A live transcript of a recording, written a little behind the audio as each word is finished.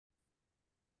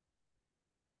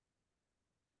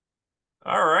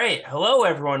All right. Hello,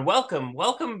 everyone.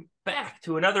 Welcome back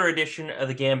to another edition of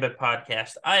the Gambit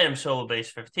podcast. I am Solo Base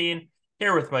 15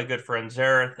 here with my good friend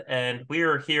Zareth, and we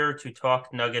are here to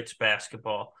talk Nuggets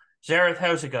basketball. Zareth,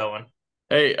 how's it going?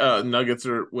 Hey, Nuggets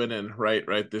are winning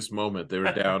right this moment. They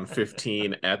were down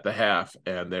 15 at the half,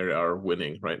 and they are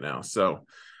winning right now. So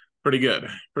pretty good,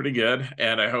 pretty good.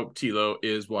 And I hope Tilo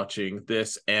is watching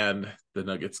this and the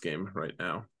Nuggets game right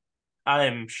now.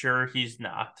 I'm sure he's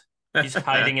not. He's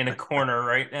hiding in a corner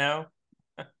right now.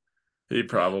 He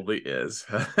probably is.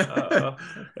 Uh,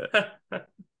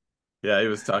 Yeah, he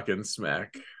was talking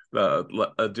smack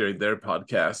during their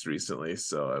podcast recently.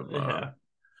 So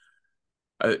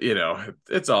yeah.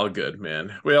 it's all good,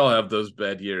 man. We all have those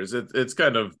bad years. It's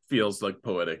kind of feels like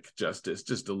poetic justice,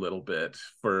 just a little bit,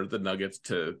 for the Nuggets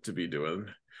to be doing.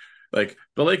 Like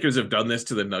the Lakers have done this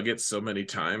to the Nuggets so many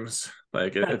times.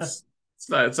 Like it's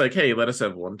not. It's like, hey, let us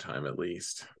have one time at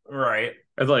least. Right.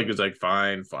 I like it's like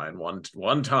fine,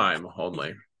 one time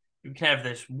only. You can have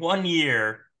this 1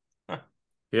 year.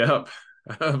 Yep.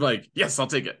 I'm like, yes, I'll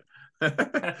take it.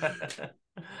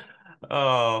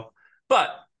 Oh, but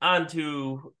on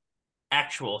to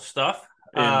actual stuff.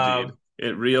 Indeed.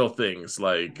 It real things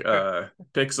like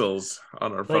pixels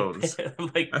on our Like phones.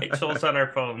 like pixels on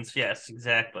our phones. Yes,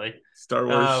 exactly. Star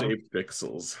Wars Um, shaped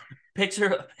pixels.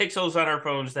 pixels on our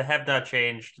phones that have not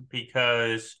changed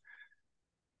because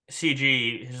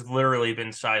CG has literally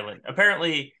been silent.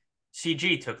 Apparently,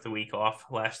 CG took the week off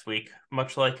last week,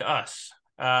 much like us.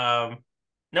 No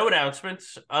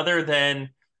announcements other than,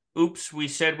 oops, we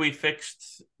said we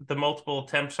fixed the multiple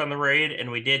attempts on the raid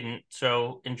and we didn't.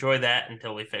 So enjoy that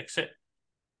until we fix it.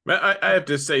 I have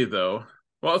to say though,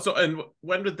 well, so and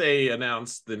when did they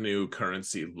announce the new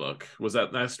currency look? Was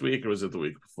that last week or was it the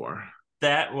week before?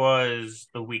 That was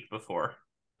the week before.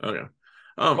 Okay.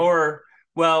 Um, Or,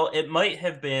 well, it might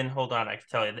have been, hold on, I can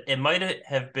tell you. It might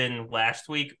have been last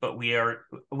week, but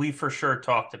we for sure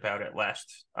talked about it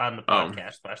last on the um,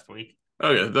 podcast last week.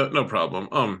 okay, no problem.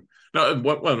 No,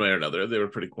 one way or another, they were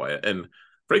pretty quiet, and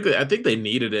frankly, I think they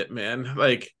needed it, man.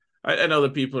 Like, I know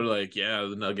that people are like, yeah,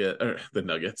 the Nuggets. The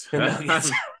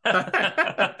Nuggets.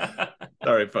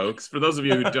 Sorry, folks. For those of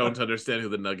you who don't understand who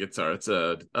the Nuggets are, it's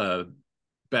a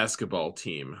basketball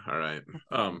team. All right,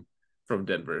 from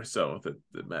Denver, so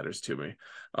that matters to me.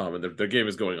 And their game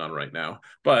is going on right now.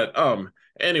 But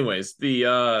anyways, you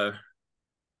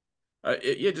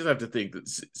just have to think that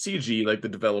CG, like the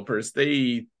developers,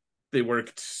 they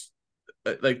worked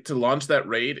like to launch that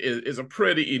raid is a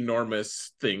pretty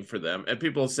enormous thing for them. And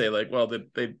people say like, well,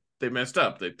 they messed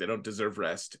up. They don't deserve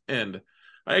rest. And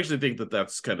I actually think that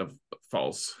that's kind of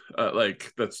false.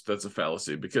 Like that's a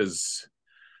fallacy because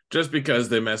just because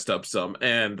they messed up some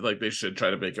and like they should try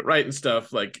to make it right and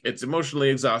stuff, like it's emotionally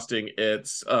exhausting.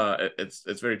 It's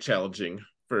very challenging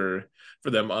for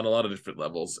them on a lot of different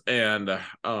levels. And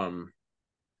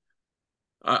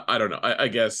I don't know. I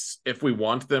guess if we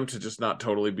want them to just not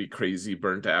totally be crazy,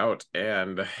 burnt out,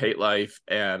 and hate life,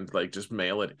 and like just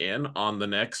mail it in on the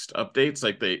next updates,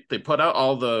 like they put out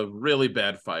all the really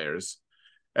bad fires,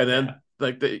 and Yeah. then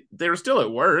like they were still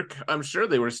at work. I'm sure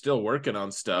they were still working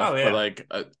on stuff, Oh, but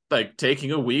yeah. like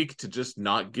taking a week to just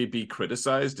not be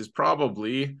criticized is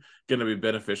probably going to be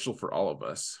beneficial for all of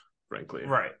us, frankly.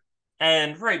 Right.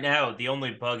 And right now, the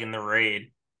only bug in the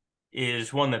raid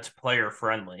is one that's player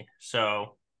friendly.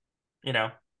 So, you know,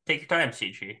 take your time,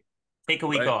 CG. Take a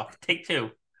week Right? off. Take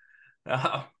two.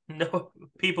 No,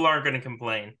 people aren't going to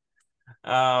complain.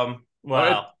 Oh,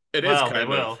 it is They kind of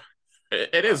will.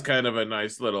 it Uh, is kind of a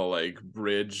nice little like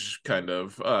bridge kind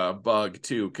of bug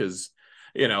too, because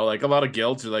like a lot of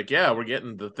guilds are like, yeah, we're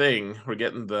getting the thing, we're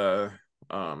getting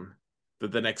um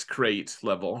the next crate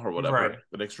level or whatever, right.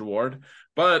 the next reward,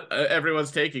 but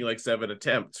everyone's taking like 7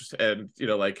 attempts, and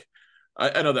like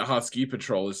I know that hot ski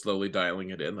patrol is slowly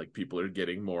dialing it in, like people are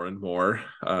getting more and more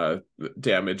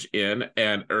damage in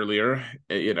and earlier,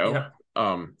 Yeah.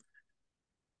 um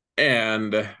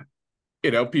and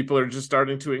people are just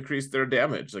starting to increase their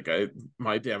damage. Like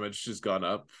my damage has gone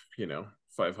up,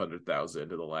 500,000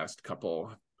 in the last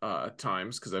couple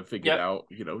times because I've figured Yep. out,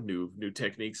 new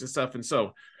techniques and stuff. And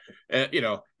so,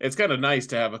 it's kind of nice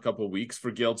to have a couple weeks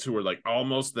for guilds who are like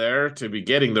almost there to be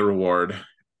getting the reward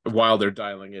while they're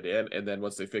dialing it in. And then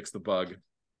once they fix the bug,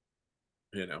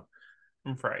 you know,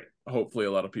 Right. hopefully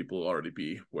a lot of people will already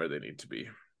be where they need to be.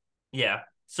 Yeah.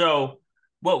 So,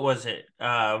 what was it?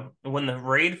 When the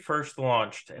raid first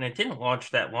launched, and it didn't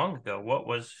launch that long ago. It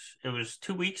was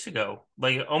 2 weeks ago,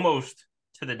 like almost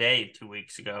to the day 2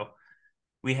 weeks ago.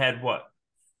 We had what,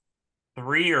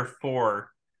 three or four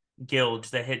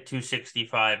guilds that hit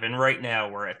 265, and right now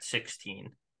we're at 16.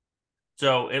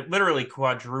 So it literally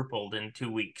quadrupled in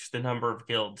 2 weeks, the number of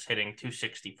guilds hitting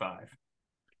 265.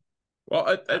 Well,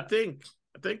 I Uh, think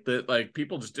that like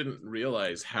people just didn't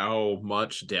realize how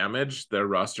much damage their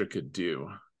roster could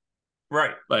do.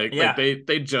 right. Like Yeah.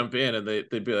 they jump in and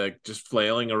they'd be like just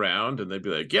flailing around and they'd be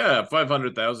like, yeah,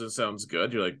 500,000 sounds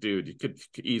good. You're like, dude, you could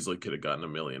easily could have gotten a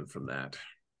million from that.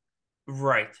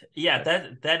 Right. Yeah,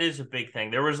 Like, that is a big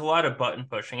thing. There was a lot of button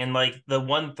pushing and like the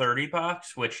 130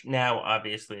 box, which now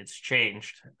obviously it's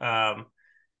changed.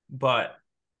 But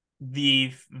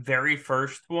the very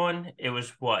first one, it was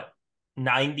what?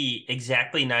 90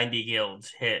 exactly 90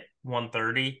 guilds hit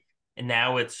 130 and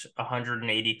now it's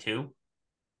 182.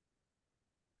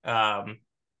 Um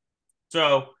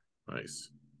so nice.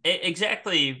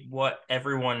 exactly what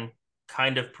everyone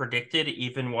kind of predicted,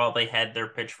 even while they had their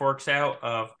pitchforks out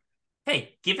of,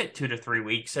 hey, give it 2 to 3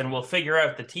 weeks and we'll figure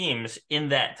out the teams in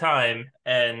that time.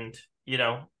 And,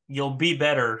 you'll be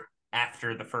better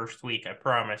after the first week, I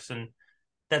promise. And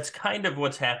that's kind of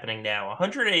what's happening now.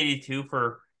 182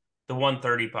 for the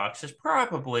 130 box is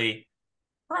probably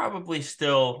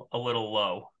still a little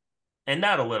low. And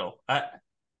not a little.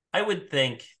 I would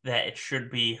think that it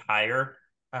should be higher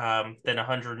than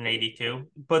 182,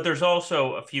 but there's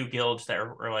also a few guilds that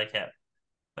are like at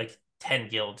like 10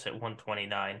 guilds at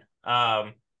 129.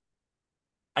 I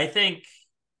think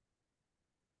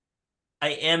I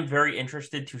am very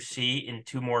interested to see in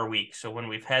 2 more weeks. So when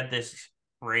we've had this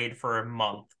raid for a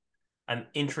month, I'm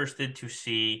interested to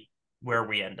see where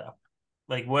we end up.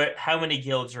 Like how many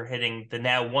guilds are hitting the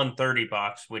now 130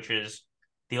 box, which is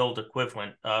the old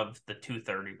equivalent of the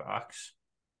 230 box.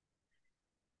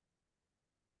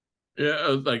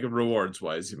 Yeah, like rewards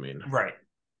wise, you mean? Right.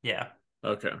 Yeah.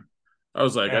 Okay. I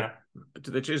was like, Yeah.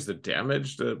 did they change the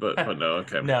damage? But no.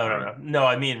 Okay. No, All no, right. no. No,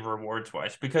 I mean rewards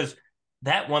wise because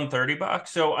that 130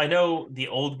 box. So I know the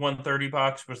old 130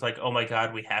 box was like, oh my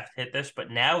God, we have to hit this.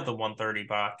 But now the 130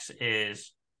 box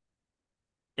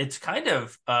it's kind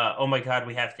of, oh my God,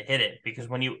 we have to hit it. Because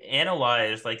when you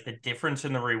analyze like the difference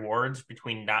in the rewards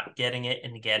between not getting it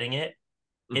and getting it,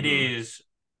 it Mm-hmm. is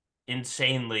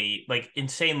insanely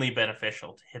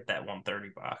beneficial to hit that 130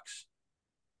 box.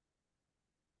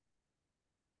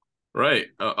 Right.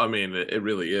 I mean, it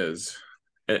really is.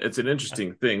 It's an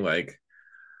interesting thing. Like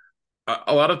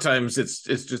a lot of times, it's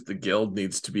just the guild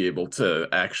needs to be able to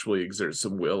actually exert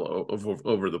some will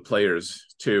over the players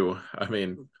too. I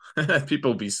mean,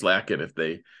 people be slacking if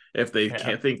they Yeah.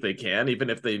 can't think they can, even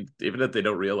if they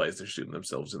don't realize they're shooting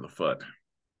themselves in the foot.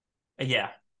 Yeah.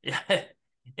 Yeah.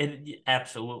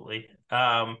 Absolutely.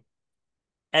 And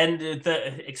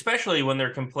especially when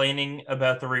they're complaining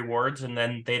about the rewards and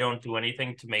then they don't do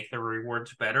anything to make the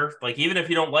rewards better. Like even if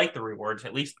you don't like the rewards,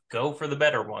 at least go for the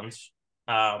better ones.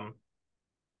 Um,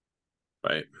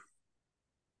 Right.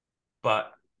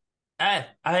 but I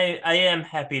am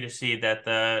happy to see that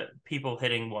the people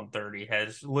hitting 130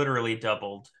 has literally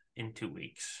doubled in 2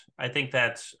 weeks. I think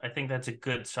that's a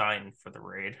good sign for the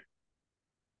raid.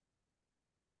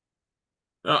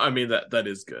 No, I mean that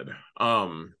is good.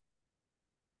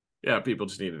 Yeah, people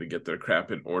just needed to get their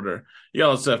crap in order. You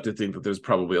also have to think that there's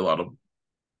probably a lot of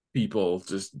people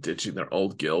just ditching their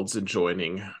old guilds and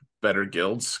joining better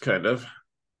guilds, kind of.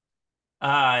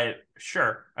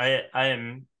 Sure. I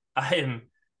am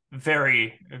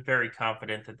very very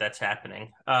confident that that's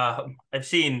happening. I've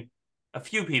seen a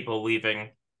few people leaving,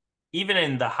 even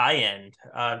in the high end.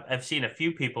 I've seen a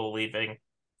few people leaving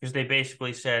because they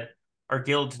basically said our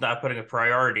guild's not putting a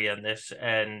priority on this,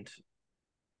 and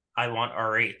I want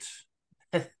R8s.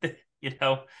 you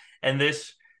know, and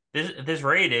this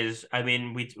raid is. I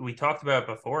mean, we talked about it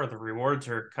before. The rewards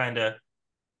are kind of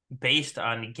based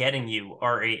on getting you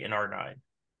R8 and R9.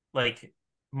 Like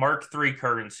Mark III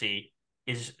currency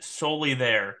is solely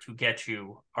there to get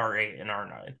you R8 and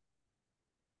R9.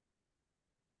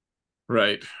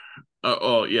 Right.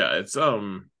 Oh yeah, it's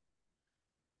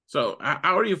so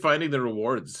how are you finding the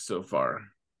rewards so far?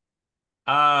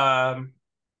 Um,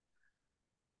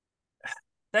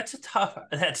 that's tough.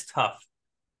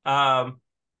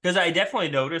 Because I definitely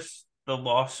noticed the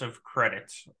loss of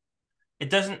credits. It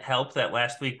doesn't help that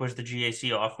last week was the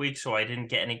GAC off week, so I didn't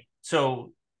get any.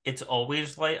 So it's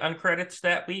always light on credits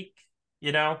that week,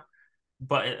 you know,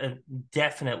 but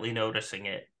definitely noticing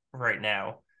it right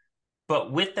now.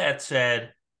 But with that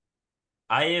said,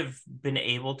 I have been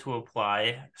able to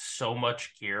apply so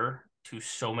much gear to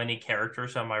so many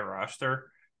characters on my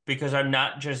roster because I'm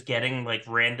not just getting like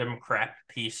random crap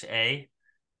piece A.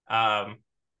 Um,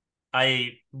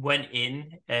 I went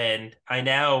in and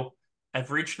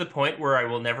I've reached the point where I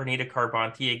will never need a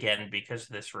Carbonti again because of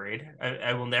this raid.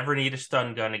 I will never need a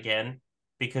stun gun again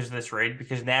because of this raid,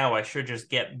 because now I should just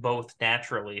get both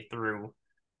naturally through,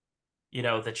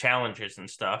 the challenges and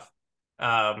stuff.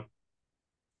 Um,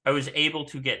 I was able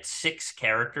to get 6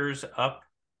 characters up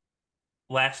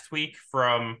last week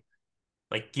from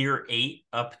like gear 8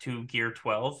 up to gear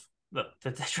 12. The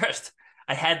just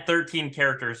I had 13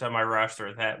 characters on my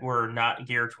roster that were not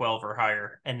gear 12 or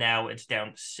higher, and now it's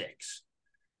down to 6.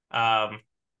 Um,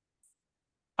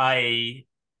 I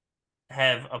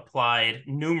have applied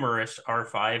numerous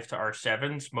R5 to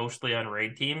R7s, mostly on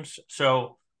raid teams.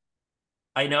 So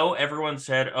I know everyone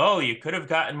said, oh, you could have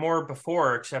gotten more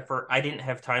before, except for I didn't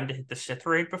have time to hit the Sith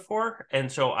raid before. And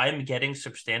so I'm getting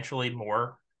substantially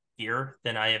more gear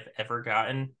than I have ever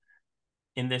gotten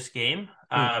in this game.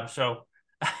 Hmm. So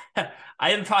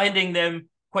I am finding them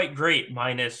quite great,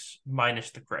 minus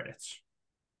the credits.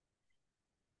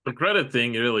 The credit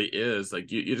thing really is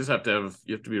like you just have to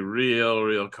be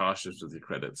real cautious with your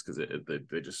credits because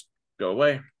they just go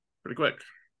away pretty quick.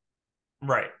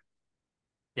 Right.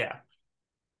 Yeah.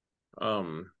 A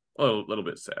little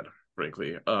bit sad,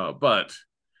 frankly. But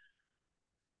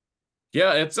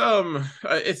yeah,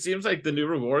 it seems like the new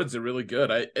rewards are really good.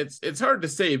 It's hard to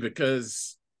say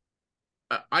because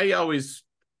I always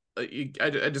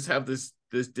I just have this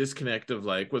disconnect of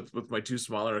like with my two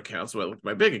smaller accounts. Well, with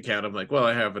my big account, I'm like, well,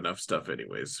 I have enough stuff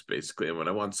anyways, basically. And when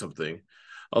I want something,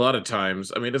 a lot of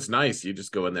times, I mean, it's nice. You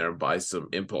just go in there and buy some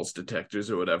impulse detectors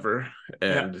or whatever,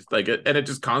 Yeah. and it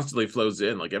just constantly flows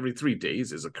in. Like every 3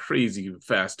 days is a crazy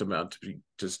fast amount to be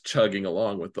just chugging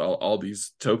along with all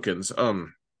these tokens.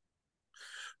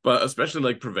 But especially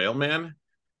like Prevail Man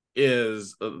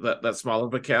is that smaller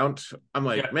of account. I'm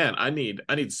like, Yeah. man, I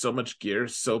need so much gear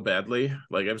so badly.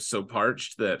 Like I'm so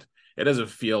parched that it doesn't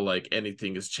feel like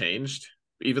anything has changed,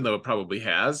 even though it probably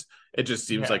has. It just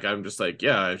seems Yeah. like I'm just like,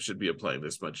 yeah, I should be applying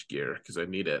this much gear because I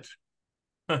need it.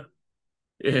 You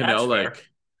That's know, fair. like,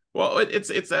 well,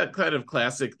 it's that kind of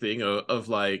classic thing of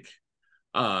like,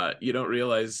 you don't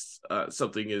realize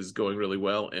something is going really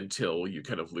well until you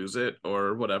kind of lose it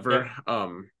or whatever. Yep.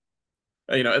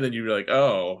 And then you're like,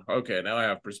 oh, okay, now I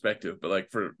have perspective. But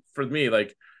like for me,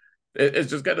 like it's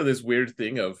just kind of this weird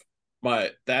thing of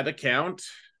my that account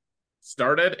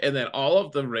started and then all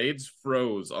of the raids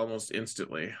froze almost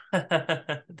instantly.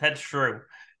 That's true.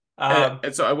 And, Um,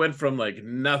 and so I went from like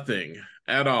nothing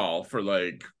at all for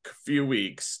like a few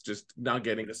weeks, just not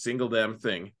getting a single damn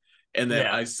thing. And then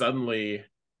yeah. I suddenly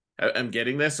am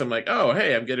getting this. I'm like, oh,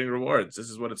 hey, I'm getting rewards. This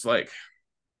is what it's like.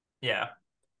 Yeah.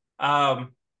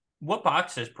 Um, what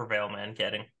box is Prevail Man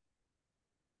getting?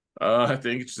 I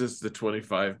think it's just the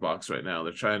 25 box right now.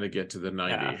 They're trying to get to the Yeah.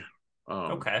 90. Um,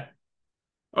 Okay.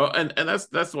 oh, and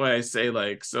that's why I say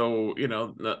like so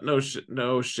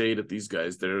no shade at these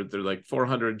guys. They're like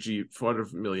 400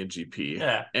 million GP,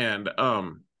 Yeah. and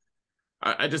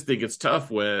I just think it's tough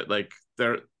when like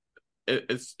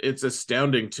it's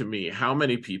astounding to me how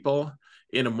many people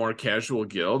in a more casual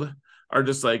guild are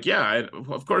just like, yeah,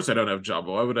 of course I don't have Jabba.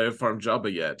 Why would I have farmed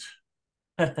Jabba yet?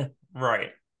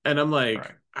 Right. And I'm like,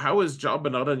 Right. how is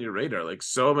Jabba not on your radar? Like,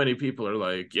 so many people are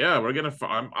like, yeah, we're gonna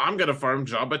farm. I'm gonna farm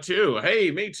Jabba too. Hey,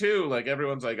 me too. Like,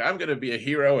 everyone's like, I'm gonna be a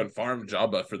hero and farm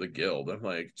Jabba for the guild. I'm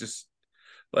like, just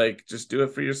do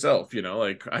it for yourself,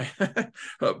 Like,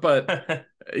 but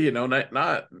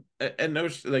not, and no,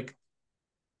 like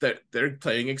that their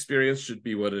playing experience should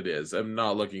be what it is. I'm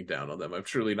not looking down on them. I'm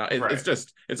truly not. It's Right.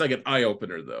 just, it's like an eye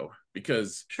opener though,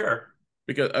 because Sure.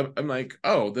 I'm like,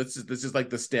 oh, this is like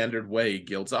the standard way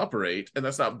guilds operate, and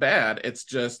that's not bad. It's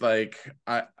just like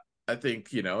I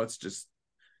think it's just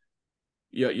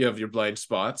you have your blind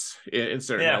spots in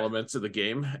certain Yeah. elements of the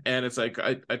game, and it's like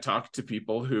I talk to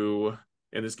people who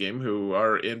in this game who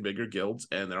are in bigger guilds,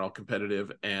 and they're all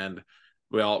competitive, and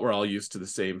we're all used to the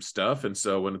same stuff, and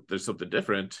so when there's something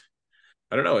different,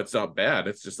 I don't know, it's not bad.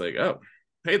 It's just like, oh,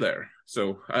 hey there.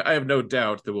 So I have no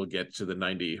doubt that we'll get to the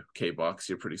 90K box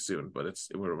here pretty soon, but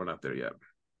we're not there yet.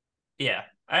 Yeah.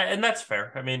 And that's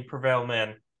fair. I mean, Prevail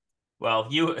Man, well,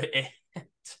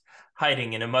 it's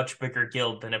hiding in a much bigger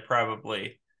guild than it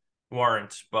probably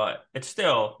warrants, but it's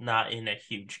still not in a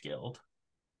huge guild.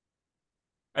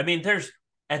 I mean,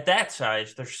 at that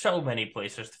size, there's so many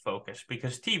places to focus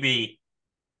because TB,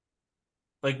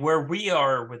 like where we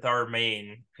are with our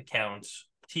main accounts,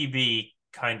 TB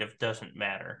kind of doesn't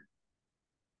matter.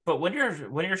 But when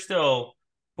you're still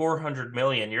 400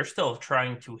 million, you're still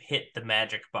trying to hit the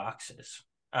magic boxes.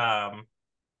 Um,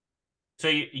 so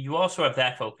you also have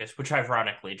that focus, which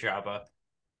ironically Java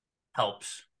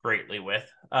helps greatly with.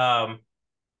 Well,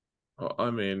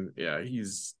 I mean, yeah,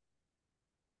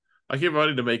 I keep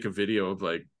wanting to make a video of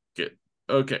like, get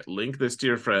okay, link this to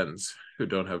your friends who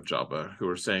don't have Java, who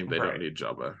are saying they don't Right. need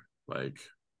Java. Like,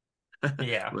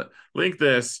 Yeah. link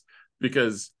this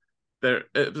because then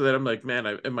I'm like, man,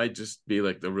 it might just be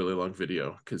like the really long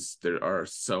video because there are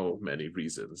so many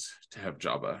reasons to have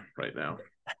Java right now.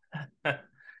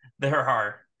 There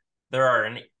are. There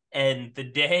are. And the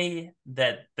day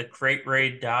that the crate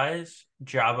raid dies,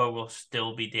 Java will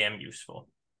still be damn useful.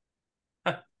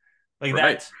 Like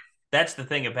Right. that's the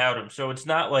thing about him. So it's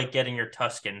not like getting your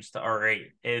Tuscans to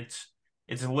R8. It's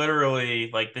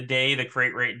literally like the day the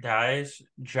crate rate dies,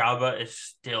 Java is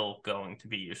still going to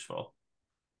be useful.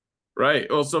 Right.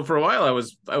 Well, so for a while I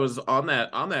was on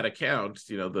that account,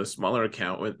 the smaller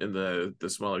account in the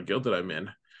smaller guild that I'm in.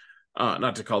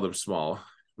 Not to call them small,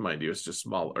 mind you, it's just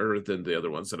smaller than the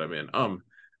other ones that I'm in.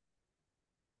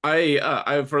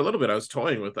 I for a little bit I was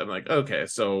toying with. I'm like, okay,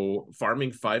 so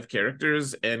farming 5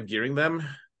 characters and gearing them,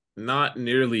 not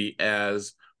nearly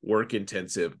as work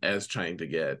intensive as trying to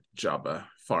get Java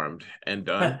farmed and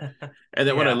done. And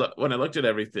then Yeah, when I looked at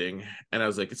everything, and I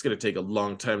was like, it's gonna take a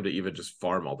long time to even just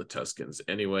farm all the Tuscans.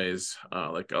 Anyways,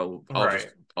 like right.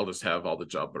 I'll just have all the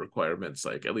Java requirements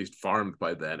like at least farmed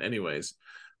by then. Anyways,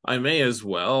 I may as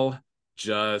well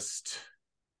just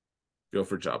go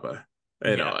for Java.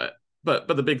 You Yeah. know, but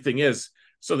the big thing is,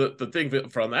 so the thing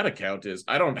from that account is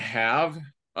I don't have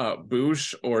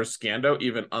Boosh or Scando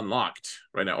even unlocked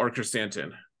right now, or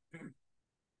Chrysanthemum.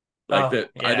 Like Oh, that,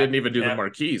 I yeah. didn't even do the Yeah.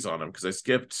 marquees on them because I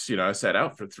skipped. I sat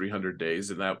out for 300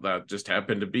 days, and that just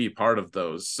happened to be part of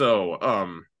those. So,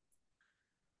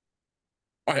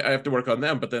 I have to work on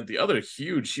them. But then the other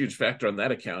huge factor on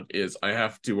that account is I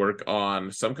have to work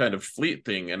on some kind of fleet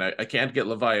thing, and I can't get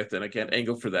Leviathan. I can't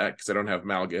angle for that because I don't have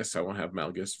Malgus. I won't have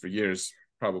Malgus for years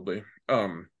probably.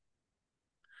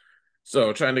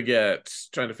 So trying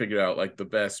to figure out like the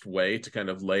best way to kind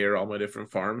of layer all my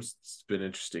different farms. It's been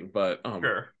interesting,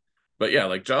 Sure. but yeah,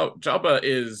 like Java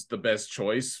is the best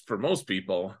choice for most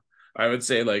people. I would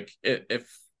say like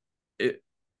if it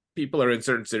people are in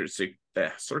certain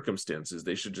circumstances,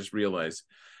 they should just realize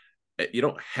you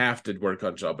don't have to work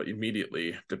on Java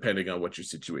immediately, depending on what your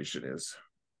situation is.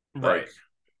 Like,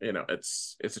 Right.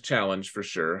 it's a challenge for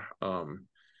sure.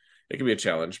 It can be a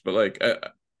challenge, but like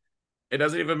it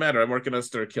doesn't even matter. I'm working on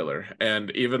Star Killer,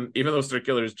 and even though Star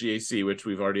Killer is GAC, which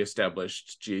we've already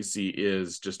established, GAC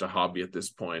is just a hobby at this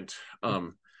point.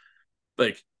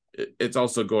 Like it's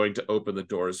also going to open the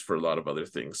doors for a lot of other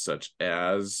things, such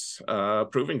as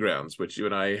proving grounds, which you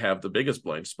and I have the biggest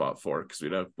blind spot for because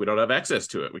we don't have access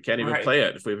to it. We can't even Right. play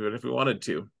it if we wanted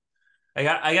to. I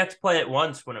got to play it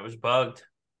once when it was bugged.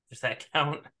 Does that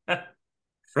count?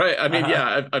 Right. I mean, yeah,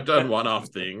 Uh, I've done one-off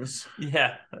things.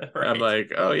 yeah, I'm right.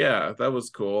 like, oh yeah, that was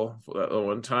cool. That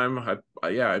one time,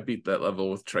 I beat that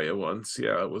level with Treya once.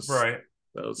 Yeah, Right.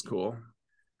 that was cool.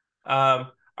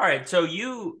 All right, so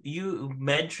you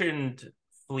mentioned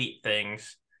fleet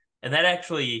things, and that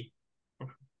actually,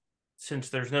 since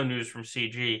there's no news from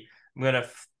CG, I'm gonna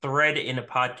thread in a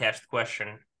podcast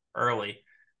question early,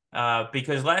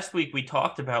 because last week we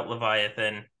talked about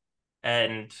Leviathan,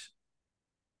 and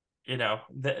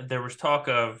there was talk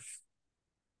of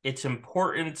its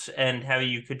importance and how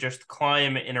you could just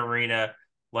climb an arena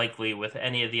likely with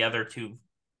any of the other two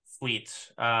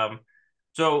fleets.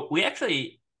 So we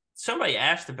actually somebody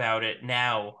asked about it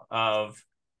now of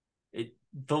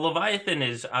the Leviathan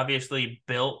is obviously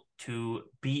built to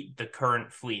beat the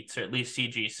current fleets, or at least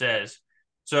CG says.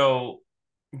 So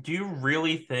do you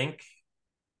really think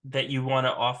that you want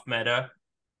to off meta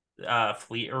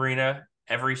fleet arena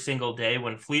every single day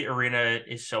when fleet arena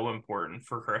is so important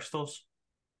for crystals?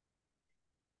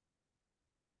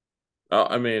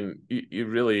 I mean, you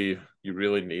really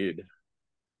need.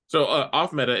 So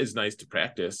off meta is nice to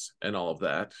practice and all of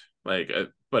that. Like,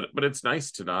 but it's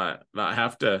nice to not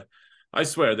have to. I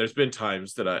swear, there's been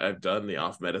times that I've done the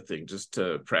off meta thing just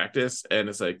to practice, and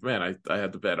it's like, man, I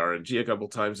had the bad RNG a couple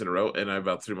times in a row, and I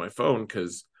about threw my phone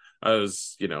because I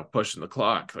was pushing the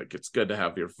clock. Like, it's good to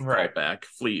have your Right. fallback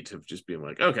fleet of just being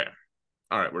like, okay,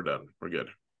 all right, we're done, we're good.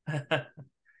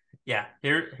 Yeah,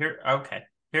 okay.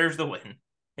 Here's the win.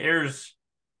 Here's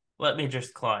let me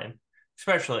just climb.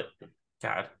 Especially,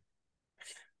 God.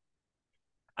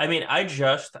 I mean, I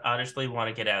just honestly want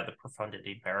to get out of the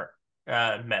profundity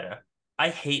meta. I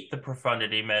hate the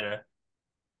profundity meta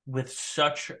with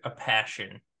such a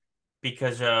passion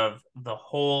because of the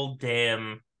whole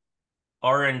damn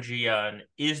RNG on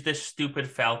is this stupid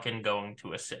Falcon going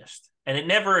to assist? And it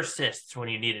never assists when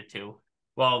you need it to.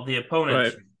 While the Right.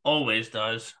 opponent always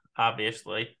does,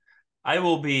 obviously. I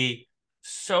will be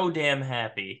so damn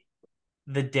happy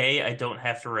the day I don't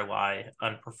have to rely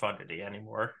on profundity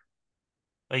anymore.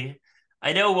 Like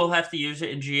I know we'll have to use it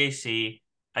in GAC.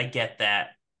 I get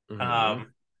that. Mm-hmm.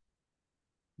 Um,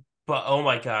 But oh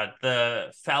my God,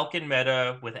 the Falcon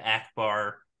meta with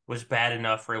Akbar was bad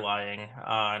enough relying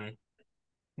on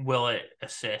will it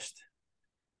assist.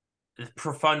 The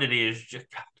profundity is just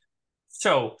God,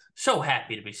 so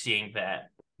happy to be seeing that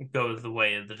go the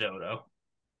way of the dodo.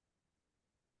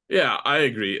 Yeah, I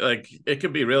agree. Like it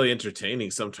can be really entertaining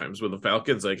sometimes when the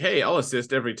Falcons like, hey, I'll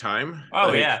assist every time. Oh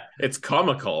Like yeah. it's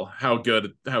comical how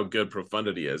good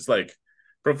Profundity is. Like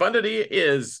Profundity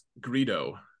is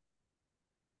Greedo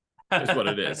is what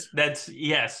it is. That's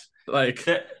yes. Like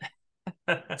That,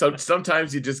 so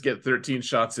sometimes you just get 13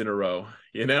 shots in a row,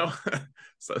 you know?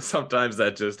 So sometimes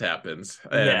that just happens.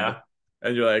 yeah,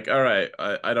 And you're like, all right,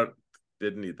 I don't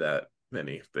didn't need that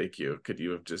many. Thank you. Could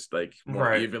you have just like more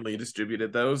right. evenly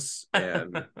distributed those?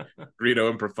 And Greedo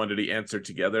and Profundity answer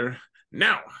together.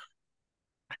 Now.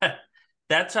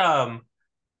 That's God,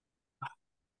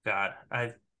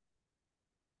 I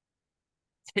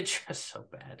it's just so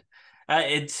bad.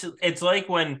 It's like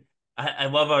when I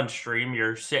love on stream,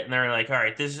 you're sitting there like, all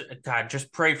right, this is God,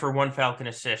 just pray for one Falcon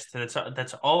assist.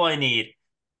 That's all I need.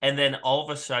 And then all of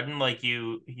a sudden, like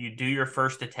you do your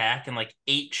first attack and like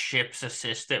eight ships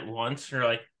assist at once. You're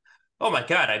like, oh my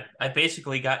God, I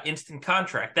basically got instant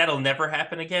contract. That'll never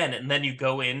happen again. And then you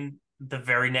go in the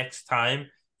very next time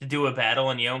to do a battle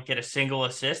and you don't get a single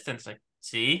assist. And it's like,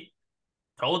 see,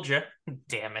 told you.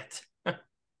 Damn it.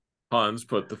 Hans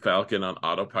put the Falcon on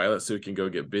autopilot so he can go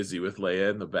get busy with Leia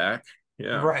in the back.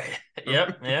 Yeah. Right.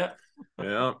 Yep. Yep.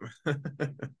 Yeah.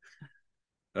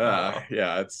 Oh,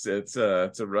 Yeah, it's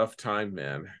a rough time,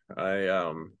 man.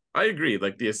 I agree.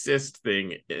 Like the assist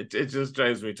thing, it just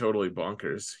drives me totally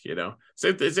bonkers, you know.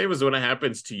 Same as when it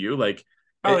happens to you, like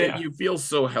oh yeah. you feel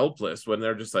so helpless when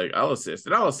they're just like, I'll assist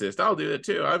and I'll assist, I'll do it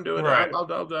too. I'm doing it. Right.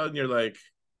 And you're like,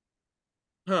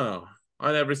 oh,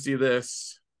 I never see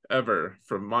this ever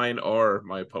from mine or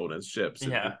my opponent's ships.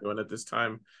 And you're Yeah. doing it this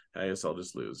time. I guess I'll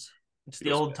just lose. It's the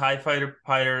Feels old bad.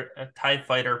 TIE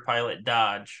fighter pilot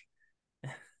dodge.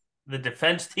 The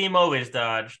defense team always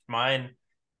dodged. Mine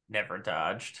never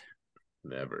dodged.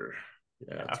 Never.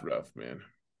 Yeah, Yeah. it's rough, man.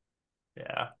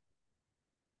 Yeah.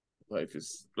 Life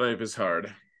is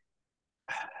hard.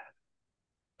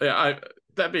 Yeah, I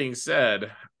that being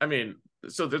said, I mean,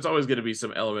 so there's always going to be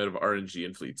some element of RNG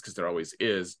in fleets because there always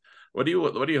is. What are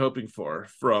you hoping for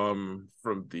from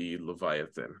the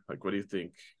Leviathan? Like, what do you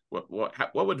think? What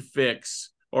would fix,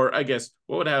 or I guess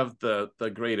what would have the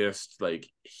greatest like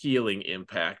healing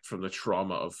impact from the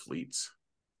trauma of fleets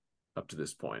up to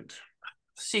this point?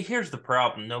 See, here's the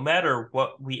problem. No matter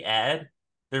what we add,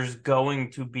 there's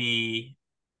going to be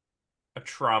a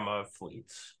trauma of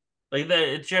fleets. Like that,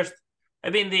 it's just. I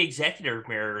mean, the executive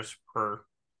mirrors were.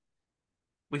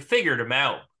 We figured them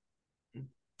out.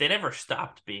 They never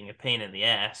stopped being a pain in the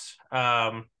ass.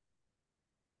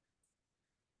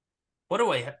 What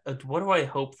do I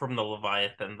hope from the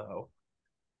Leviathan though?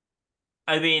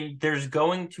 I mean, there's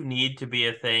going to need to be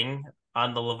a thing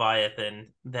on the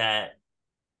Leviathan that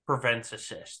prevents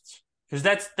assists because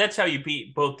that's how you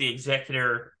beat both the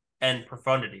Executor and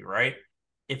Profundity, right?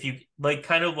 If you like,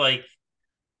 kind of like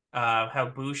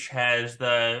how Boosh has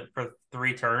the for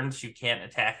 3 turns you can't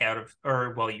attack out of,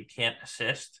 or well, you can't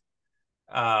assist.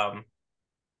 Um,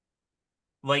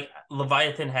 like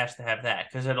Leviathan has to have that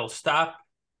because it'll stop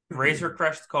Razor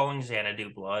Crest calling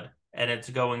Xanadu blood, and it's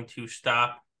going to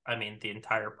stop. I mean, the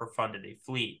entire Profundity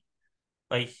fleet.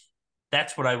 Like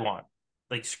that's what I want.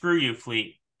 Like screw you,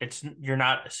 fleet. It's you're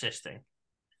not assisting.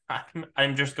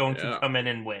 I'm just going to Yeah, come in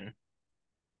and win.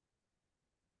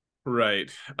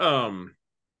 right.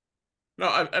 No,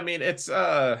 I mean it's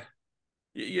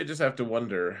you just have to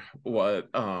wonder what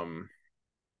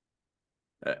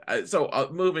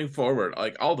moving forward,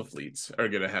 like all the fleets are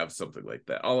gonna have something like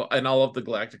that. All of the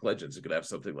Galactic Legends are gonna have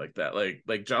something like that. Like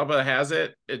Jabba has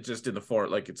it. It just in the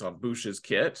fort, like it's on Bush's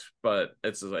kit, but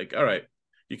it's like, all right,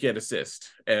 you can't assist,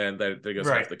 and there goes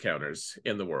half Right. the counters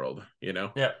in the world. You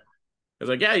know, Yeah. it's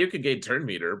like yeah, you can gain turn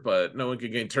meter, but no one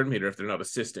can gain turn meter if they're not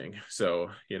assisting.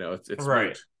 So you know, it's Right.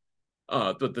 moot.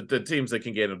 But the teams that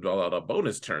can get a lot of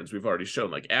bonus turns, we've already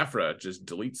shown. Like Afra just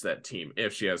deletes that team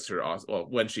if she has her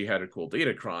when she had her cool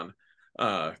datacron,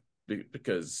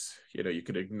 because you know you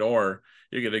could ignore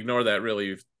that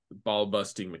really ball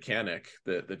busting mechanic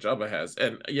that Jabba has,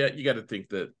 and yet you got to think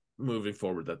that moving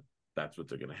forward that's what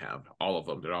they're going to have. All of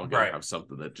them, they're all going to Right. have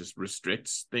something that just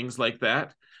restricts things like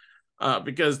that,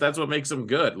 because that's what makes them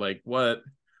good. Like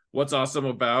what's awesome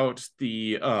about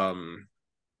the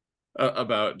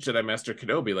about Jedi Master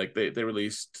Kenobi. Like they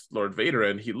released Lord Vader,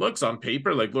 and he looks on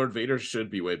paper like Lord Vader should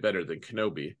be way better than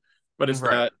Kenobi. But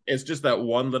Right. it's just that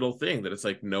one little thing that it's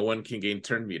like no one can gain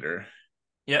turn meter.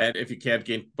 Yep. And if you can't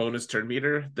gain bonus turn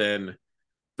meter, then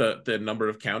the number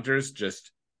of counters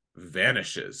just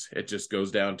vanishes. It just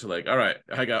goes down to like, all right,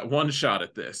 I got one shot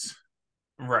at this.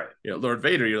 Right. Lord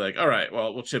Vader, you're like, all right,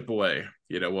 well, we'll chip away.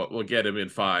 We'll get him in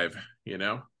 5.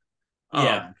 Yeah.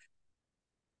 Um,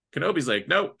 Kenobi's like,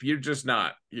 nope, you're just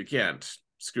not. You can't.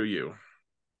 Screw you.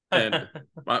 And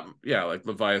yeah, like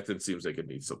Leviathan seems like it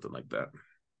needs something like that.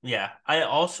 Yeah. I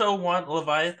also want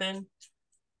Leviathan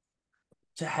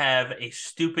to have a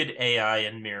stupid AI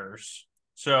and mirrors.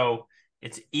 So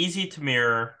it's easy to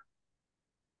mirror,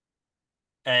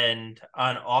 and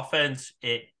on offense,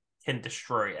 it can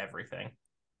destroy everything.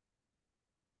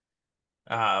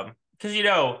 Because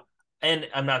and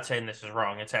I'm not saying this is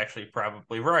wrong, it's actually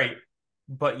probably right,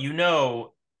 but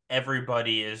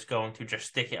everybody is going to just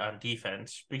stick it on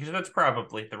defense because that's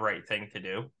probably the right thing to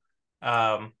do.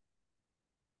 Um,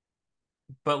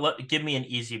 but give me an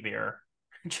easy mirror.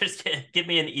 Just give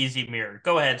me an easy mirror.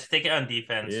 Go ahead, stick it on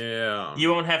defense. Yeah.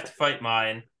 You won't have to fight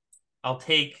mine. I'll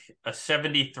take a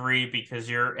 73 because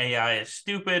your AI is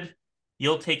stupid.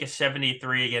 You'll take a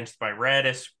 73 against my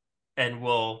Radis, and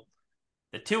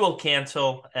the two will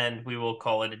cancel, and we will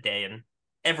call it a day, and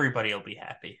everybody will be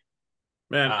happy.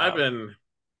 Man, I've Um, been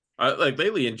like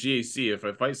lately in GAC, if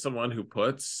I fight someone who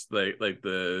puts like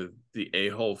the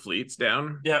a-hole fleets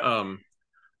down, yeah,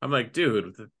 I'm like,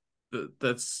 dude,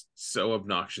 that's so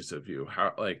obnoxious of you.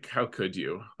 How could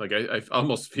you? Like, I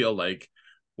almost feel like,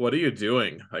 what are you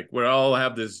doing? Like, we all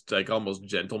have this like almost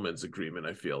gentleman's agreement.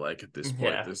 I feel like at this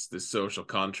point, yeah, this social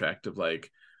contract of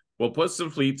like, we'll put some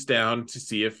fleets down to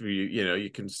see if you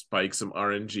can spike some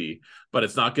RNG, but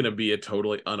it's not going to be a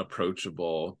totally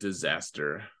unapproachable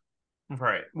disaster.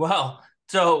 right. Well,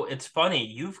 so it's funny.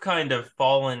 You've kind of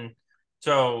fallen.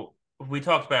 So we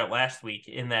talked about last week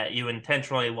in that you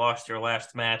intentionally lost your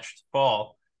last match to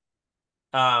fall.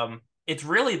 It's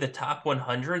really the top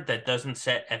 100 that doesn't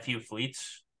set FU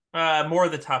fleets. More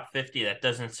the top 50 that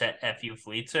doesn't set FU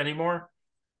fleets anymore.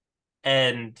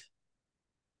 And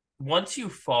once you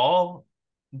fall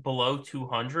below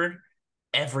 200,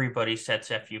 everybody sets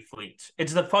FU fleets.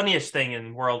 It's the funniest thing in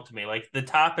the world to me. Like the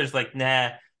top is like,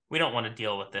 nah, we don't want to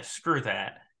deal with this. Screw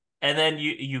that. And then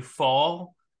you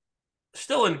fall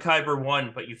still in Kyber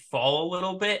 1, but you fall a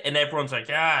little bit, and everyone's like,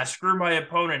 screw my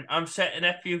opponent. I'm setting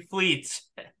FU fleets.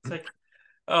 It's like,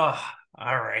 oh,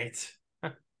 all right.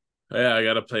 Yeah, I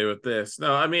gotta play with this.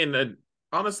 No, I mean,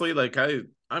 honestly, like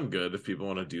I'm good if people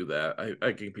want to do that.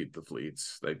 I can beat the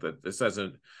fleets like that. This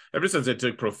hasn't ever since I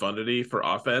took profundity for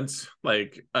offense.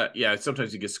 Like, yeah,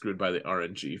 sometimes you get screwed by the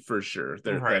RNG for sure.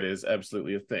 That Right. is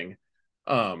absolutely a thing.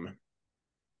 Um,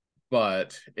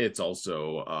 but it's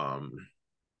also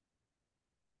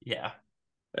Yeah.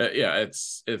 yeah,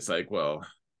 it's like, well,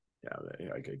 yeah,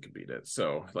 I could beat it.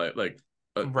 So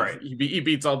Right. he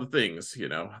beats all the things.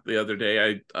 The other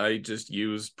day I just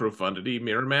used profundity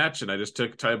mirror match and I just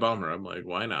took tie bomber. I'm like,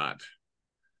 why not?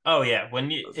 Oh yeah. Let's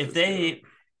just do it.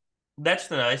 That's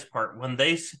the nice part. When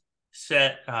they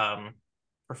set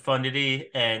profundity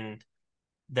and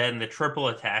then the triple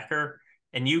attacker,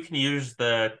 and you can use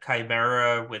the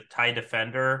Chimera with TIE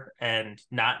Defender and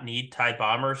not need TIE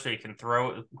Bomber, so you can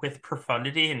throw it with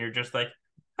profundity, and you're just like,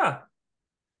 huh.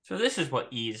 So this is what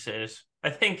ease is.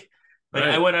 I think, like,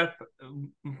 I Right. went up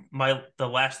the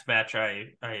last match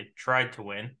I tried to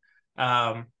win.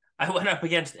 I went up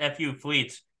against FU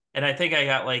fleets, and I think I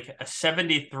got like a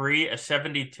 73, a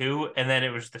 72, and then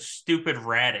it was the stupid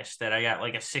Radis that I got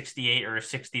like a 68 or a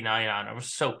 69 on. I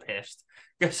was so pissed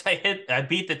because I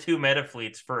beat the two meta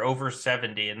fleets for over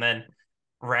 70, and then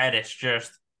Radis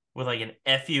just with like an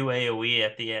FU AoE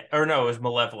at the end. Or no, it was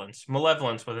Malevolence.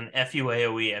 Malevolence with an FU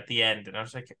AoE at the end. And I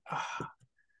was like, oh,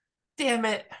 damn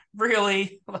it.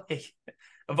 Really? Like,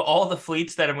 of all the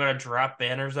fleets that I'm going to drop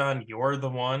banners on, you're the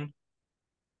one.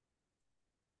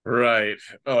 Right.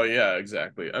 Oh yeah,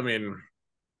 exactly. I mean,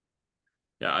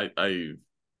 yeah,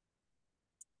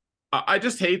 I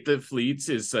just hate that fleets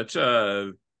is such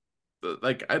a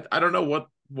like I don't know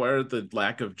where the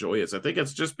lack of joy is. I think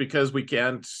it's just because we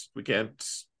can't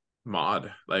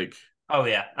mod. Like, Oh,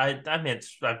 yeah. I mean,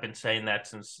 I've been saying that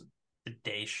since the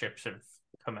day ships have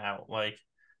come out. Like,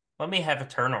 let me have a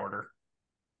turn order.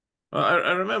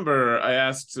 I remember I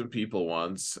asked some people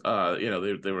once,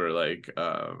 they were like,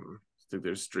 I think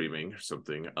they're streaming or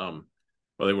something. Well,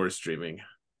 they were streaming.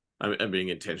 I'm being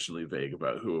intentionally vague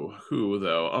about who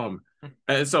though.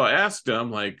 And so I asked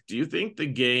them, like, do you think the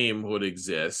game would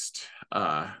exist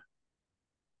uh,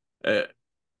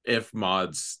 if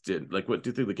mods didn't, like, what do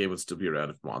you think the game would still be around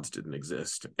if mods didn't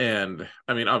exist? And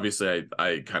I mean, obviously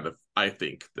I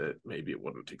think that maybe it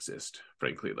wouldn't exist,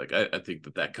 frankly. Like, I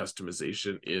think that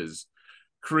customization is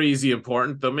crazy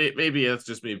important. Though maybe it's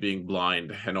just me being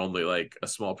blind and only like a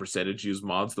small percentage use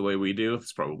mods the way we do.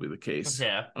 It's probably the case.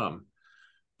 Yeah.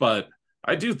 But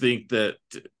I do think that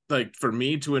like for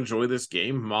me to enjoy this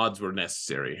game, mods were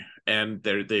necessary, and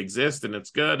they exist, and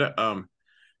it's good. And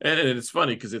it's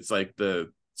funny because it's like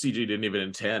the CG didn't even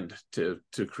intend to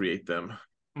create them.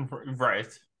 Right.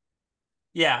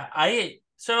 Yeah, I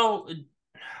so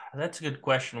that's a good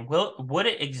question. Would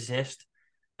it exist?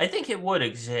 I think it would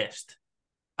exist.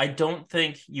 I don't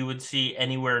think you would see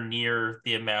anywhere near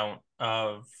the amount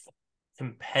of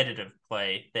competitive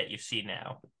play that you see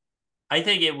now. I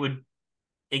think it would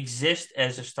exist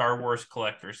as a Star Wars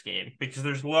collector's game because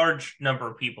there's a large number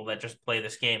of people that just play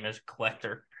this game as a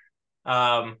collector.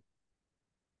 Um,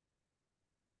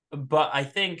 but I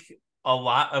think a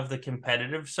lot of the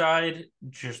competitive side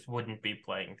just wouldn't be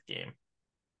playing the game.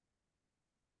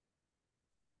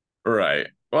 Right.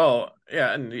 Well,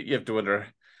 yeah, and you have to wonder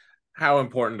how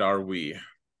important are we to the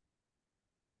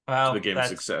Well, game's that's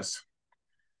success?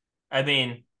 I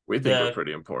mean We think we're the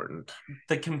pretty important.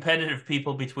 the competitive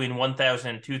people between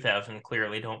 1,000 and 2,000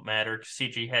 clearly don't matter.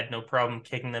 CG had no problem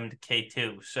kicking them to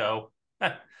K2. So,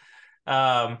 I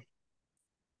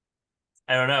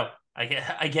don't know.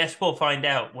 I guess we'll find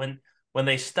out when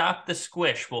they stop the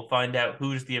squish. We'll find out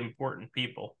who's the important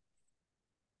people.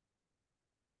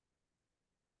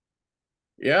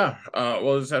 Yeah,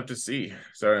 we'll just have to see.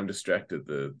 Sorry, I'm distracted.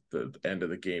 The end of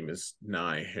the game is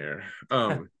nigh here.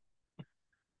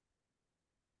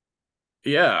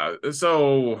 Yeah.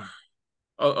 So,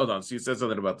 hold on. So you said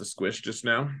something about the squish just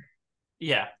now.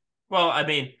 Yeah. Well, I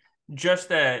mean, just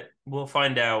that we'll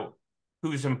find out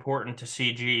who's important to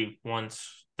CG once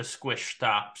the squish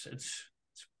stops. It's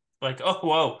like, oh,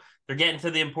 whoa, they're getting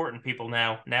to the important people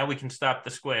now. Now we can stop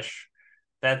the squish.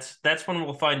 That's when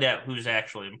we'll find out who's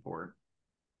actually important.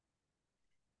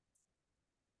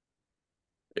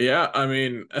 Yeah, I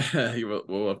mean,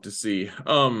 we'll have to see.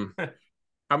 How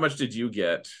much did you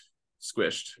get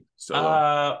squished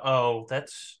solo? Oh,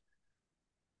 that's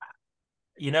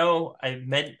I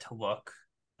meant to look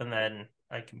and then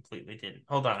I completely didn't.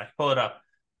 Hold on, I can pull it up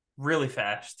really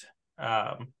fast.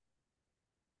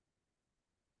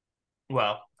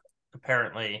 Well,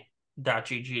 apparently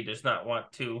 .gg does not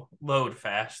want to load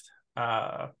fast.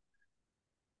 All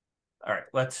right,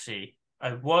 let's see.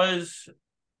 I was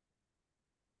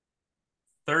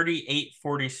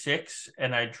 38.46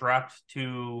 and I dropped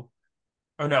to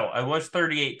oh no, I was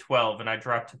 38.12 and I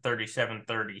dropped to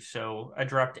 37.30. So I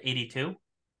dropped 82.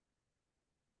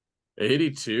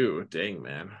 82. Dang,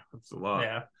 man. That's a lot.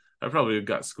 Yeah. I probably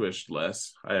got squished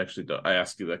less. I actually don't. I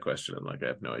asked you that question and like I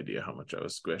have no idea how much I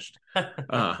was squished.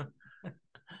 Uh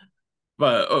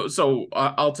but so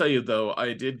I'll tell you though,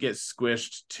 I did get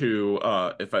squished to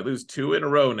if I lose two in a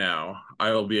row now,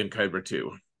 I will be in Kyber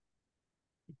 2.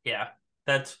 Yeah.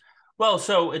 That's well,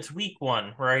 so it's week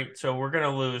one, right? So we're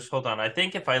gonna lose. Hold on. I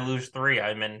think if I lose three,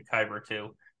 I'm in Kyber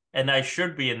two. And I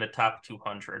should be in the top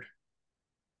 200.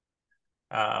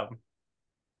 Um,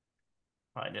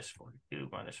 minus 42,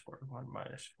 minus 41,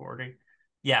 minus 40.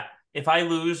 Yeah. If I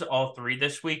lose all three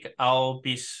this week, I'll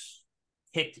be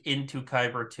kicked into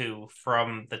Kyber 2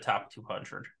 from the top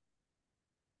 200.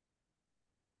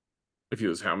 If you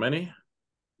lose how many?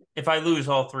 If I lose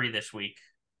all three this week,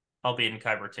 I'll be in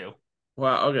Kyber 2.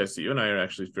 Well, okay, so you and I are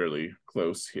actually fairly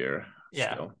close here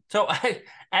Yeah. still. So I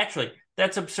actually,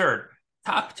 that's absurd.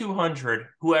 Top 200,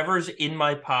 whoever's in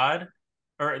my pod,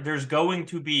 or there's going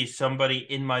to be somebody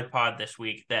in my pod this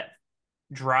week that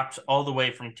drops all the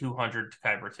way from 200 to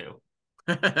Kyber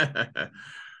 2.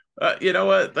 You know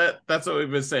what? That's what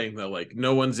we've been saying though. Like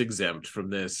no one's exempt from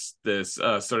this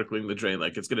circling the drain.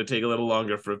 Like it's going to take a little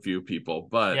longer for a few people,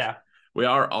 but Yeah. we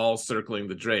are all circling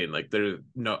the drain. Like there's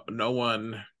no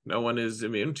one is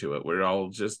immune to it. We're all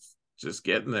just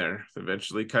getting there.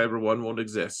 Eventually, Kyber 1 won't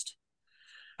exist.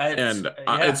 It's And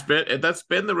it's yeah. been that's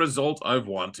been the result I've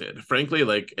wanted. Frankly,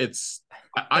 like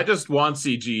I just want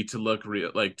CG to look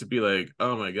real, like to be like,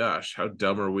 oh my gosh, how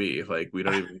dumb are we? Like we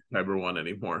don't even Kyber 1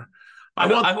 anymore. I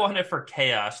want I want it for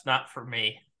chaos, not for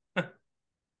me.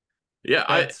 yeah,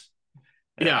 That's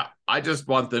yeah. I just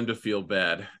want them to feel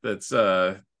bad. That's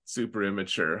super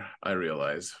immature, I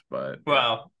realize, but yeah.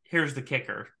 Well, here's the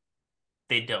kicker.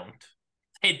 They don't.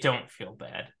 They don't feel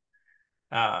bad.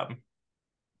 Um,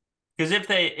 because if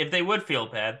they would feel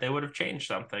bad, they would have changed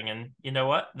something, and you know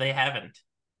what? They haven't.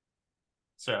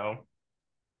 So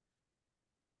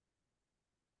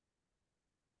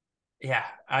yeah,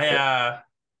 I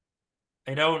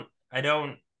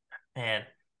don't man,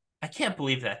 I can't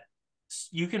believe that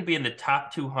you can be in the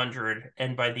top 200,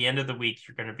 and by the end of the week,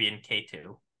 you're going to be in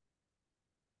K2.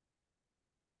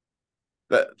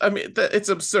 I mean, it's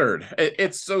absurd.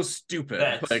 It's so stupid.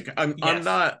 That's Like I'm yes,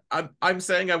 not. I'm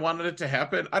saying I wanted it to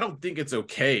happen. I don't think it's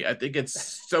okay. I think it's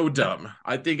so dumb.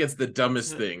 I think it's the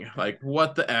dumbest thing. Like,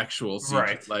 what the actual CG?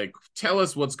 right, Like, tell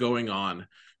us what's going on,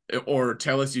 or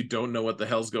tell us you don't know what the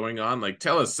hell's going on. Like,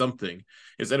 tell us something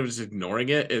instead of just ignoring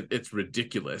it. It's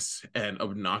ridiculous and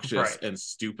obnoxious right. and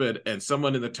stupid. And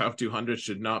someone in the top 200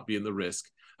 should not be in the risk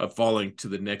of falling to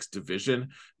the next division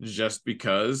just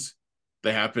because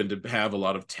they happen to have a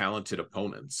lot of talented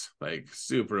opponents, like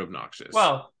super obnoxious.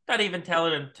 Well, not even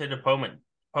talented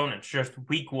opponents. Just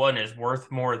week one is worth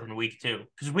more than week two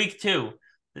because week two,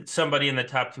 that somebody in the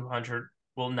top 200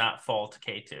 will not fall to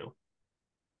K2.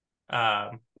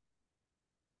 Um,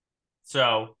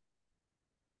 so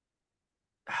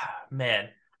man,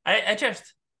 I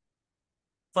just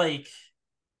like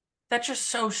that's just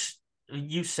so.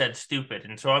 You said stupid,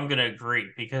 and so I'm gonna agree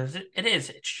because it is.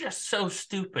 It's just so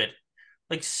stupid,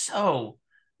 like so,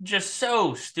 just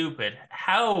so stupid.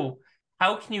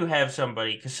 How can you have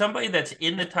somebody? Because somebody that's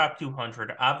in the top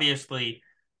 200 obviously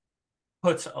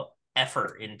puts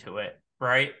effort into it,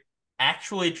 right?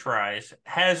 Actually tries,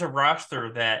 has a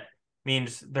roster that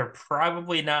means they're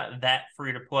probably not that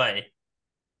free to play,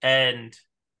 and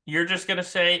you're just gonna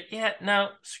say, yeah, no,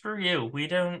 screw you.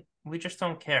 We just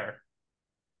don't care.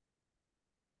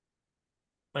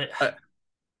 But I,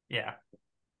 yeah,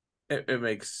 it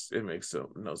makes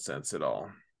no sense at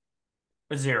all.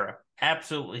 zero,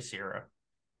 absolutely zero.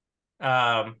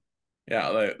 Um, Yeah,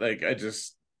 like I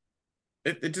just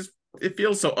it just it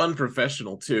feels so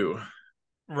unprofessional too.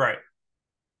 right,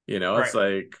 It's right,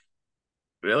 like,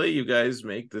 really, you guys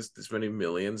make this many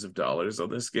millions of dollars on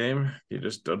this game? You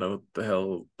just don't know what the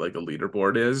hell like a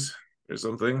leaderboard is or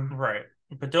something? right.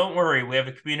 But don't worry, we have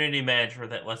a community manager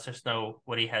that lets us know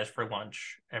what he has for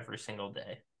lunch every single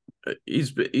day.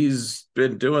 He's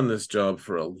been doing this job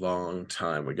for a long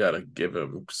time. We got to give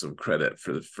him some credit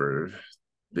for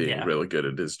being Yeah, really good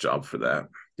at his job for that.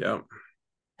 Yeah.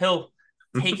 he'll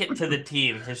take it to the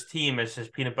team. His team is his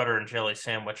peanut butter and jelly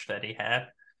sandwich that he had.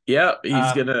 Yeah, he's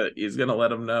Uh, gonna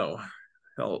let him know.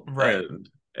 Hell, right.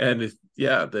 and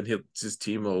yeah, then his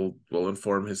team will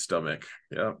inform his stomach.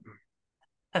 Yeah.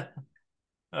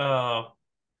 Oh,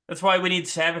 that's why we need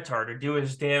Savitar to do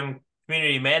his damn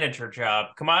community manager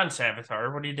job. Come on,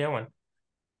 Savitar, what are you doing?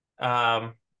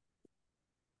 Um,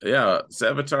 Yeah,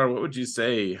 Savitar, what would you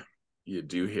say you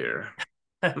do here?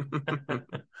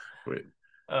 Wait.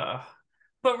 uh,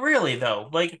 but really though,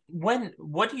 like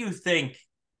what do you think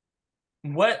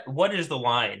what is the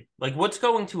line? Like, what's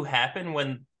going to happen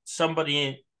when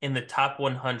somebody in the top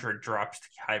 100 drops to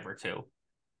Kyber 2?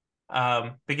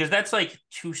 Because that's like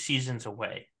 2 seasons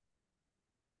away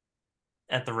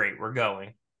at the rate we're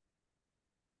going.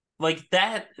 Like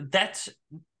that's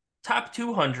top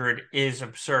 200 is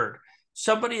absurd.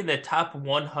 Somebody in the top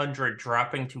 100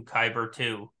 dropping to Kyber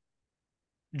 2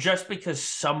 just because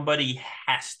somebody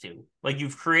has to. Like,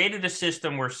 you've created a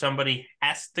system where somebody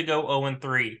has to go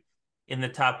 0-3 in the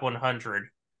top 100.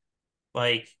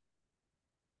 Like,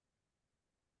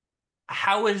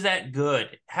 how is that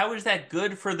good? How is that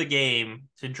good for the game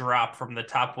to drop from the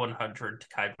top 100 to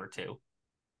Kyber 2?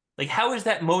 Like, how is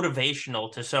that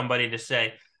motivational to somebody to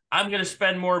say, I'm going to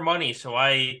spend more money so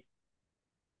I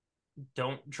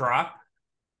don't drop?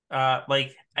 I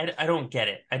don't get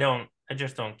it. I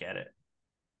just don't get it.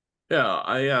 Yeah,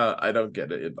 I don't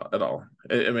get it at all.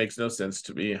 It makes no sense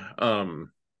to me.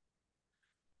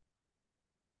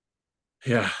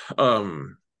 Yeah.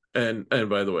 And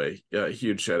by the way, yeah,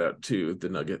 huge shout out to the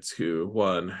Nuggets who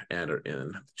won and are in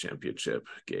the championship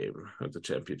game of the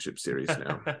championship series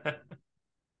now.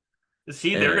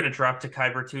 See, they're And going to drop to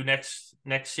Kyber 2 next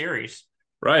series.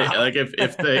 right, Uh, like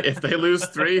if they lose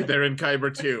three, they're in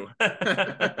Kyber too.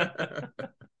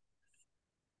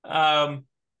 um,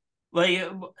 like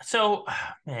so,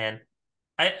 man,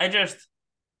 I just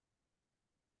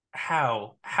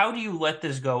how do you let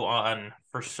this go on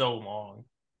for so long?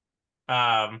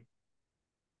 Um,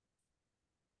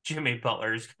 Jimmy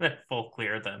Butler is gonna full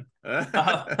clear them.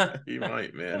 Uh, He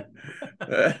might, man.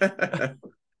 uh,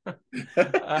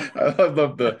 I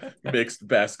love the mixed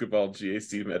basketball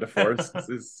GAC metaphors. This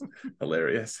is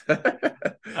hilarious.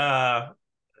 uh,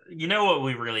 you know what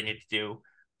we really need to do?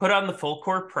 Put on the full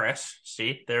court press.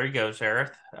 See, there he goes,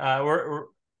 Eric.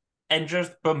 And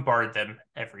just bombard them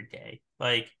every day.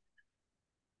 Like,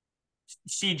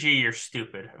 CG, you're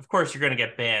stupid. Of course, you're going to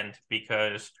get banned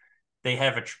because they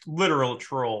have a literal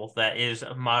troll that is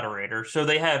a moderator. So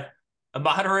they have a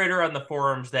moderator on the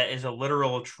forums that is a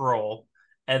literal troll,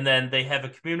 and then they have a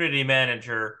community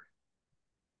manager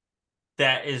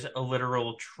that is a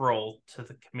literal troll to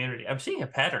the community. I'm seeing a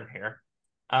pattern here.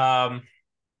 Um,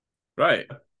 Right.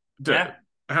 Do, Yeah,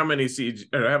 how many CG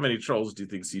or how many trolls do you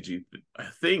think CG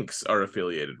thinks are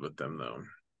affiliated with them though?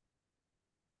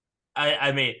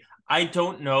 I mean, I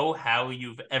don't know how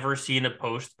you've ever seen a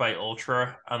post by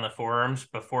Ultra on the forums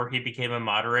before he became a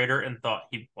moderator and thought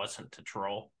he wasn't a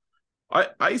troll.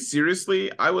 I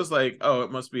seriously, I was like, oh,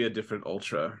 it must be a different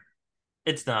Ultra.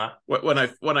 It's not. When I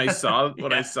Yeah. saw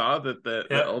that the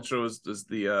Yep. Ultra was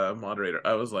the moderator,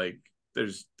 I was like,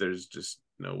 there's just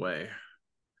no way.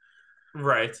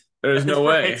 Right. There's no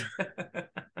way. Right.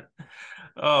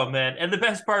 Oh man. And the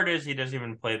best part is he doesn't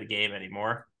even play the game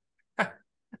anymore.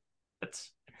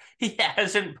 That's he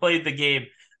hasn't played the game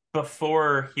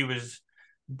before he was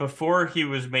before he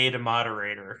was made a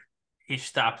moderator. He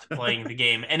stopped playing the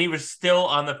game and he was still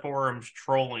on the forums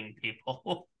trolling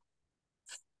people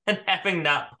and having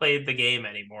not played the game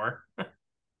anymore.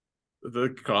 The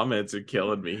comments are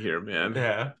killing me here, man.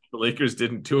 Yeah. The Lakers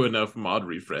didn't do enough mod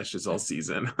refreshes all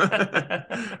season.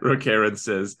 Rook Aaron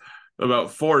says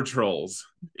about 4 trolls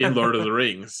in Lord of the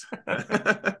Rings.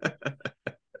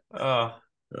 Oh,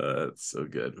 That's so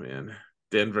good, man.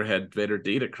 Denver had better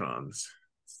datacrons.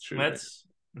 It's true, man. that's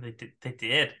they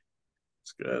did.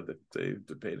 It's good that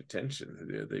they paid attention.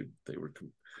 They were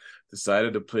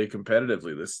decided to play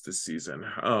competitively this season.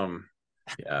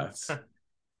 Yeah, it's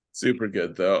super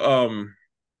good though.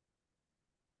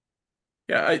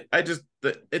 Yeah, I just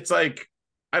it's like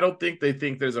I don't think they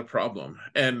think there's a problem,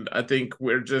 and I think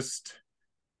we're just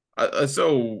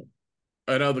so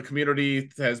I know the community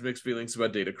has mixed feelings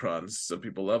about datacrons. Some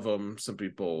people love them, some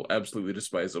people absolutely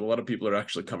despise them. A lot of people are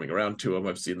actually coming around to them.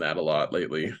 I've seen that a lot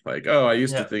lately. Like, oh, I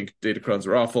used to Yeah. think datacrons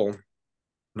were awful.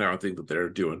 Now I think that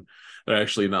they're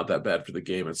actually not that bad for the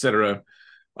game, etc.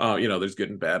 There's good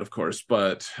and bad, of course,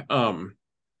 but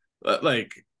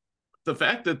like the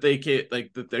fact that they can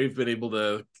like that they've been able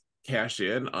to cash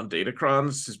in on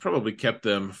datacrons has probably kept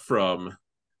them from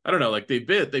I don't know, like they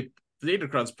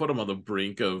datacrons put them on the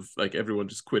brink of like everyone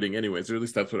just quitting anyways, or at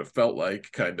least that's what it felt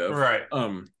like, kind of. Right.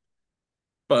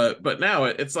 But now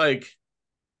it's like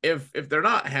if they're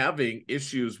not having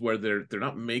issues where they're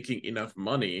not making enough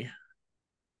money,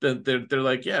 then they're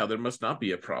like, yeah, there must not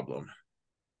be a problem.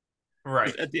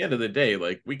 Right. At the end of the day,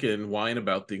 like we can whine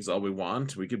about things all we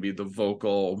want. We could be the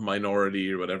vocal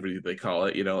minority or whatever they call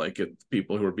it, like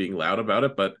people who are being loud about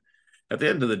it. But at the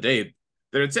end of the day,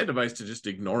 they're incentivized to just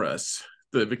ignore us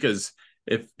because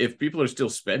if people are still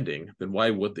spending, then why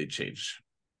would they change?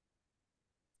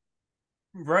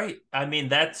 Right. I mean,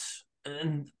 that's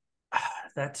and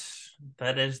that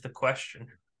is the question.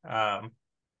 Um,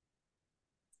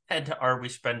 and are we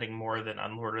spending more than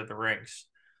on Lord of the Rings?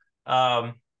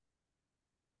 Um,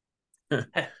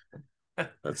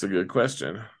 That's a good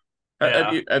question.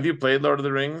 Have yeah. you played Lord of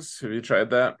the Rings? Have you tried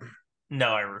that? No,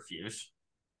 I refuse.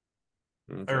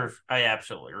 Okay. I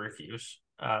absolutely refuse.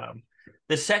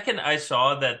 The second I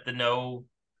saw that the no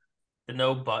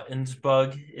buttons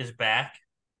bug is back,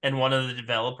 and one of the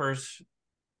developers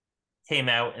came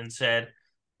out and said,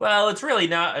 "Well, it's really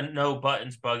not a no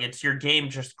buttons bug. It's your game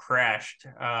just crashed,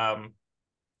 and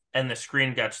the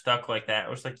screen got stuck like that." I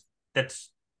was like, "That's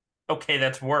okay.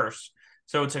 That's worse."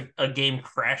 So it's a game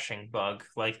crashing bug.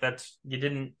 Like that's you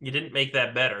didn't make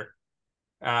that better.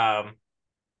 Um,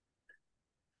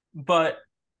 but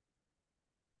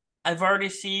I've already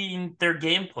seen their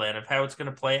game plan of how it's going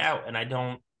to play out, and I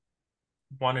don't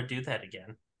want to do that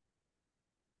again.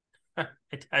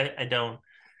 I don't.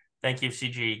 Thank you,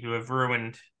 CG. You have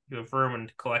ruined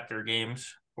collector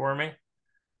games for me.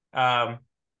 Um,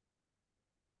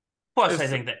 plus, I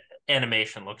It's think that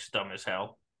animation looks dumb as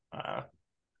hell. Uh,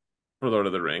 for Lord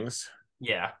of the Rings.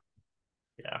 yeah,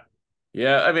 yeah,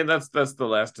 Yeah, I mean that's the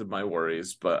last of my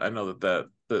worries, but I know the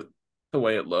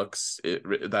way it looks,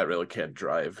 that really can't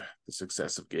drive the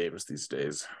success of games these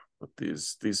days with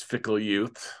these fickle right.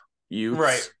 youths.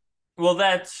 Well,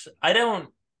 I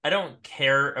don't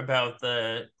care about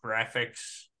the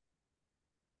graphics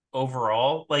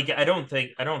overall. Like I don't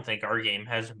think our game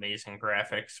has amazing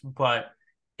graphics, but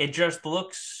it just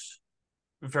looks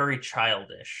very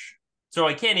childish. So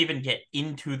I can't even get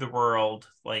into the world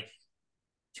like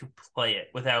to play it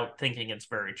without thinking it's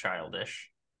very childish.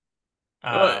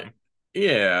 Well, Um,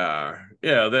 yeah.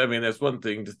 I mean, there's one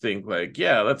thing to think like,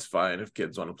 yeah, that's fine if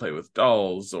kids want to play with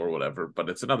dolls or whatever, but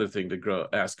it's another thing to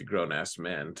ask a grown ass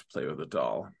man to play with a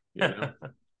doll, you know.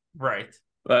 right,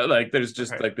 Like there's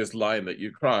just right. like this line that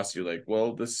you cross. You're like,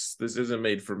 well, this isn't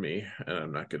made for me, and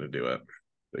I'm not gonna do it.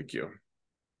 Thank you.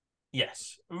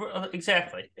 Yes,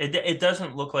 exactly. It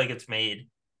doesn't look like it's made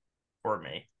for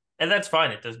me, and that's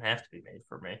fine. It doesn't have to be made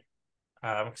for me,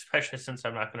 especially since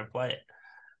I'm not going to play it.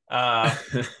 Uh,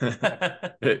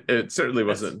 It certainly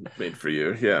that's wasn't made for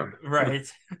you. Yeah. right.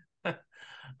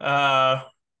 Uh,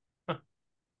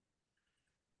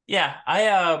 yeah,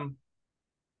 I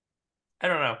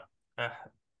don't know.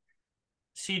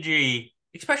 CG,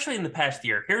 especially in the past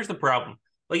year. Here's the problem.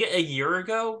 Like a year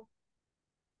ago,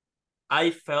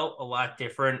 I felt a lot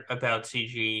different about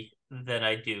CG than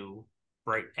I do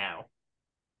right now.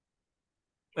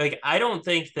 Like, I don't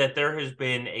think that there has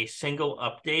been a single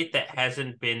update that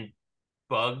hasn't been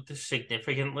bugged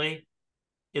significantly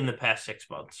in the past 6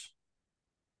 months.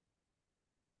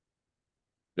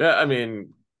 Yeah, I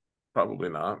mean, probably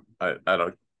not. I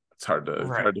don't, it's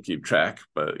Right, hard to keep track,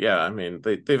 but yeah, I mean,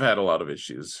 they've had a lot of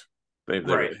issues. They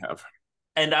right. really have.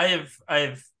 And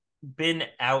I've been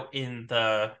out in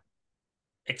the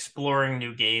exploring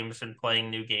new games and playing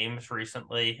new games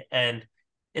recently, and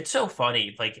it's so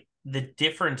funny, like the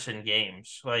difference in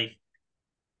games. Like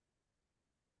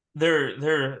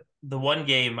they're the one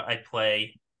game I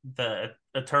play, the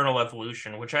Eternal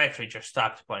Evolution, which I actually just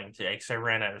stopped playing today because I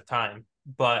ran out of time.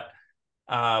 But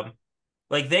um,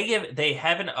 like they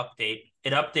have an update.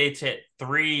 It updates at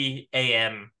 3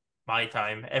 a.m. my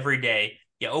time every day.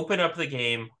 You open up the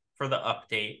game for the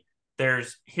update.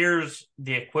 Here's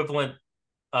the equivalent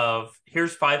of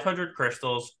here's 500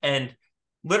 crystals, and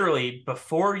literally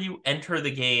before you enter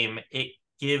the game, it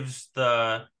gives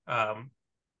the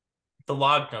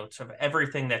log notes of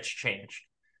everything that's changed.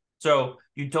 So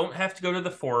you don't have to go to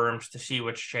the forums to see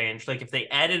what's changed. Like if they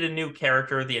added a new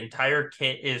character, the entire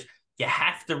kit is you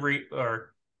have to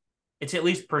or it's at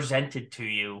least presented to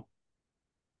you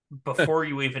before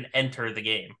you even enter the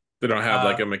game. They don't have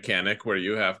like Uh a mechanic where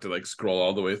you have to like scroll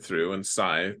all the way through and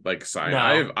sign.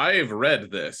 no. I've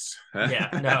read this. Yeah,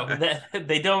 no. That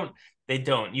they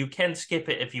don't. You can skip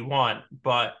it if you want,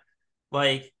 but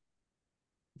like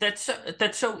that's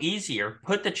so easier.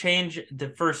 Put the change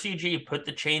for CG, put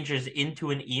the changes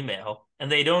into an email,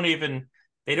 and they don't even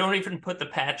put the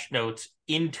patch notes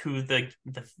into the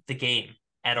game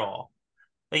at all.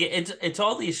 Like it's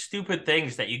all these stupid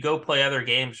things that you go play other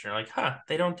games and you're like, huh,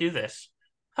 they don't do this.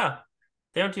 Huh,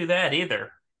 they don't do that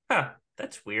either. Huh,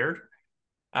 that's weird.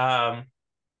 Um,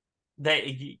 that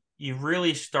you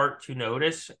really start to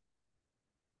notice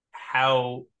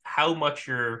how much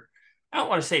you're I don't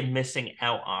want to say missing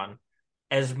out on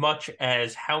as much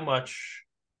as how much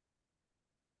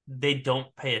they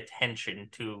don't pay attention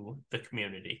to the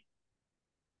community.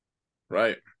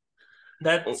 Right.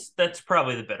 Oh, That's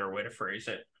probably the better way to phrase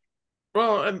it.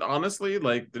 well, and honestly,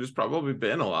 like there's probably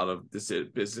been a lot of this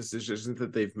business decisions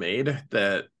that they've made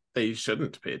that they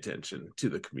shouldn't pay attention to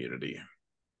the community.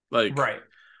 Like Right.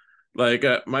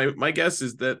 my guess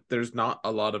is that there's not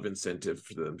a lot of incentive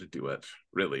for them to do it,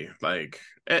 really. Like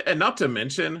and not to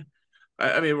mention,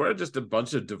 I mean, we're just a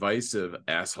bunch of divisive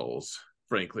assholes,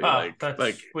 frankly. Oh,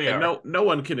 that's we And are. no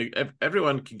one can,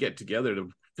 everyone can get together to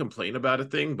complain about a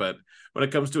thing, but when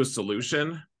it comes to a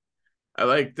solution, I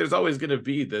like there's always going to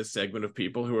be this segment of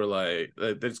people who are like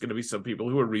there's going to be some people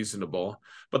who are reasonable,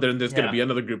 but then there's going to Yeah. be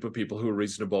another group of people who are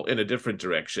reasonable in a different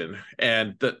direction,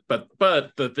 and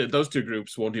those two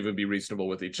groups won't even be reasonable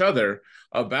with each other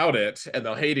about it, and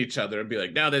they'll hate each other and be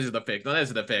like, no, this is the fix, no, this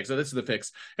is the fix, no, this is the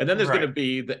fix. And then there's going Right. to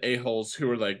be the a-holes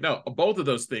who are like, no, both of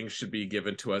those things should be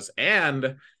given to us,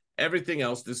 and everything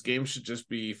else, this game should just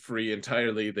be free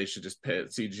entirely. They should just pay,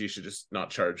 CG should just not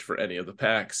charge for any of the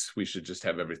packs. We should just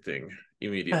have everything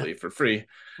immediately for free.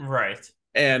 Right.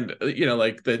 And you know,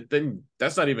 like then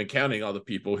that's not even counting all the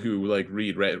people who like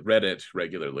read Reddit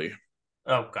regularly.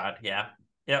 Oh God. Yeah.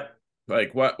 Yep.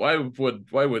 Like why would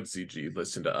CG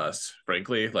listen to us,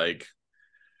 frankly? Like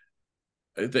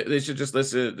they should just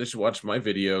listen, they should watch my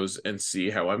videos and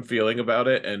see how I'm feeling about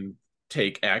it and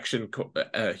take action,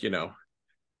 you know,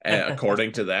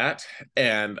 according to that.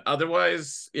 And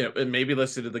otherwise, you know, and maybe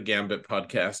listen to the Gambit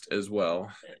podcast as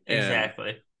well. And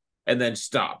Exactly. then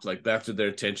stop. Like that's where their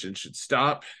attention should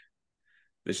stop.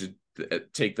 They should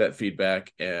take that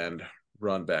feedback and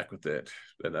run back with it.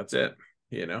 And that's it,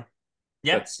 you know.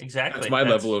 Yeah. That's Exactly. my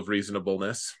level That's of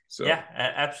reasonableness. So yeah.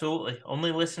 Absolutely.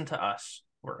 Only listen to us.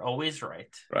 We're always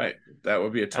right. right. That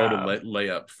would be a total Um.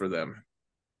 layup for them.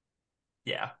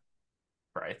 Yeah.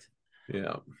 Right.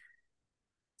 Yeah.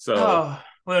 So Oh,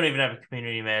 we don't even have a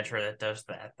community manager that does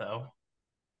that, though.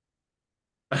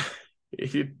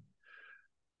 he,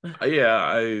 yeah,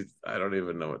 I don't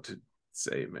even know what to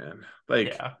say, man. Like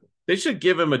Yeah, they should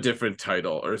give him a different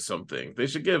title or something. They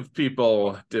should give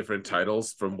people different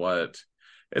titles from what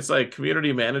it's like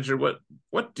community manager.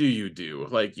 What do you do?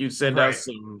 Like you send out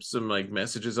right. some like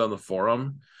messages on the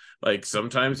forum. Like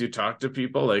sometimes you talk to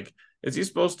people. Like Is he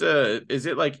supposed to? Is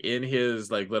it like in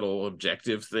his like little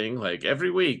objective thing? Like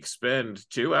every week, spend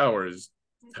 2 hours,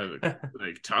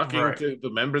 like talking Right. to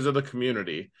the members of the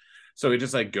community. So he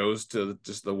just like goes to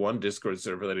just the one Discord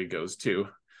server that he goes to,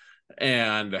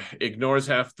 and ignores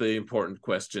half the important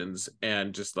questions,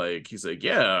 and just like he's like,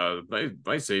 yeah,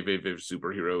 my favorite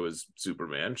superhero is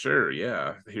Superman. Sure,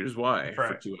 yeah. Here's why for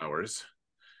Right. 2 hours.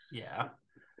 Yeah.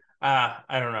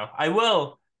 I don't know. I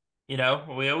will,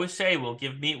 we always say we'll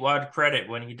give Meatwad credit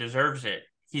when he deserves it.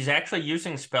 He's actually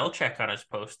using spell check on his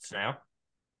posts now.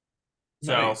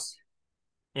 So, Nice.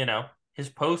 his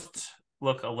posts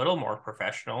look a little more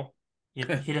professional. He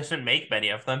doesn't make many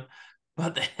of them,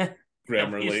 but at least,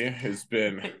 Grammarly has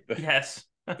been yes.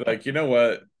 like, you know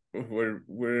what?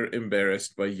 We're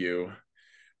embarrassed by you.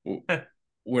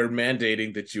 We're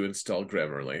mandating that you install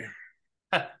Grammarly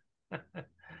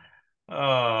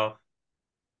Oh,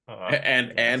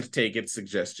 yes. and take its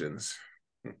suggestions.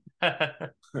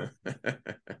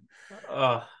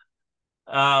 Oh,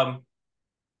 um,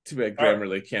 Too bad all right.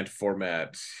 Grammarly can't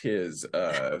format his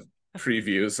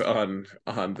previews on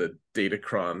the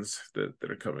datacrons that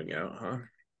are coming out,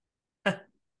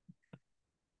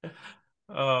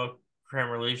 Oh,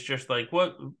 Grammarly's just like,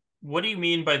 what do you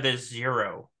mean by this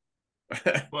zero?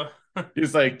 huh? What?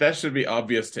 He's like, that should be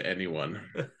obvious to anyone.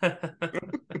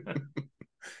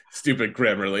 Stupid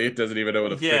Grammarly. It doesn't even know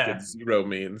what a freaking Yeah, zero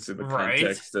means in the right.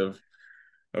 context of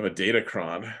a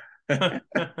datacron.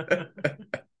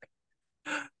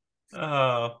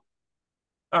 Oh,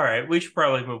 all right. We should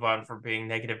probably move on from being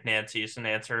negative Nancy's and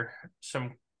answer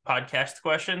some podcast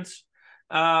questions.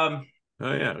 Um,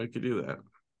 Oh yeah, we could do that.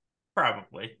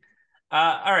 Probably.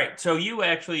 All right. So you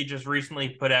actually just recently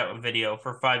put out a video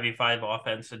for 5v5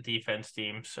 offense and defense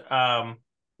teams.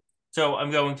 So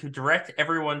I'm going to direct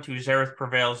everyone to Zareth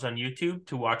Prevails on YouTube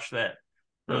to watch Oh,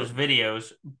 those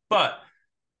videos. But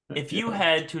heck if you yeah.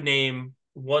 had to name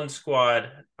one squad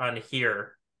on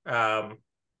here, um,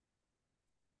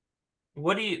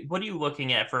 what are you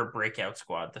looking at for a breakout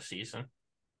squad this season?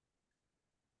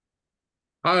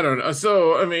 I don't know.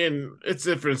 So I mean, it's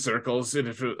different circles and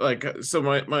if like so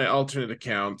my alternate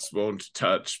accounts won't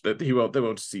touch that they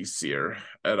won't see Seer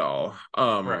at all.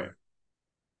 Right.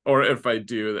 Or if I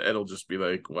do, it'll just be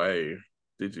like, why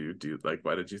did you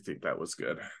think that was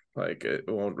good? Like it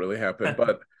won't really happen.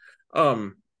 But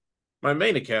um my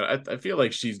main account, I feel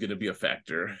like she's gonna be a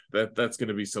factor. That's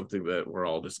gonna be something that we're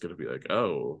all just gonna be like,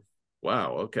 oh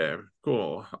wow, okay,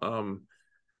 cool.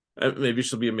 Maybe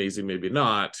she'll be amazing, maybe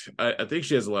not. I think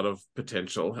she has a lot of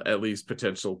potential, at least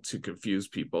potential to confuse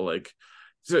people. Like,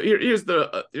 so here's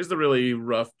the really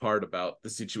rough part about the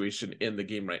situation in the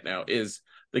game right now is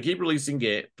they keep releasing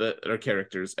our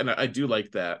characters, and I do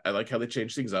like that. I like how they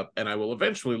change things up, and I will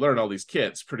eventually learn all these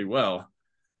kits pretty well.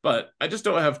 But I just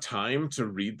don't have time to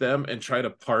read them and try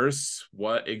to parse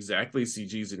what exactly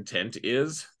CG's intent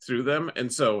is through them,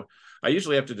 and so I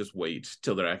usually have to just wait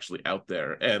till they're actually out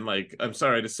there. And like, I'm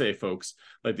sorry to say, folks,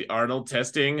 like the Arnold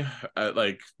testing,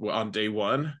 like on day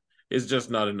one, is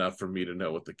just not enough for me to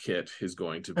know what the kit is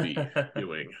going to be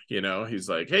doing. You know, he's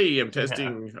like, "Hey, Yeah. I'm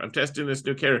testing this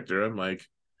new character." I'm like,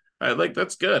 I like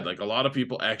that's good. Like a lot of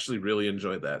people actually really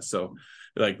enjoyed that. So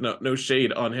like no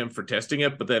shade on him for testing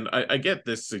it, but then I get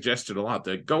this suggestion a lot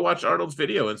that go watch Arnold's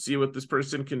video and see what this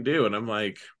person can do. And I'm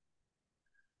like,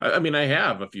 I mean, I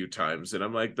have a few times, and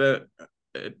I'm like that.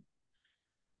 It,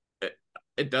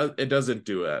 it doesn't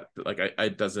do it. Like I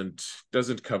doesn't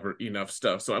cover enough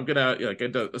stuff. So I'm gonna like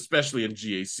it does, especially in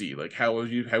GAC. Like how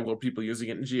are people using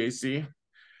it in GAC?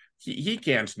 He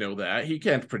can't know that. He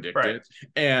can't predict Right. it,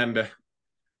 and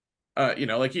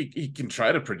like he can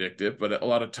try to predict it, but a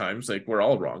lot of times like we're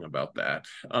all wrong about that.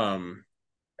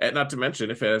 And not to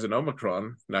mention if it has an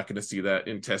Omicron, not going to see that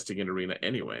in testing in arena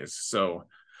anyways. So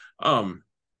um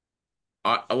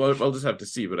I'll just have to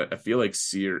see, but I feel like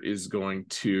Seer is going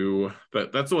to,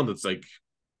 but that's the one that's like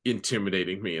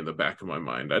intimidating me in the back of my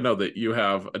mind. I know that you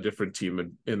have a different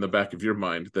team in the back of your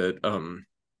mind that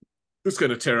is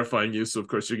kind of terrifying you, so of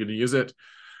course you're going to use it.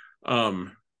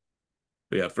 Um,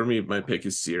 but yeah, for me, my pick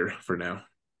is Seer for now.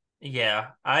 Yeah.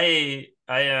 I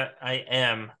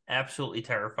am absolutely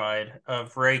terrified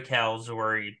of Ray Cal,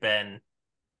 Zori, Ben,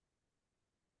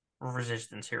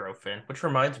 Resistance Hero Finn, which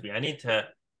reminds me, I need to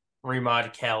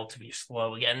remod Cal to be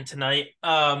slow again tonight.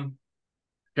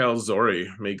 Calzori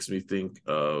makes me think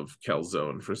of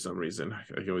calzone for some reason.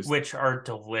 I always. Which are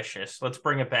delicious. Let's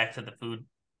bring it back to the food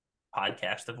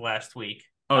podcast of last week.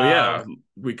 Oh yeah,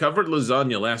 we covered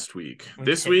lasagna last week. We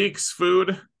This did. week's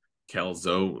food,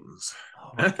 calzones.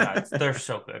 Oh my God, they're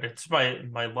so good. It's my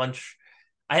lunch.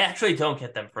 I actually don't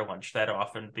get them for lunch that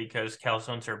often because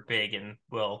calzones are big and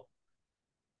will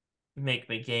make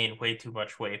me gain way too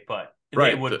much weight, but they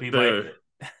Right. would be my The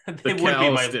they would be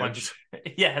cal my stands. lunch.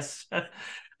 Yes. The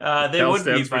They cal would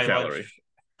be stands for my calorie.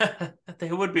 lunch.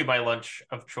 They would be my lunch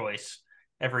of choice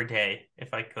every day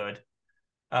if I could.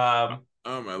 Um,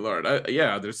 Oh my lord.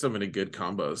 Yeah, there's so many good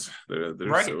combos. They're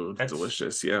right. so That's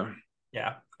delicious. Yeah.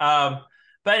 yeah. But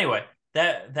anyway,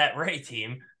 that Ray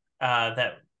team,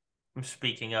 that I'm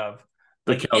speaking of,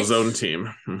 The like calzone team.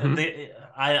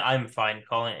 I'm fine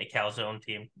calling it a calzone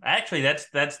team. Actually,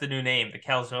 that's the new name, the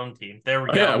calzone team. There we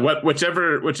Oh yeah, go.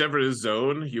 whichever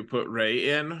zone you put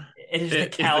Ray in, It is the it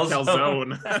is the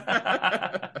calzone.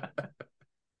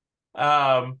 calzone.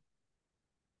 um,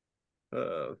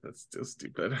 That's still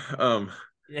stupid.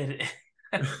 it,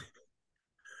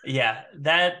 yeah,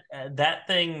 that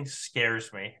thing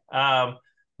scares me.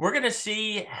 We're gonna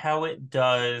see how it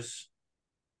does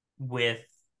with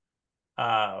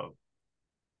uh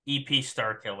EP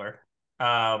Starkiller.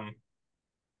 Um,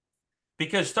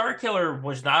 because Starkiller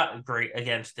was not great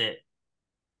against it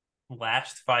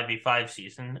last 5v5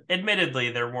 season.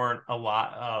 Admittedly, there weren't a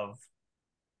lot of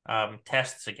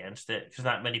tests against it because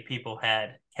not many people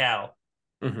had Cal.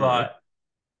 Mhm. But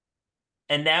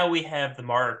and now we have the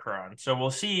Maracron, so we'll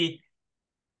see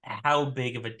how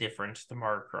big of a difference the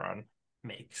Maracron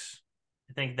makes.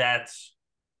 I think that's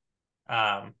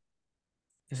because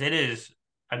it is.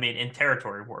 I mean, in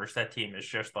territory wars, that team is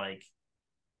just like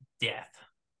death.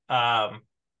 Um,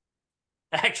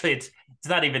 actually, it's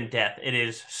not even death. It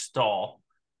is stall,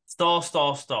 stall,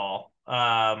 stall, stall.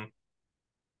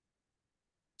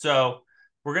 So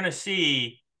we're gonna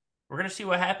see we're gonna see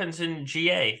what happens in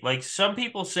GA. Like some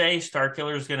people say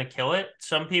Starkiller is gonna kill it.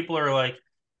 Some people are like,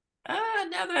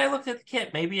 now that I looked at the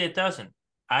kit, maybe it doesn't.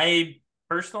 I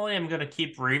personally am gonna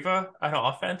keep Riva on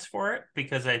offense for it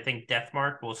because I think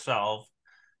Deathmark will solve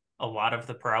a lot of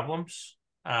the problems.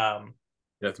 Um,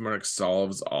 Deathmark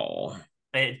solves all.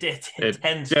 it It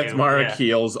tends to, Deathmark yeah,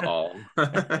 heals all.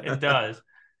 it does.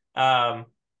 Um,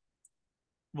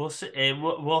 we'll see.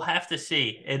 We'll have to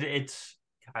see. It's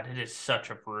God. It is such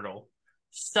a brutal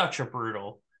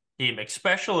team,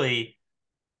 especially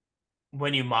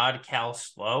when you mod Cal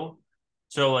slow.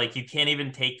 So like you can't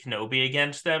even take Kenobi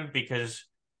against them because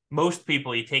most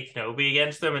people you take Kenobi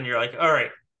against them and you're like, all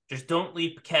right, just don't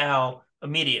leap Cal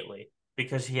immediately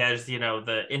because he has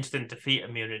the instant defeat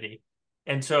immunity.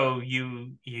 And so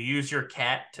you use your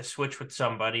cat to switch with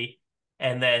somebody,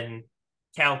 and then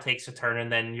Cal takes a turn,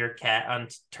 and then your cat on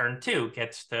turn two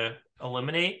gets to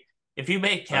eliminate. If you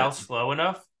make Cal Right. slow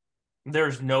enough,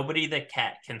 there's nobody that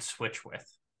cat can switch with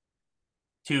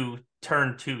to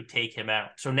turn two take him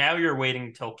out. So now you're waiting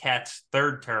until Cat's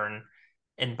third turn,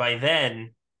 and by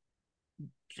then,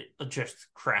 just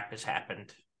crap has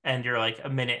happened. And you're like a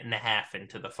minute and a half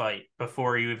into the fight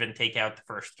before you even take out the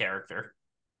first character.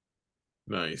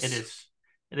 It Nice. is,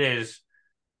 it is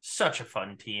such a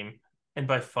fun team, and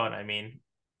by fun I mean,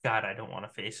 God, I don't want to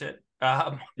face it.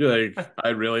 You're like, I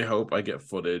really hope I get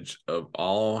footage of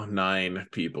all 9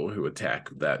 people who attack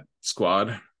that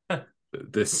squad.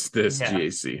 This Yeah.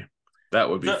 GAC. That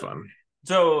would be So,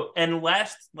 fun. and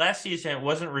last season it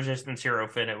wasn't Resistance Hero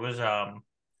Finn. It was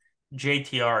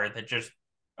JTR that just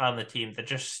on the team that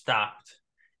just stopped.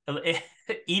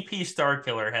 EP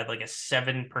Starkiller had like a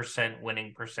 7%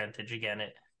 winning percentage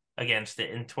against it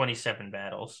in 27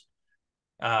 battles.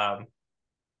 Um,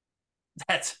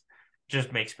 that's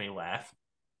just makes me laugh.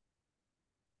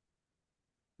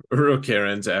 Uro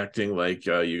Karen's acting like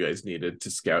you guys needed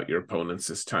to scout your opponents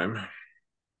this time.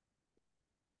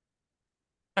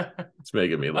 It's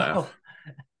making me laugh. Oh,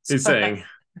 He's so saying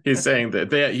he's saying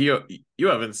that you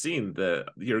haven't seen that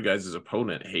your guys'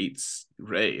 opponent hates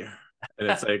Ray, and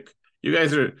it's like you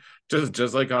guys are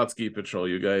just like Hotski Patrol.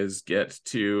 You guys get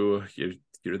to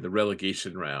you're in the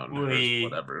relegation round or we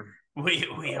whatever.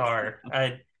 we are.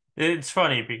 It's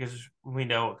funny because we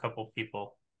know a couple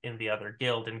people in the other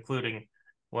guild, including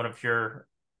one of your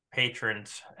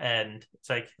patrons, and it's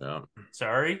like, Yeah.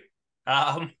 sorry,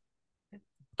 um,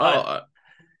 Oh, but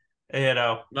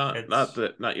not it's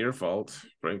that not your fault,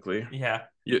 frankly. yeah,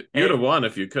 You'd have it, won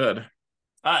if you could.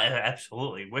 I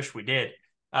absolutely wish we did.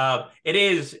 It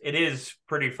is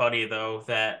pretty funny though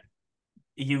that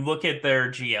you look at their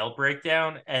GL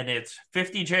breakdown and it's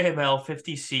 50 JML,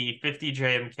 50 C, 50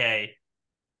 JMK,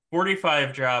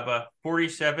 45 Jabba,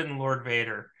 47 Lord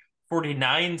Vader,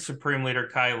 49 Supreme Leader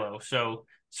Kylo. So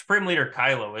Supreme Leader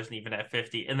Kylo isn't even at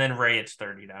 50, and then Ray it's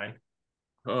 39.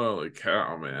 Holy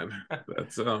cow, man!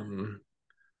 That's and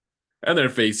they're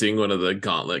facing one of the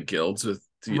gauntlet guilds with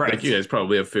like you Right. guys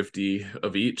probably have 50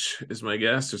 of each, is my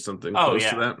guess, or something Oh close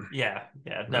to yeah. that. Yeah.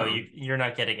 Yeah. No, No. you're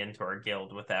not getting into our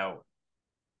guild without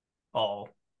all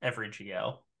every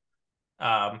GL.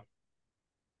 Um,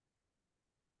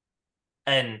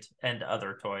 and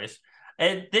other toys.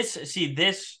 And this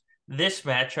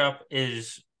matchup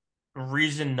is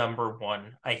reason number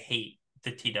one I hate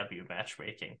the TW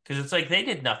matchmaking because it's like they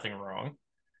did nothing wrong,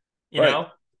 you Right. know?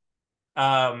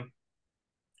 Um,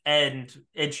 and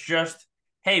it's just,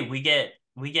 hey, we get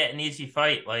an easy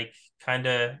fight, like kind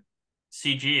of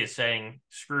CG is saying,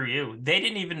 screw you. They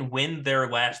didn't even win their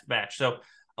last match. So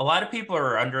a lot of people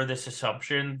are under this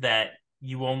assumption that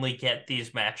you only get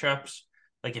these matchups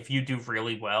like if you do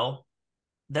really well.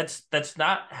 That's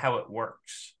not how it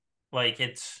works. Like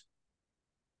it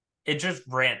just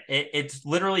ran it's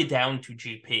literally down to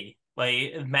GP.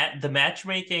 Like the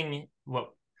matchmaking,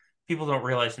 what people don't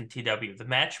realize in TW, the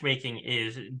matchmaking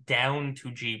is down to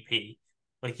GP.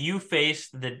 Like you face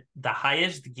the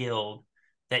highest guild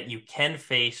that you can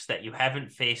face that you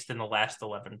haven't faced in the last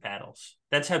 11 battles.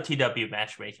 That's how TW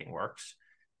matchmaking works.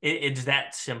 It's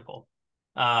that simple.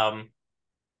 Um,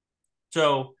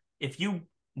 so if you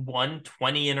won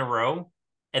 20 in a row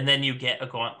and then you get a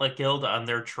gauntlet guild on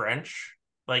their trench,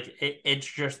 like it's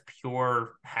just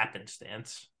pure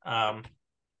happenstance.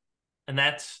 And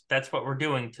that's what we're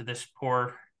doing to this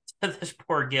poor to this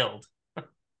poor guild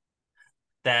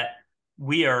that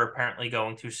we are apparently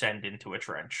going to send into a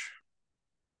trench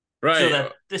so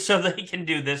Right. that so they can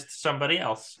do this to somebody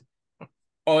else.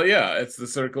 Oh yeah, it's the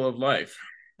circle of life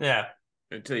Yeah.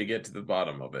 until you get to the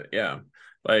bottom of it. Yeah.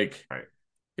 Like Right.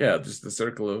 yeah, just the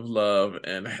circle of love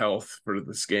and health for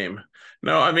this game.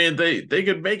 No, I mean they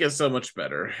could make it so much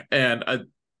better. And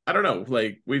I don't know,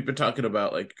 like we've been talking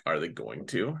about like are they going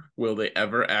to? Will they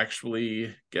ever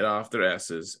actually get off their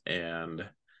asses and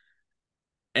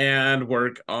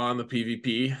work on the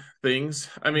PvP things?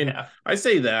 I mean, Yeah. I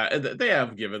say that they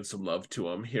have given some love to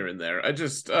them here and there. I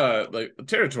just like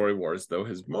Territory Wars though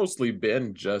has mostly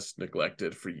been just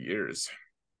neglected for years.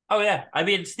 Oh yeah. I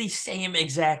mean it's the same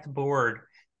exact board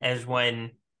as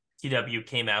when TW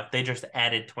came out. They just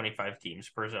added 25 teams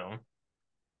per zone.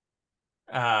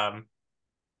 Um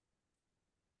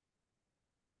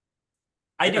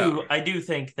Yeah. I do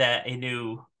think that a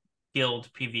new guild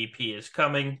PvP is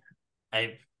coming.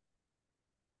 I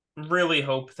really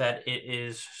hope that it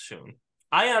is soon.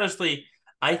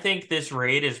 I think this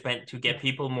raid is meant to get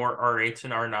people more R8s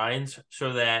and R9s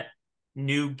so that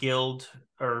new guild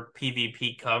or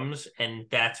PvP comes and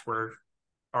that's where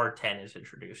R10 is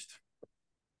introduced.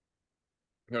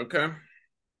 Okay.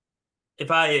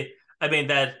 If I mean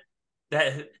that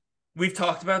we've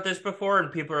talked about this before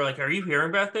and people are like, "Are you hearing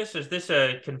about this? Is this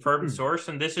a confirmed source?"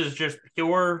 And this is just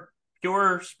pure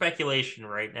speculation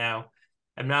right now.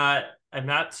 I'm not I'm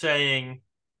not saying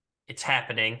it's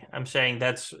happening. I'm saying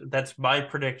that's my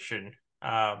prediction.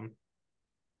 Um,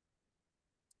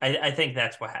 I think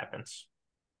that's what happens.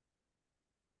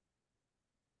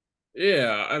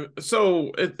 Yeah,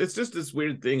 so it's just this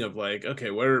weird thing of like, okay,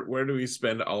 where do we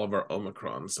spend all of our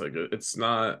Omicrons? Like, it's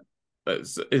not.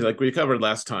 It's like we covered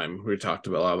last time. We talked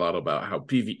about a lot about how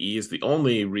PVE is the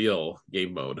only real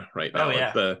game mode right Oh now. Like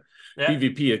yeah, the yeah,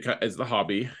 PvP is the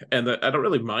hobby, and I don't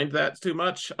really mind that too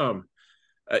much.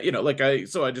 Like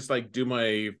I just like do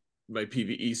my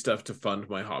PVE stuff to fund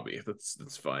my hobby.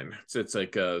 That's fine. It's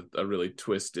like a really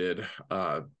twisted,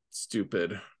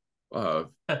 stupid, uh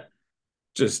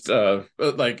just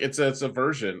like it's a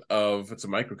version of it's a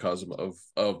microcosm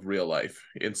of real life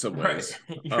in some right. ways.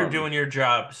 You're um doing your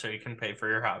job so you can pay for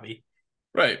your hobby.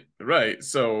 right,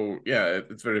 so yeah,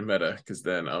 it's very meta because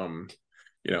then I'm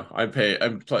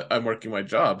working my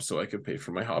job so I can pay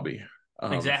for my hobby.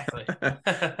 um Exactly.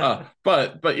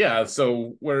 but yeah,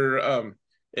 so we're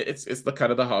it's the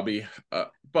kind of the hobby,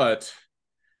 but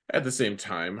at the same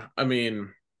time, I mean,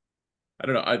 I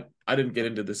don't know. I didn't get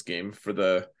into this game for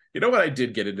the. You know what? I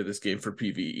did get into this game for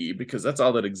PvE because that's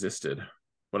all that existed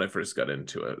when I first got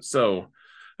into it. So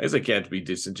I guess I can't be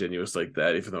disingenuous like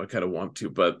that, even though I kind of want to.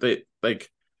 But they like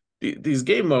these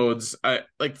game modes. I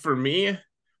like for me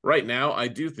right now. I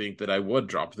do think that I would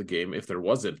drop the game if there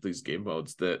wasn't these game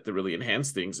modes that really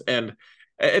enhance things. And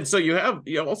so you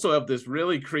also have this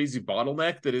really crazy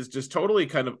bottleneck that is just totally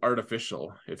kind of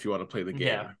artificial if you want to play the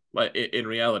Yeah. game like in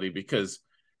reality because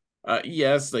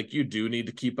yes, like you do need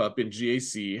to keep up in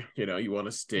GAC. You want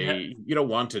to Yeah. stay. You don't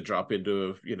want to drop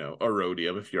into a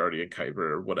Rhodium if you're already in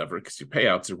Kyber or whatever, because your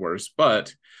payouts are worse.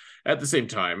 But at the same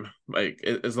time, like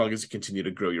as long as you continue to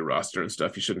grow your roster and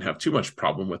stuff, you shouldn't have too much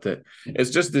problem with it.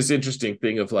 It's just this interesting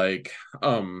thing of like,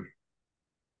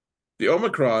 the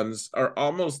Omicrons are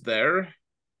almost there.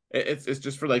 It's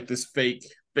just for like this fake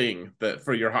thing that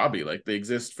for your hobby, like they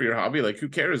exist for your hobby. Like who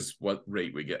cares what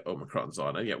rate we get Omicrons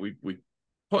on? And yet we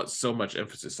put so much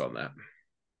emphasis on that.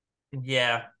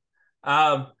 Yeah.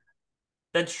 Um,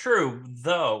 That's true,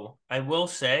 though. I will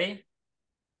say,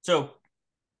 so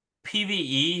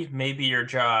PvE may be your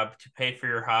job to pay for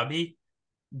your hobby,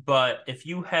 but if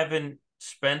you haven't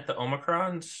spent the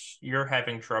Omicrons, you're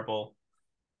having trouble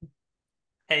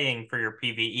paying for your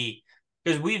PvE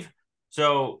because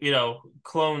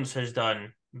Clones has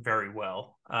done very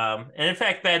well. And in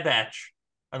fact, Bad Batch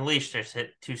Unleashed has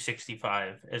hit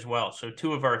 265 as well. So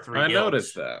two of our three I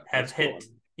noticed guilds that. have That's cool. hit,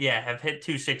 yeah, have hit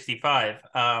 265.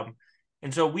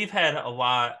 And so we've had a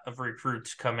lot of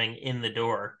recruits coming in the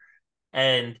door.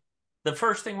 And the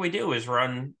first thing we do is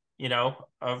run,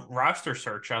 a roster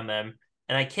search on them.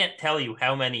 And I can't tell you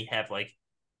how many have like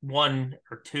one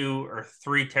or two or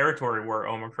three territory war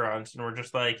Omicrons. And we're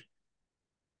just like,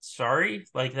 sorry,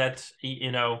 like that's,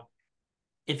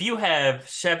 if you have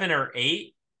seven or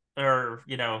eight or,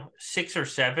 six or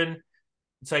seven,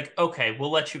 it's like, okay,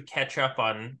 we'll let you catch up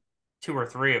on two or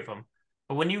three of them.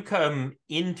 But when you come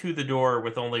into the door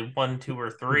with only one, two, or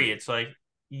three, it's like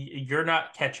you're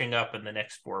not catching up in the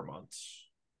next 4 months.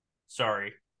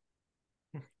 Sorry.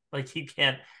 Like you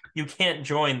can't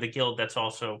join the guild that's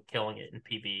also killing it in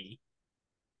PvE.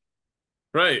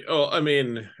 Right. Oh, I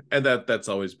mean, and that's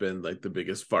always been like the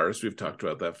biggest farce. We've talked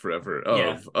about that forever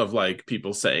Yeah. of like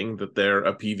people saying that they're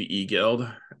a PvE guild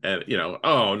and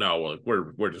oh no, well,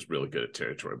 we're just really good at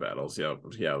territory battles. Yeah.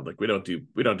 Yeah, like we don't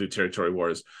do territory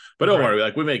wars. But don't Right. worry,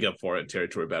 like we make up for it in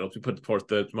territory battles. We put forth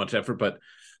that much effort, but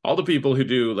all the people who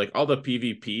do like all the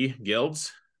PvP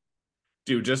guilds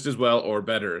do just as well or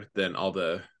better than all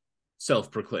the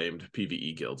self-proclaimed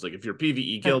PvE guilds. Like if you're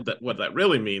PvE guild, that what that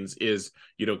really means is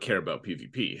you don't care about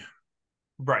PvP.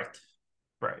 Right.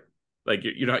 Right. Like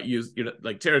you're not used,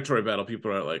 like territory battle.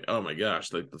 People are like, oh my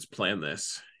gosh, like let's plan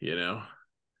this.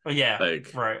 Oh, yeah.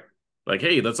 Like Right.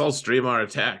 hey, let's all stream our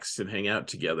attacks and hang out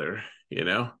together.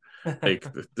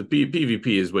 Like the PvP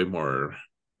is way more.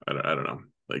 I don't know.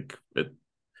 Like it.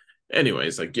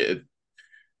 Anyways, like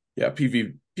yeah,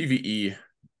 PvE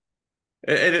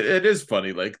it is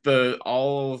funny like the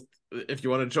all if you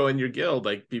want to join your guild,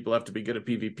 like people have to be good at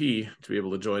PvP to be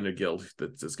able to join a guild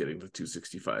that's just getting to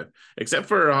 265, except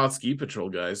for hot ski patrol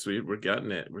guys. We're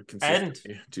getting it, we're and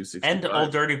consistently and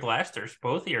Old 265. Dirty Blasters,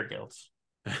 both of your guilds.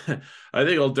 I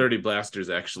think Old Dirty Blasters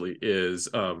actually is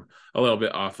a little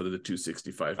bit off of the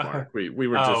 265 Oh, mark. We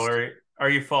were just are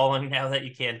you falling now that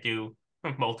you can't do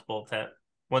multiple attempts?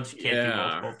 Once you can't do yeah.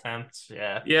 multiple attempts,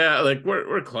 yeah, Yeah, like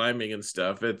we're climbing and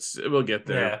stuff. We'll get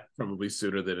there yeah, probably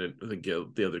sooner than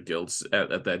the other guilds at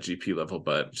that GP level,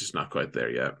 but just not quite there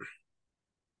yet.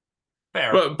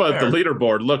 fair, But the fair.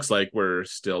 leaderboard looks like we're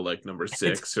still like number It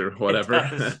six or it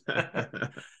whatever. does.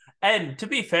 And to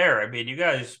be fair, I mean, you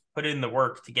guys put in the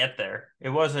work to get there.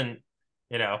 You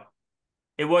know,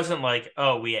 it wasn't like,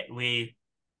 oh, we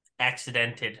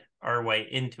accidented our way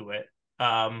into it.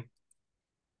 Um,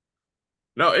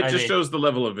 No, it I just mean, shows the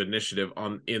level of initiative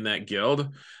on in that guild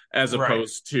as right,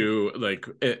 opposed to like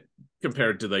it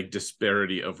compared to like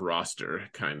disparity of roster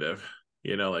kind of.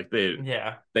 Like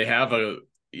yeah, they have a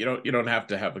you don't have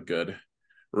to have a good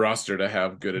roster to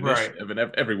have good right, initiative, and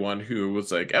everyone who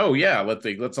was like, oh yeah,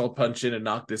 let's all punch in and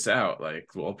knock this out, like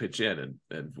we'll all pitch in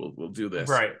and we'll do this.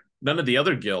 right. None of the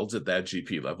other guilds at that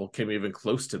GP level came even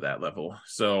close to that level.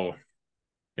 So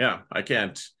yeah, I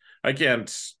can't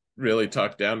really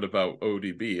talk down about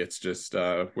ODB. It's just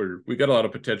we got a lot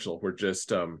of potential. We're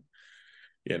just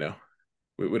you know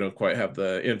we don't quite have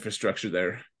the infrastructure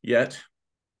there yet.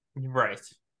 Right,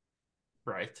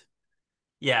 right.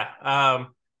 Yeah.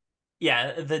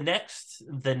 Yeah, the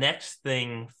next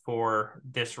thing for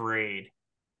this raid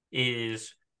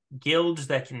is guilds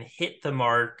that can hit the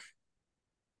mark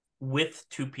with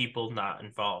two people not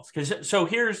involved. Because so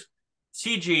here's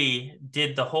CG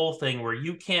did the whole thing where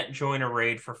you can't join a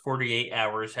raid for 48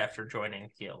 hours after joining a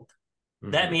guild.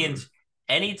 That Mm-hmm. means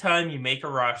anytime you make a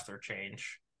roster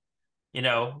change,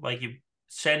 like you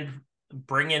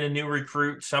bring in a new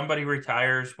recruit, somebody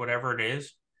retires, whatever it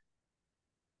is,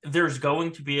 there's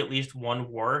going to be at least one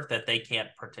war that they can't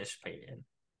participate in.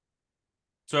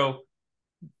 So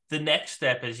the next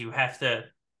step is you have to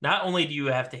not only do you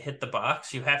have to hit the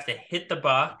box, you have to hit the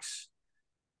box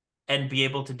and be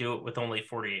able to do it with only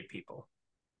 48 people.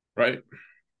 Right.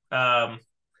 Um,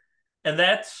 and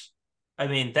I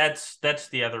mean, that's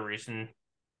the other reason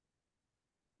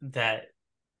that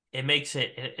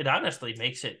it honestly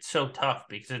makes it so tough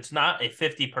because it's not a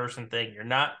 50-person thing. You're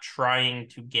not trying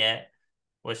to get,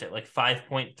 was it like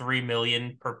 5.3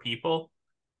 million per people?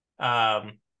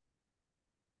 Um,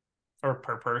 or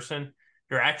per person,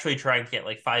 you're actually trying to get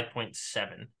like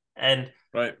 5.7. And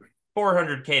Right.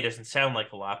 400K doesn't sound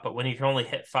like a lot, but when you can only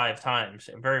hit five times,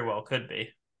 it very well could be.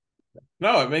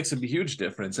 No, it makes a huge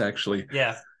difference actually,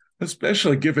 Yeah,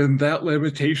 especially given that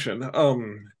limitation.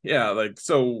 Yeah, like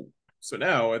so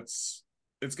now it's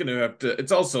gonna have to.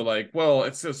 It's also like, well,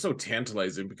 it's so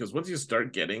tantalizing because once you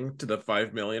start getting to the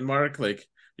 5 million mark, like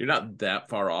you're not that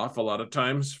far off a lot of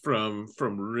times from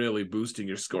really boosting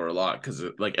your score a lot because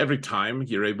like every time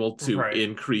you're able to right,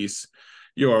 increase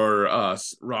your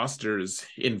roster's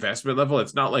investment level,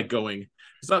 it's not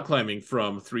climbing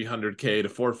from 300k to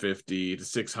 450 to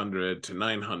 600 to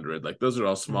 900. Like those are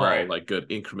all small, right, like good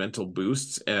incremental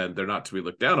boosts, and they're not to be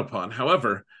looked down upon.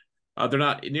 However, they're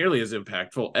not nearly as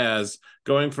impactful as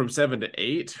going from 7 to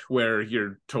 8, where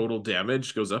your total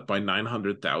damage goes up by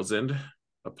 900,000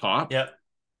 a pop. yep,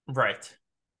 right,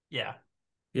 yeah,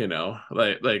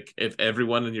 Like if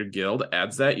everyone in your guild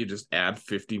adds that, you just add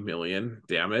 50 million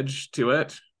damage to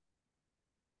it.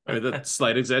 I mean, that's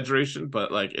slight exaggeration,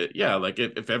 but yeah, like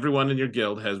if everyone in your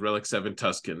guild has Relic 7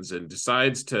 Tuscans and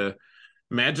decides to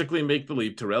magically make the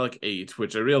leap to Relic 8,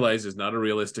 which I realize is not a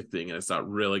realistic thing and it's not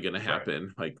really going to right.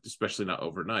 happen, like, especially not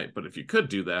overnight. But if you could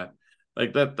do that,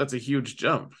 like that's a huge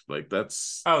jump. Like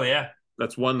Oh yeah,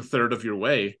 that's 1/3 of your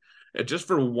way. And just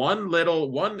for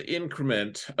one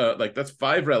increment, like that's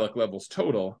 5 relic levels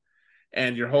total,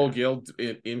 and your whole yeah, guild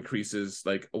it increases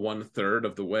like 1/3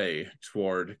 of the way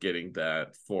toward getting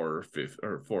that 450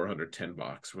 or 410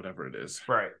 box, whatever it is.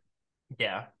 right,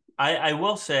 yeah. I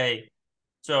will say,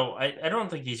 so I don't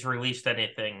think he's released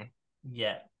anything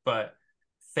yet, but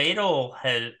Fatal's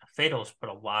put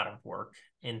a lot of work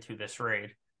into this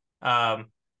raid. Um,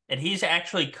 and he's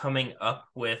actually coming up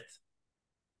with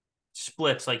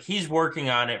splits. Like he's working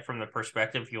on it from the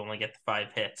perspective you only get the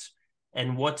 5 hits.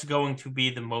 And what's going to be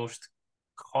the most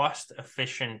cost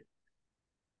efficient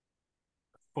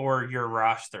for your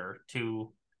roster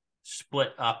to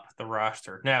split up the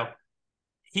roster. Now,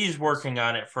 he's working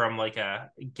on it from like a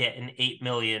get an 8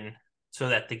 million so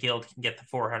that the guild can get the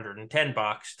 410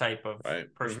 box type of Right.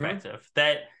 Mm-hmm. perspective.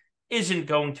 That isn't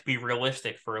going to be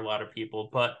realistic for a lot of people,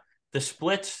 but the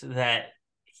splits that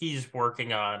he's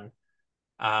working on,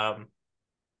 um,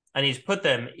 and he's put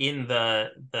them in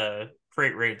the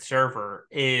Freight Raid server,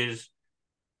 is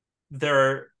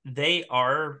they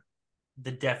are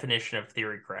the definition of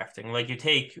theory crafting. Like you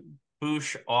take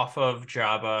Boosh off of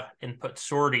Jabba and put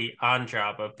Sortie on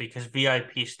Jabba because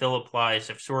VIP still applies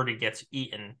if Sortie gets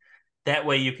eaten. That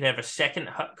way you can have a second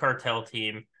Hut Cartel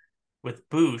team with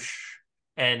Boosh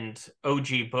and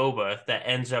OG Boba that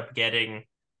ends up getting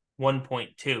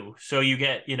 1.2. So you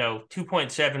get,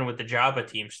 2.7 with the Jabba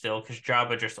team still because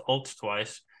Jabba just ults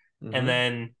twice. And Mm-hmm.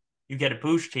 then you get a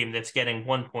Boosh team that's getting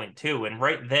 1.2. And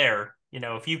right there,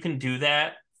 if you can do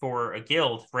that for a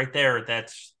guild, right there,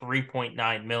 that's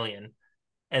 3.9 million.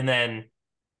 And then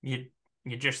you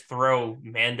you just throw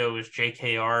Mando's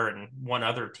JKR and one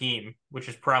other team, which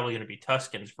is probably going to be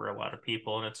Tuscans for a lot of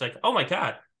people. And it's like, oh my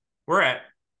God, we're at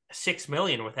 6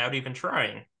 million without even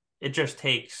trying. It just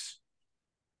takes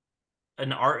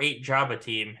an R8 Jabba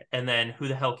team, and then who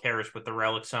the hell cares with the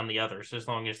relics on the others as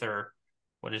long as they're,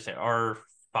 what is it,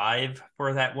 R5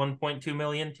 for that 1.2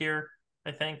 million tier,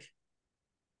 I think.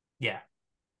 Yeah.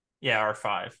 Yeah,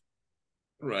 R5.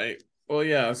 Right. Well,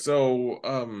 yeah. So,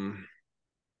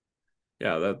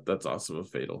 yeah, that's awesome of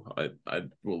Fatal. I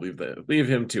will leave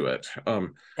him to it.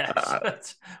 Yes, Uh,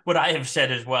 that's what I have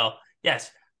said as well.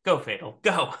 Yes, go Fatal.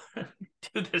 Go.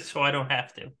 Do this so I don't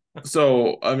have to.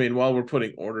 so I mean, while we're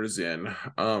putting orders in,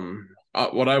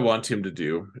 what I want him to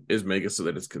do is make it so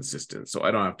that it's consistent, so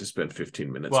I don't have to spend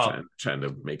 15 minutes Well, trying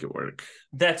to make it work.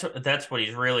 that's what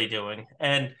he's really doing.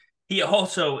 And he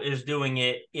also is doing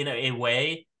it in a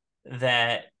way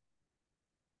that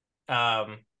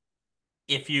um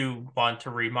if you want to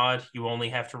remod, you only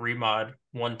have to remod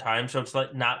one time. So it's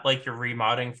like not like you're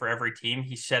remodding for every team.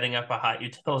 He's setting up a hot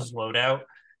utils loadout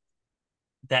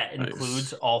that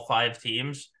includes Nice. all 5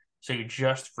 teams. So you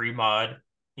just remod.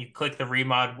 You click the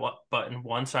remod button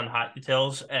once on hot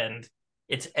utils, and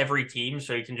it's every team.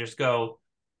 So you can just go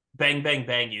bang, bang,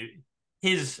 bang.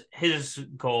 His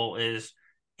goal is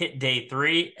hit day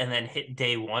 3 and then hit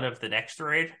day 1 of the next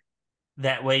raid.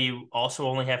 That way, you also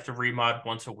only have to remod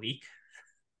once a week.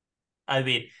 I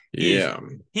mean, he's Yeah.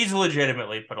 he's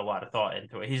legitimately put a lot of thought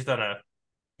into it. He's done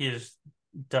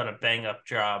a bang up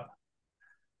job.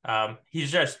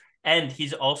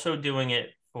 He's also doing it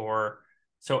for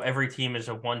so every team is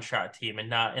a one shot team and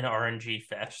not an RNG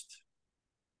fest.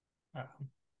 Um,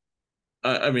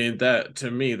 I mean that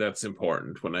to me that's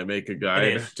important when I make a it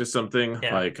guide is, to something.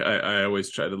 yeah, Like I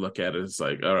always try to look at it as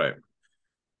like, all right,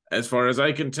 as far as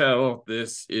I can tell,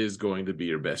 this is going to be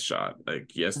your best shot.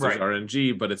 Like, yes, there's right,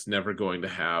 RNG, but it's never going to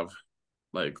have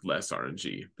like less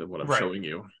RNG than what I'm right. showing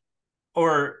you.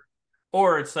 Or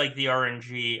Or it's like the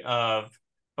RNG of,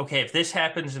 okay, if this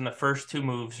happens in the first two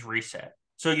moves, reset.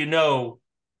 So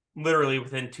literally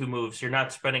within two moves, you're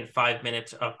not spending 5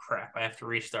 minutes. Oh crap, I have to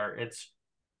restart. It's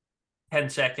 10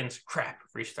 seconds, crap,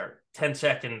 restart. 10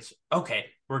 seconds, okay,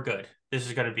 we're good. This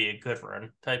is going to be a good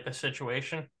run type of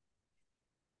situation.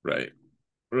 Right.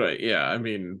 Right. Yeah. I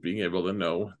mean, being able to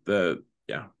know the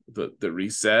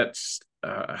resets,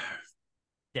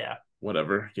 Yeah.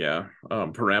 whatever. Yeah.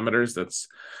 Parameters.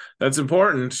 That's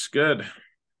important. Good.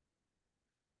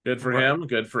 Good for Right. him.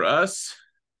 Good for us.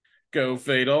 Go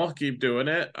Fatal. Keep doing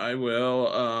it. I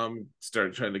will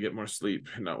start trying to get more sleep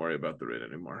and not worry about the raid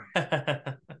anymore.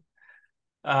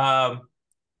 All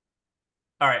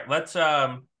right, let's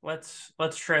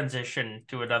transition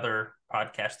to another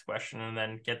podcast question and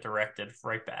then get directed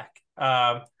right back.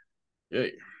 Yeah.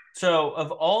 So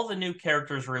of all the new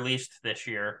characters released this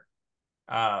year,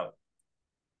 uh,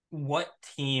 what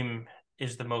team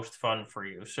is the most fun for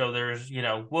you? So there's,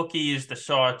 Wookiees, the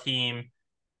Saw team,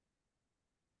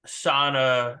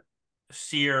 Sana,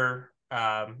 Seer,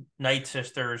 Night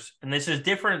Sisters, and this is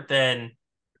different than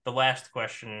the last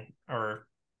question or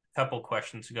a couple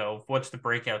questions ago. What's the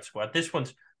breakout squad? This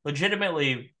one's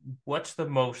legitimately what's the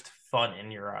most fun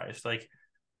in your eyes? Like,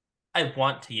 I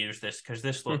want to use this because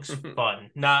this looks fun.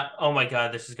 Not, oh my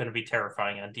god, this is going to be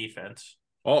terrifying on defense.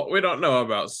 Well, we don't know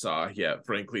about Saw yet,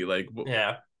 frankly. Like,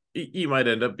 Yeah. he might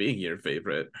end up being your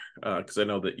favorite because I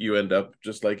know that you end up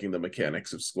just liking the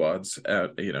mechanics of squads.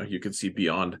 You can see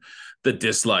beyond the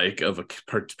dislike of a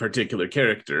particular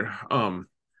character.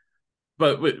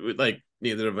 But like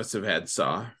neither of us have had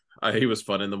Saw. He was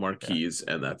fun in the Yeah. marquees,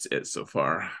 and that's it so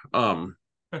far.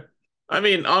 I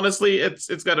mean, honestly,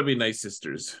 it's got to be Night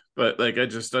Sisters, but like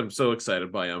I'm so excited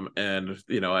by him, and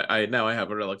I now I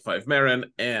have a Relic 5 Marin,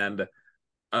 and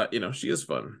she is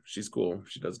fun. She's cool.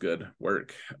 She does good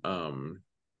work. I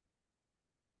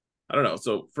don't know.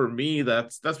 So for me,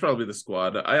 that's probably the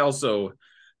squad. I also,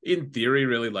 in theory,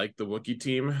 really like the Wookiee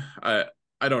team. I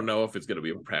don't know if it's going to be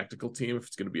a practical team, if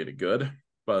it's going to be any good,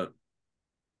 but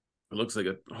it looks like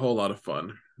a whole lot of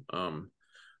fun.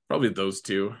 Probably those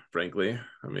two, frankly.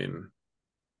 I mean,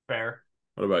 Fair.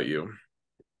 what about you?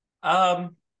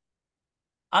 Um,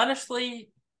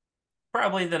 Honestly,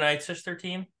 probably the Night Sister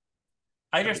team.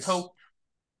 I just Nice. hope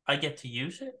I get to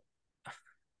use it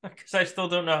because I still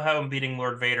don't know how I'm beating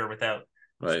Lord Vader without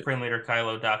Right. Supreme Leader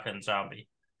Kylo, Daka, and Zombie.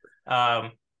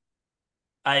 Um,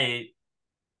 I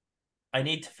I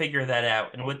need to figure that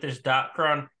out. And with this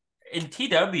Dotcron in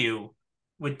TW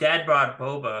with Dadbod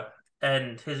Boba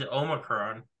and his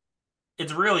Omicron,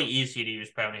 it's really easy to use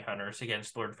bounty hunters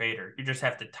against Lord Vader. You just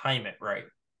have to time it right.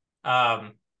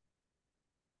 Um,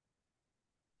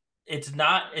 it's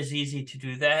not as easy to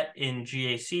do that in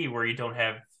GAC where you don't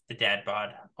have the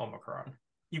Dadbod Omicron.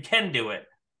 You can do it.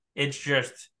 It's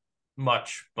just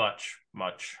much, much,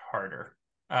 much harder.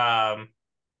 Um,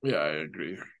 Yeah, I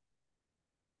agree.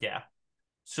 yeah.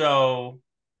 So,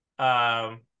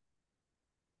 um,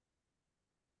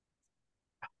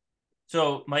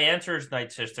 so my answer is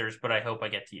Night Sisters, but I hope I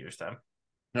get to use them.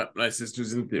 Yeah, Night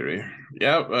Sisters in theory.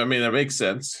 Yeah, I mean that makes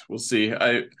sense. We'll see.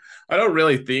 I don't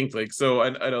really think like so. I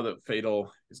know that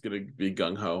Fatal is going to be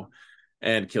gung ho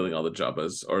and killing all the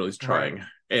Jabbas, or at least Right. trying.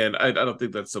 And I don't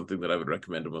think that's something that I would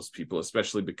recommend to most people,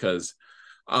 especially because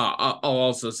I'll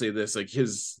also say this: like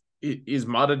he's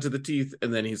modded to the teeth,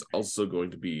 and then he's also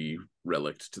going to be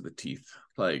relicked to the teeth.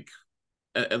 Like,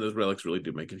 and those relics really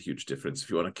do make a huge difference. If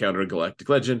you want to counter a galactic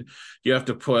legend, you have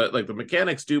to put like the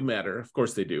mechanics do matter, of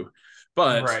course they do,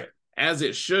 but Right. as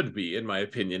it should be, in my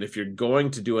opinion, if you're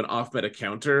going to do an off meta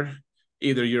counter,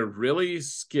 either you're really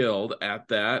skilled at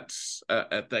that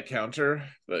counter,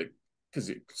 like because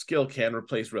skill can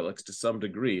replace relics to some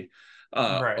degree,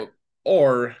 uh, Right.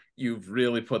 or you've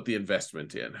really put the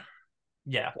investment in.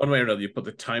 Yeah. One way or another, you put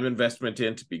the time investment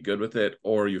in to be good with it,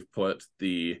 or you've put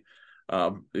the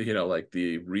like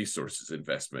the resources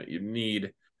investment you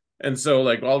need. And so,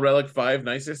 like all Relic 5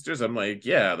 Night Sisters, I'm like,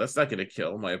 yeah, that's not gonna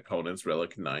kill my opponent's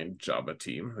Relic 9 Jabba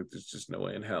team. Like, there's just no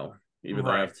way in hell.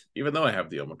 Right. Even though I have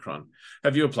the Omicron.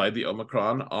 Have you applied the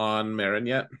Omicron on Marin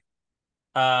yet?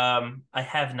 I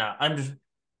have not.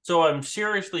 I'm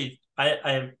seriously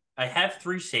I have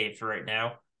three saves right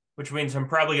now, which means I'm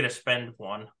probably gonna spend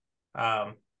one.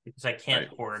 Because I can't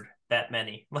Right. hoard that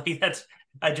many. Like that's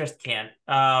I just can't.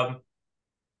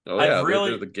 Oh I've yeah, they're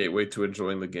really the gateway to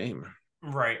enjoying the game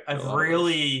right. in a I've lot of ways.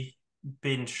 really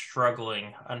been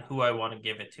struggling on who I want to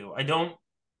give it to. I don't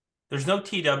there's no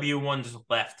TW ones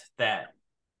left that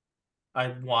I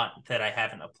want that I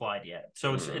haven't applied yet.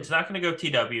 So it's Mm, not gonna go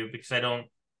TW because I don't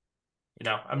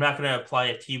I'm not going to apply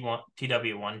a T1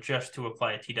 TW1 just to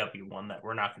apply a TW1 that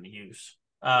we're not going to use.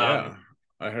 Yeah,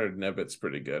 I heard Nebbit's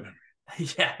pretty good.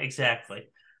 Yeah, exactly.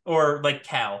 Or like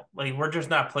Cal, like we're just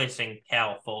not placing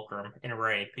Cal Fulcrum in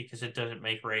Ray because it doesn't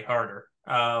make Ray harder.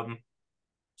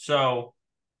 So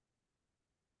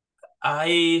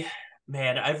I,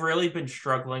 man, I've really been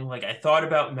struggling. Like I thought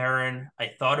about Marin,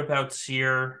 I thought about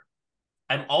Seer.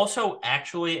 I'm also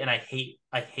actually, and I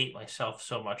hate myself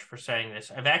so much for saying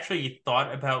this. I've actually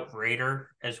thought about Raider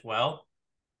as well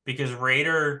because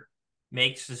Raider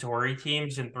makes Zori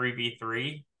teams in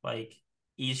 3v3 like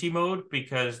easy mode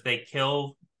because they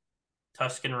kill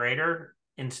Tusken Raider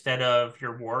instead of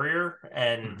your warrior,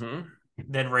 and Mm-hmm.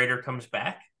 then Raider comes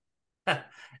back,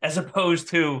 as opposed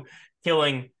to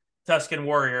killing Tusken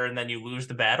Warrior and then you lose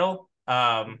the battle.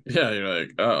 Yeah, you're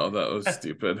like, oh, that was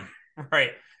stupid.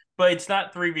 Right. But it's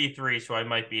not 3v3, so I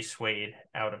might be swayed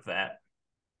out of that.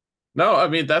 No, I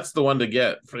mean that's the one to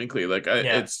get, frankly. Like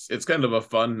Yeah. it's kind of a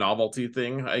fun novelty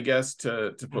thing, I guess,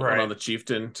 to put one on Right. the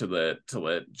chieftain to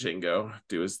let Jingo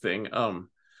do his thing.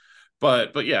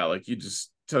 But yeah, like you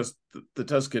just the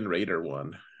Tuscan Raider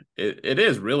one. It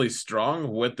is really strong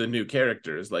with the new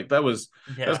characters. Like that was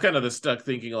Yeah. kind of the stuck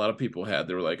thinking a lot of people had.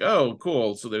 They were like, oh,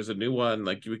 cool. So there's a new one.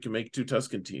 Like we can make two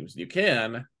Tuscan teams. And you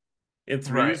can in Right.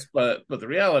 threes, but the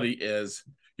reality is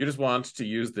you just want to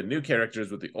use the new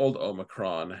characters with the old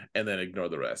Omicron and then ignore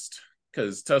the rest.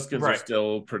 Because Tuscans are Right.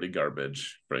 still pretty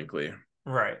garbage, frankly.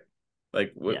 Right.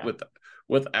 Like Yeah.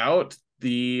 without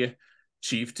the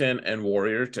chieftain and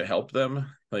warrior to help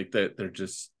them, like that they're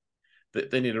just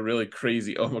they need a really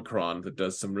crazy Omicron that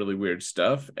does some really weird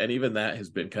stuff, and even that has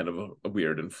been kind of a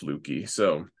weird and fluky.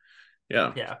 So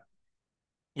yeah, Yeah.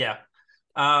 Yeah.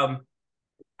 Um,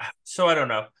 so I don't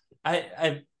know.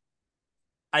 I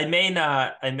I may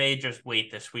not I may just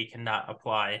wait this week and not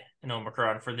apply an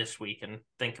Omicron for this week and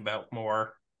think about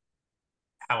more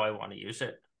how I want to use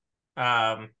it.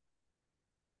 Um,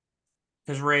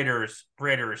 because Raider is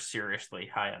seriously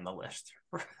high on the list.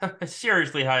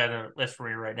 Seriously high on the list for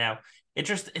me right now.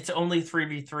 It's only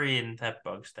 3v3 and that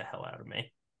bugs the hell out of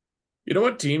me. you know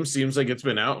what team seems like it's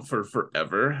been out for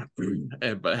forever,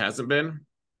 but hasn't been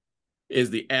is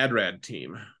the Adrad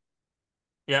team.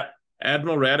 Yeah,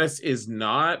 Admiral Radis is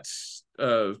not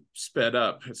sped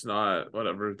up. It's not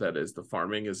whatever that is. The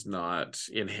farming is not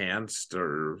enhanced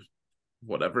or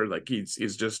whatever. Like he's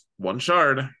just one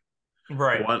shard.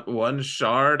 right. One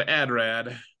shard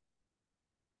Adrad.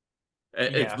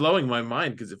 It's Yeah, blowing my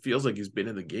mind because it feels like he's been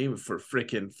in the game for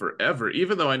freaking forever.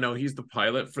 Even though I know he's the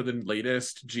pilot for the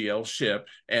latest GL ship,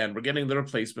 and we're getting the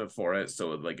replacement for it, so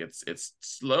like it's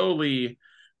slowly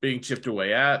being chipped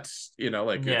away at.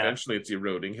 Like yeah, eventually it's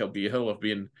eroding. He'll have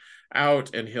been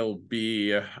out, and he'll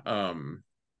be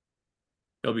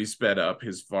sped up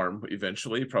his farm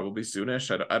eventually, probably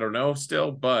soonish. I don't know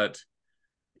still, but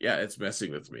yeah, it's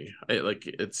messing with me.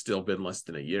 It's still been less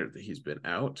than a year that he's been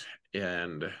out,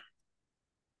 and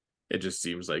it just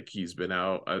seems like he's been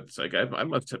out. It's like I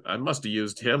must have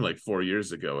used him like 4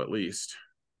 years ago at least.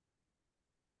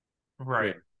 I mean,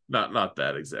 right. not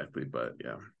that exactly, but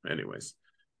yeah. Anyways,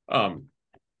 um,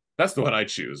 that's the one I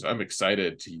choose. I'm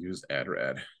excited to use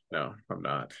Adrad. No, I'm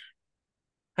not.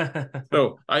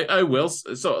 So I will.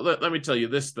 So let me tell you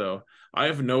this though.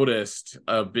 I've noticed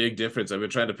a big difference. I've been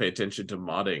trying to pay attention to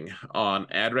modding on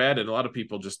Adrad, and a lot of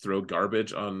people just throw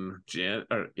garbage on Jin,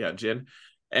 or yeah, Jin,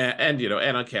 and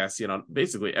on Cassian, on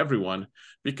basically everyone,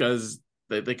 because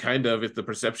they kind of, if the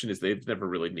perception is they've never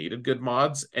really needed good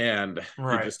mods, and you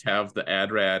Right. just have the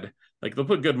Adrad. Like they'll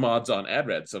put good mods on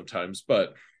Adrad sometimes,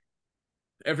 but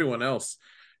everyone else,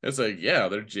 it's like, yeah,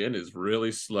 their Jin is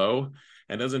really slow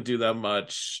and doesn't do that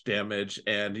much damage.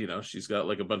 And she's got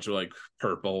like a bunch of like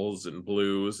purples and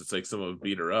blues. It's like someone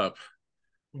beat her up.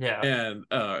 Yeah, And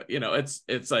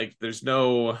it's like there's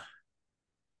no,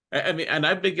 I mean, and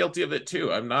I've been guilty of it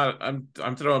too.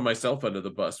 I'm throwing myself under the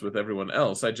bus with everyone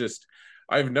else.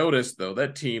 I've noticed though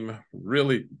that team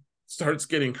really starts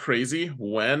getting crazy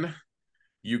when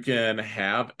you can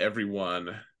have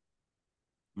everyone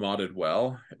modded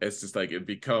well. It's just like it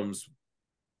becomes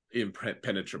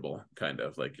impenetrable, kind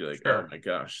of like you're like, oh sure. my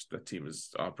gosh, that team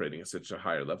is operating at such a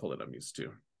higher level than I'm used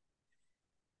to.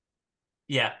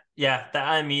 Yeah, yeah.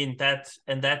 I mean, that's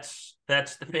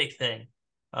the big thing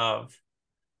of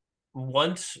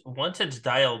once it's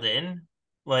dialed in,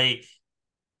 like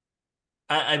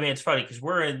I mean, it's funny because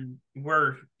we're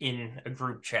in a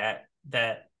group chat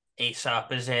that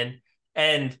Aesop is in,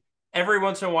 and every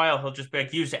once in a while he'll just be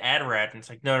like, use Adrad, and it's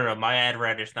like, no, no, no, my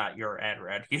Adrad is not your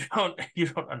Adrad. You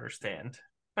don't understand.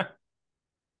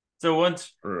 So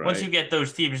once you Right. get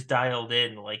those teams dialed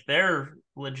in, like they're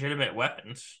legitimate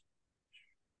weapons.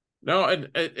 No, and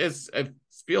I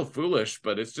feel foolish,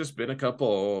 but it's just been a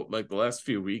couple, like the last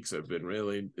few weeks. I've been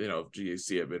really,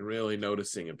 GAC. I've been really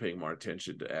noticing and paying more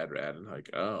attention to AdRad, and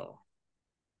like, oh,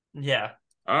 Yeah.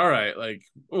 all right, like,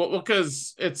 well,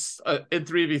 because it's in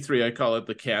 3v3, I call it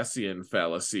the Cassian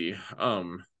fallacy.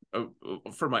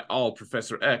 For my all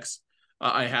Professor X,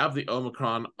 I have the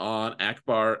Omicron on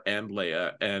Akbar and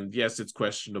Leia, and yes, it's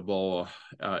questionable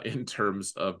in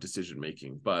terms of decision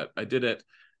making, but I did it,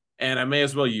 and I may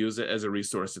as well use it as a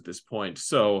resource at this point.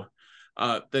 So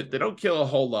they don't kill a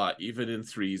whole lot, even in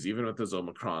threes, even with those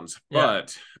Omicrons. Yeah.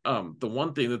 But the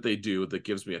one thing that they do that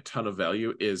gives me a ton of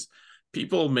value is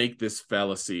people make this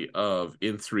fallacy of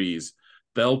in threes,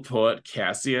 they'll put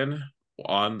Cassian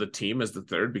on the team as the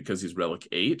third because he's relic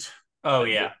 8. Oh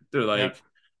And yeah. they're Yep.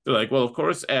 like, well, of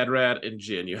course, Adrad and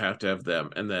Jin, you have to have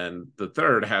them. And then the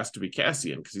third has to be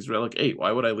Cassian because he's relic 8.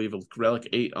 Why would I leave a relic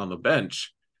 8 on the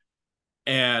bench?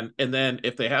 And then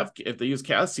if they use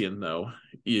Cassian though,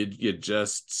 you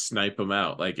just snipe them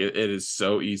out. Like it is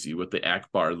so easy with the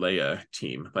Akbar Leia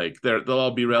team. Like they'll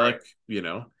all be Right.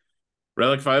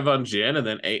 relic 5 on Jin, and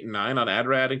then 8 and 9 on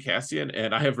Adrad and Cassian,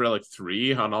 and I have relic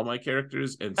 3 on all my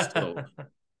characters, and still,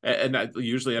 and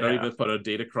usually I don't Yeah. even put a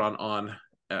Datacron on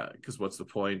because what's the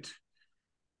point?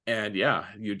 And yeah,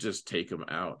 you just take them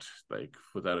out like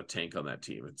without a tank on that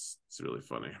team. It's really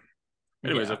funny.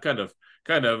 Anyways, Yeah. I've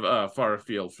kind of far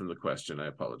afield from the question. I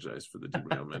apologize for the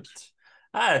derailment.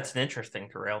 It's an interesting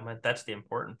derailment. That's the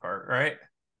important part, right?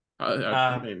 I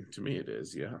Uh, mean, to me, it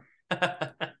is. Yeah.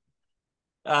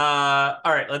 all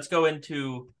right, let's go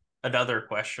into another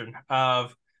question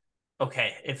of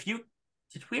okay, if you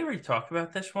did we already talk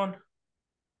about this one?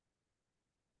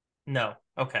 No.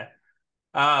 Okay.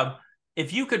 Um,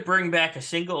 if you could bring back a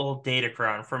single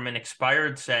Datacron from an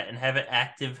expired set and have it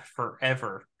active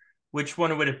forever, which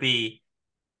one would it be?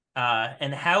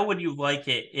 And how would you like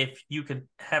it if you could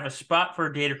have a spot for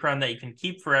a Datacron that you can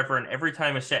keep forever, and every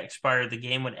time a set expired, the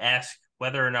game would ask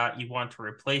whether or not you want to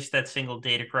replace that single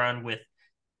Datacron with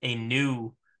a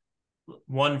new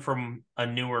one from a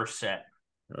newer set.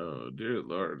 Oh, dear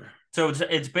Lord. So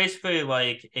it's basically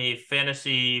like a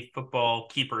fantasy football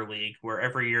keeper league where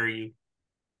every year you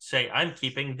say, I'm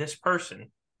keeping this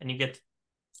person, and you get to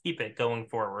keep it going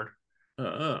forward.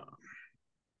 Uh,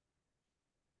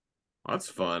 that's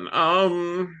fun.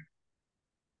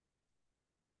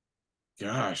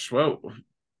 Gosh, well,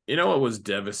 what was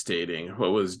devastating?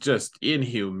 What was just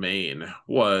inhumane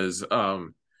was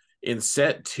in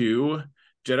set 2,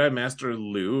 Jedi Master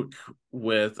Luke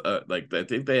with like I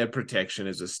think they had protection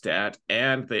as a stat,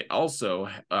 and they also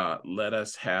let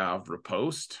us have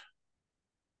riposte.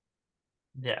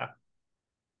 Yeah.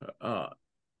 Uh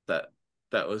that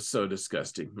that was so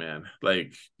disgusting, man.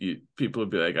 Like people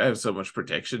would be like, I have so much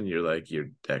protection. You're like, you're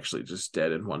actually just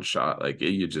dead in one shot. Like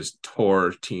you just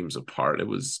tore teams apart. It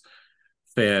was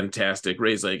fantastic.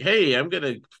 Ray's like, hey, I'm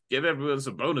gonna give everyone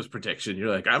some bonus protection.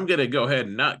 You're like, I'm gonna go ahead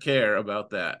and not care about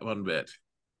that one bit.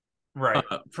 Right.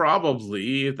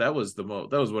 Probably that was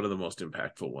one of the most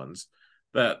impactful ones.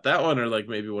 That one, or like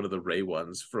maybe one of the Ray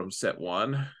ones from set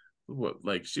 1. What,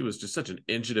 like she was just such an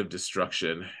engine of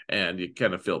destruction, and you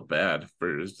kind of felt bad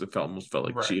for it. Almost felt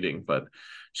like Right. cheating, but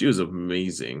she was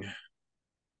amazing.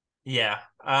 Yeah.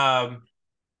 My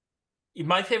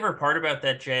favorite part about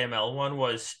that JML one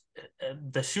was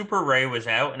the Super Ray was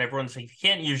out, and everyone's like, you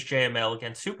can't use JML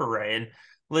against Super Ray. And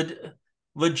le-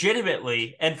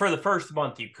 legitimately, and for the first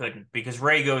month, you couldn't because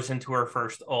Ray goes into her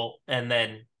first ult, and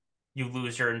then you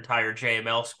lose your entire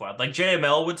JML squad. Like,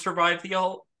 JML would survive the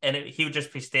ult, and he would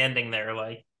just be standing there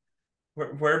like,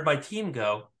 where'd my team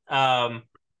go? Unless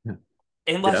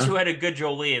Yeah, you had a good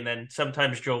Jolie, and then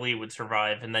sometimes Jolie would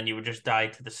survive, and then you would just die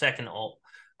to the second ult.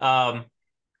 Um,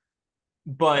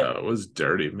 but it was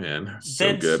dirty, man. So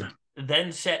then good.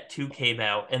 then set 2 came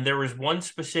out, and there was one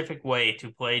specific way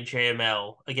to play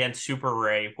JML against Super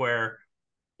Ray where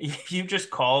you just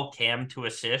call Cam to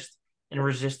assist, and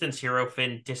Resistance Hero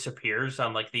Finn disappears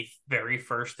on like the very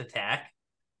first attack.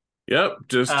 Yep,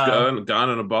 just uh gone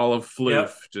in a ball of floof.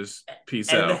 yep. Just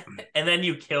peace and out. then, and then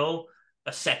you kill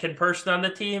a second person on the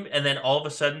team, and then all of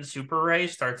a sudden Super Ray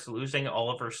starts losing all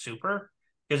of her super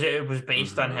because it was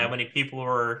based on how Mm-hmm. many people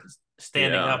were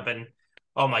standing Yeah. up. And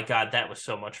oh my god, that was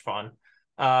so much fun.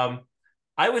 um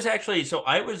I was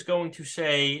going to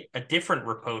say a different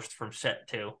riposte from set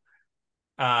 2.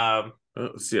 Oh,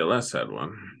 CLS had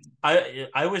one.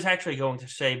 I was actually going to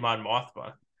say Mon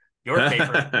Mothma,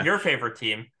 your favorite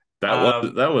team.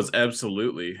 That was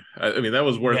absolutely. I mean, that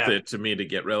was worth Yeah. it to me to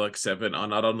get Relic 7 on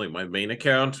not only my main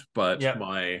account but Yep.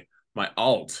 my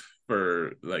alt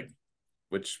for like,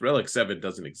 which Relic 7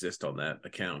 doesn't exist on that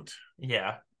account.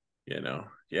 Yeah. You know,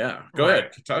 Yeah, go ahead,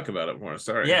 Right. talk about it more.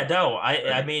 Sorry. Yeah, no, I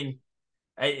Sorry. mean,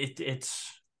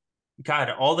 it's God,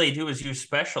 all they do is use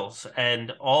specials,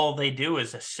 and all they do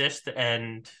is assist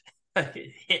and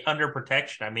hit under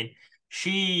protection. I mean,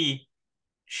 she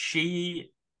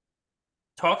she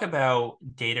talk about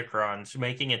Datacrons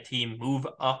making a team move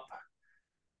up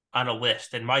on a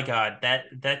list, and my God,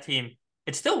 that team,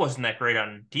 it still wasn't that great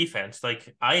on defense.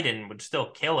 Like Iden would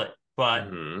still kill it, but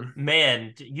Hmm.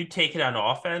 man, you take it on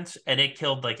offense, and it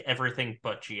killed like everything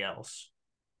but GLs.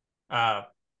 Uh,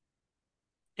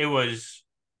 it was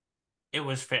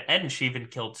and she even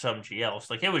killed some GLs.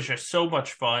 Like it was just so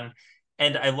much fun,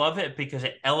 and I love it because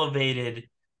it elevated.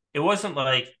 It wasn't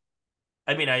like,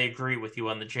 I mean, I agree with you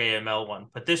on the JML one,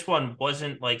 but this one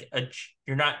wasn't like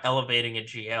you're not elevating a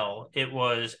GL. It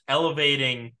was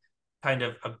elevating kind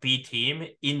of a B team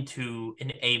into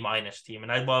an A minus team,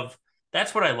 and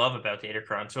that's what I love about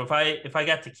Datacron. So if I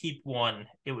got to keep one,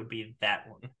 it would be that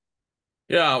one.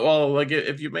 Yeah, well, like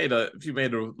if you made a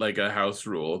like a house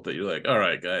rule that you're like, all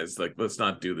right, guys, like let's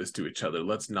not do this to each other.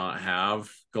 Let's not have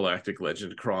Galactic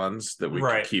Legend crons that we could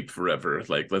Right. keep forever.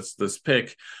 Like let's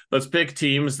pick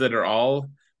teams that are all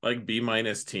like B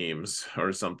minus teams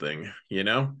or something, you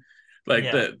know? Like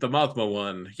Yeah. the Mothma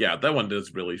one, yeah, that one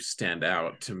does really stand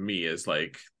out to me as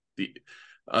like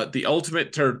the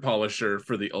ultimate turd polisher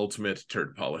for the ultimate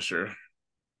turd polisher.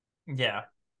 Yeah.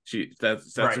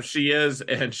 That's what Right. she is,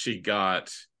 and she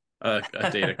got a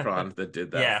Datacron that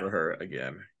did that Yeah. for her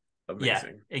again. Yeah.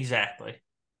 Amazing. Exactly.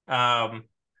 Um,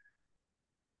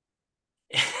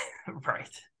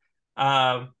 right.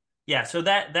 Um, yeah, so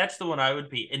that's the one I would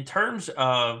be. In terms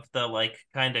of the like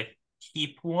kind of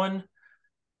keep one,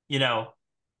 you know,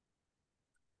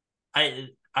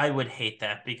 I would hate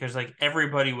that because like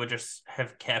everybody would just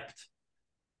have kept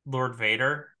Lord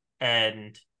Vader,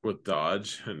 and With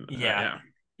Dodge and yeah, yeah,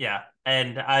 yeah,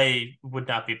 and I would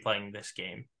not be playing this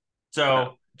game. yeah,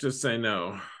 So just say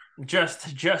no.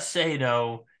 just say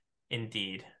no,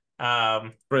 indeed.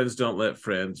 Um, Friends don't let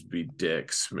friends be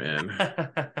dicks, man.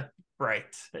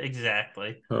 right,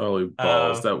 exactly. Holy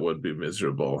balls, Uh, that would be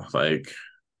miserable. Like,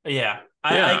 Yeah,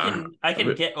 I yeah, can I I can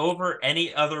mean, get over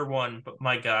any other one, but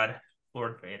my God,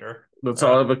 Lord Vader. let's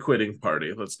all have a quitting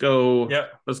party. Let's go.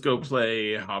 Yep. Let's go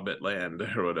play Hobbit Land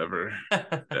or whatever.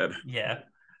 And Yeah.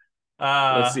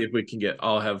 let's Uh see if we can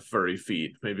all have furry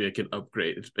feet. Maybe I can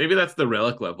upgrade. Maybe that's the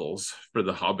relic levels for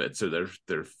the hobbits or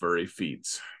their furry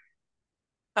feet.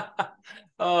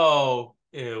 oh,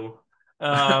 ew.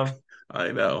 Um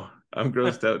I know. I'm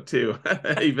grossed out too,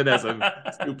 even as I'm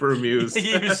super amused.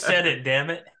 you said it, damn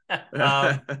it.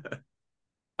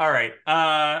 All right,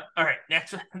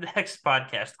 next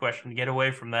podcast question to get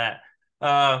away from that.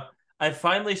 I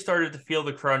finally started to feel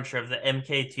the crunch of the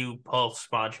MK2 pulse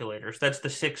modulators. That's the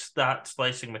 6 dot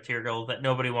slicing material that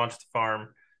nobody wants to farm,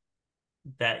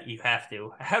 that you have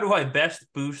to. How do I best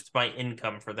boost my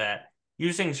income for that?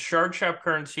 Using shard shop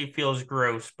currency feels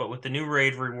gross, but with the new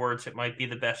raid rewards, it might be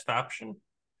the best option.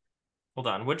 Hold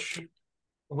on, which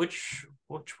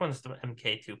one's the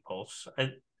MK2 pulse?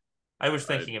 I was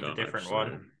I thinking of a don't different actually.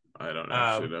 one. I don't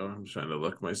actually Um, know. I'm trying to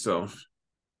look myself.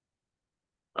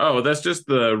 Oh, that's just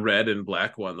the red and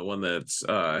black one. The one that's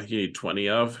you need 20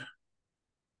 of.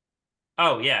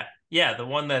 oh yeah, yeah, the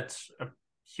one that's a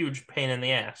huge pain in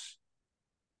the ass.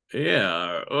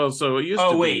 Yeah. Well, so it used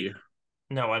Oh to wait, be.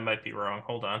 no, I might be wrong.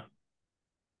 Hold on.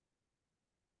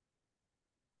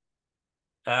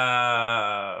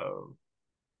 Uh,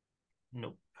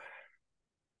 nope.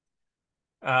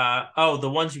 Oh, the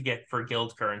ones you get for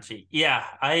guild currency. Yeah,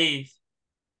 I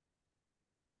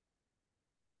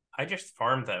just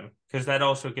farm them because that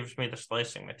also gives me the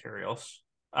slicing materials.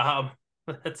 Um,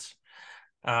 that's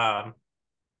um,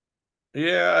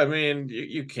 Yeah, I mean,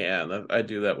 you can. I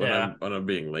do that when yeah, I'm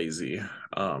being lazy.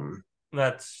 Um,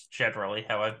 that's generally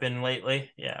how I've been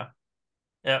lately. Yeah,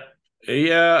 yep,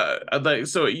 Yeah, like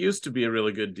so it used to be a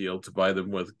really good deal to buy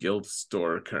them with guild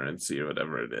store currency or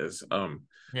whatever it is. We're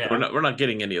yeah, not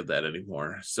getting any of that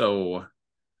anymore. So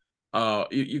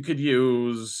you could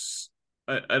use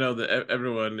I know that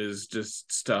everyone is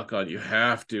just stuck on you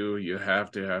have to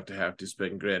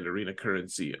spend Grand Arena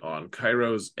currency on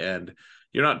Kairos, and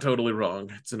you're not totally wrong.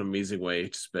 It's an amazing way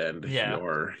to spend yeah,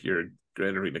 your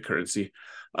Grand Arena currency.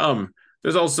 Um,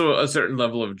 there's also a certain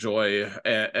level of joy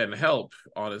and help,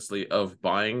 honestly, of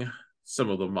buying some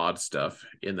of the mod stuff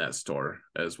in that store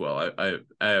as well. I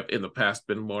have in the past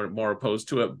been more opposed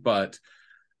to it, but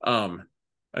um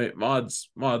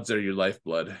mods are your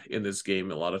lifeblood in this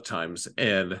game a lot of times,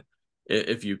 and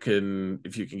if you can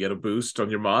get a boost on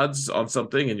your mods on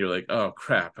something, and you're like, oh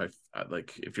crap, I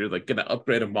like if you're like gonna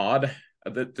upgrade a mod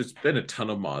there's been a ton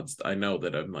of mods I know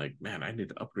that I'm like, man, I need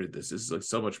to upgrade this. This is like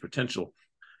so much potential.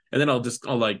 And then I'll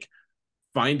like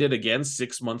find it again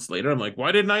 6 months later. I'm like,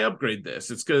 why didn't I upgrade this?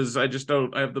 It's because I just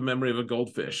don't, I have the memory of a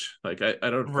goldfish. Like I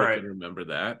don't Right. freaking remember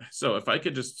that. So if I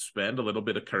could just spend a little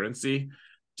bit of currency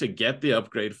to get the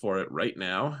upgrade for it right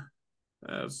now,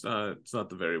 it's not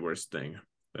the very worst thing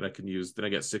that I can use. Then I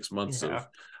get 6 months Yeah.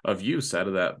 of use out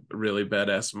of that really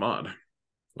badass mod.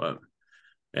 But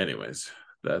anyways,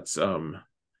 that's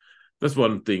that's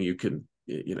one thing you can,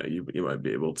 you might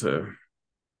be able to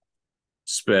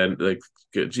spend, like,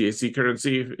 get GAC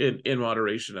currency in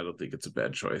moderation. I don't think it's a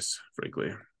bad choice,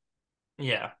 frankly.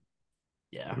 Yeah.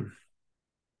 Yeah.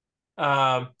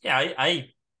 Mm. Yeah,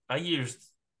 I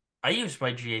used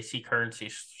my GAC currency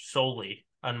solely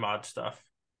on mod stuff,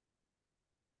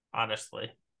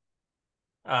 honestly.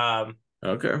 Um,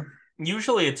 Okay.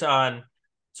 Usually it's on,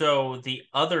 so the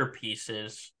other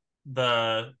pieces,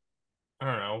 the I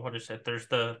don't know, what is it? There's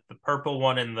the purple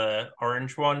one and the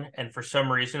orange one, and for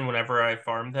some reason, whenever I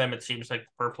farm them, it seems like the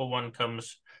purple one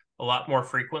comes a lot more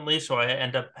frequently, so I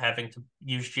end up having to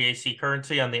use GAC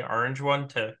currency on the orange one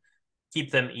to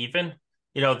keep them even.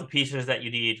 The pieces that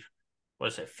you need,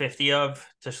 was it 50 of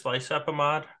to slice up a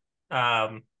mod?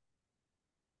 Um,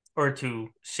 or to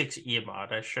 6E a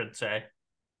mod, I should say.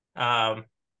 Um,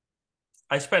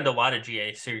 I spend a lot of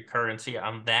GAC currency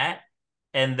on that,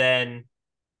 and then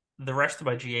the rest of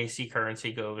my GAC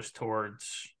currency goes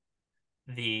towards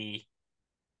the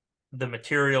the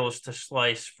materials to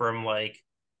slice from like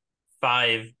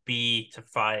 5B to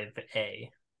 5A.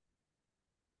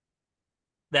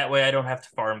 That way I don't have to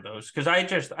farm those because I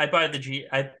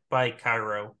buy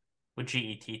Cairo with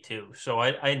GET too. So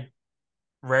I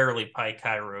rarely buy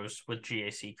Kairos with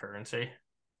GAC currency.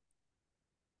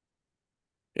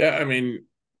 Yeah, I mean,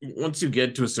 once you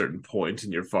get to a certain point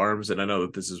in your farms, and I know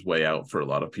that this is way out for a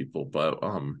lot of people, but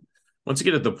once you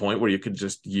get at the point where you can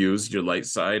just use your light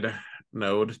side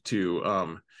node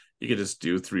to you can just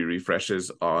do 3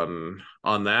 refreshes on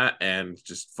that and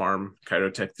just farm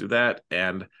Kyrotech through that,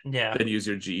 and Yeah, then use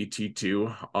your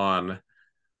GET2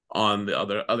 on the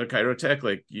other Kyrotech.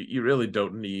 Like, you really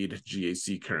don't need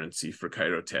GAC currency for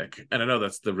Kyrotech. And I know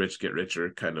that's the rich get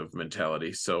richer kind of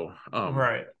mentality. So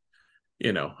right.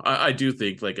 I do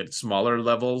think, like, at smaller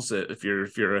levels, if you're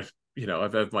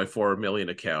I've had my 4 million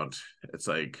account, it's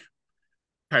like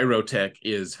Kyrotech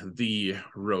is the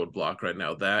roadblock right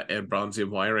now. That and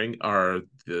bronzium wiring are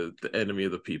the enemy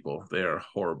of the people. They are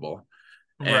horrible.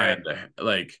 Right. And,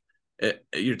 like,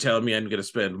 you're telling me I'm going to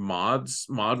spend mod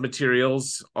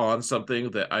materials on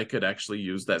something that I could actually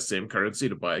use that same currency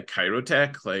to buy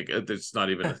Kyrotech? Like, there's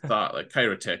not even a thought. Like,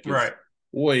 Kyrotech is Right.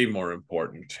 way more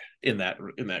important in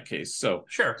that case. So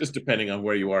Sure. just depending on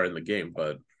where you are in the game.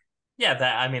 But Yeah,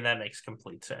 that makes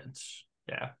complete sense.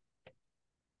 Yeah.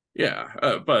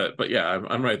 yeah, but yeah,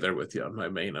 I'm right there with you on my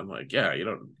main. I'm like, yeah, you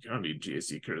don't need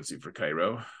GAC currency for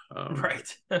Cairo.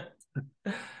 Right.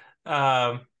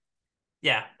 um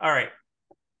yeah, all right.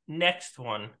 Next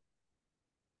one.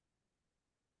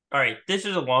 All right, this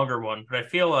is a longer one, but I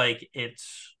feel like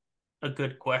it's a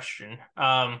good question.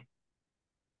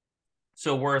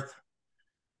 So worth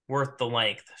the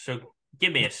length. So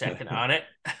give me a second on it.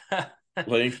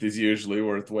 Length is usually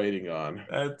worth waiting on.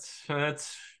 That's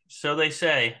so they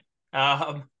say.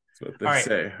 That's what All they right.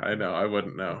 say. I know. I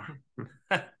wouldn't know.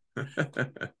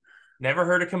 Never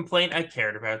heard a complaint I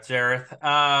cared about,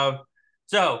 Zareth.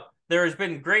 So there has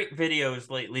been great videos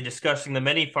lately discussing the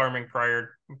many farming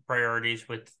priorities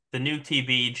with the new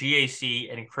TB,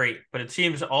 GAC, and crate, but it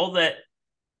seems all that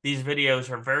these videos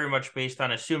are very much based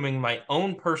on assuming my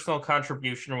own personal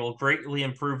contribution will greatly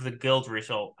improve the guild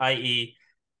result, i.e.,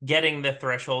 getting the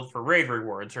threshold for raid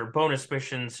rewards or bonus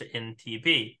missions in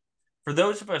TB. For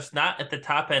those of us not at the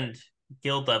top end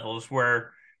guild levels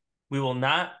where we will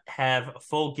not have a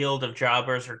full guild of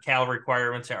jobbers or cal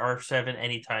requirements at R7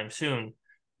 anytime soon,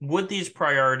 would these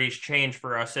priorities change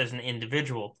for us as an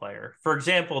individual player? For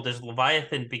example, does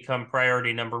Leviathan become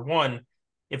priority number one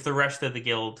if the rest of the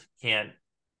guild can't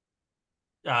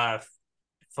uh,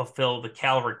 fulfill the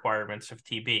cal requirements of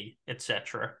TB,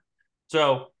 etc.?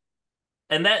 So,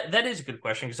 and that is a good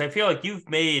question because I feel like you've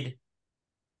made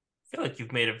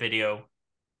a video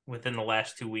within the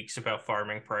last 2 weeks about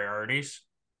farming priorities.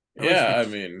 At least Yeah, I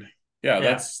it's mean, yeah,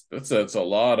 yeah, that's a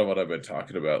lot of what I've been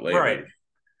talking about right. lately.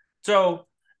 So,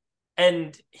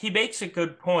 and he makes a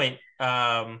good point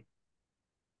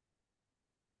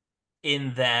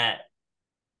in that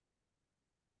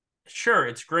sure,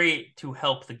 it's great to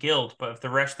help the guild, but if the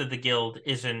rest of the guild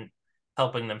isn't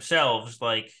helping themselves,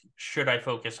 like, should I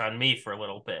focus on me for a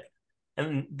little bit?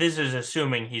 And this is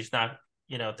assuming he's not,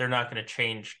 they're not going to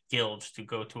change guilds to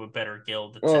go to a better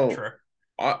guild, Well, etc.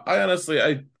 I honestly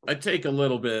I take a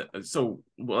little bit. So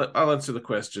well, I'll answer the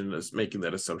question as making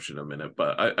that assumption in a minute,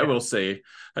 but I Yeah, will say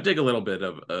I take a little bit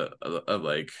of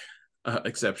like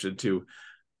exception to.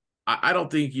 I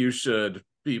don't think you should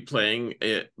be playing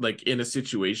it like in a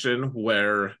situation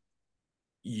where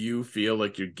you feel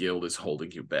like your guild is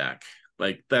holding you back.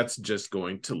 Like that's just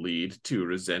going to lead to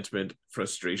resentment,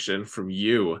 frustration from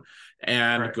you,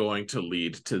 and right, going to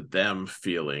lead to them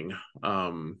feeling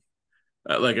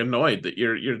like annoyed that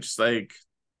you're just like,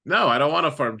 no, I don't want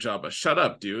to farm Java. Shut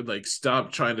up, dude. Like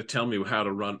stop trying to tell me how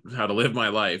to live my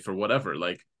life or whatever.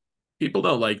 Like people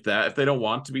don't like that. If they don't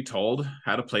want to be told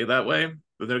how to play that way,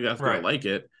 then they're not gonna right, like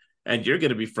it. And you're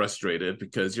gonna be frustrated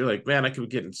because you're like, man, I could be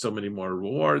getting so many more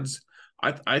rewards.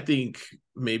 I think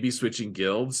maybe switching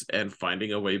guilds and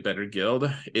finding a way better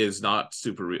guild is not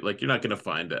like you're not gonna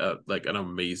find like an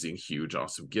amazing, huge,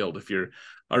 awesome guild if you're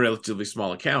a relatively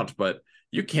small account, but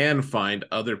you can find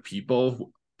other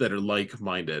people that are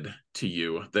like-minded to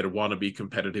you that want to be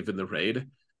competitive in the raid.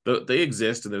 They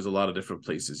exist, and there's a lot of different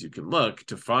places you can look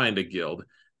to find a guild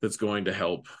that's going to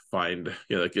help find,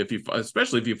 like if you,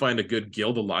 especially if you find a good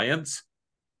guild alliance,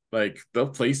 like they'll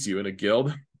place you in a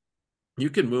guild. You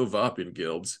can move up in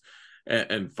guilds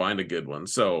and find a good one.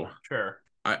 So sure.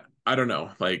 I don't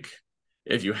know, like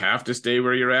if you have to stay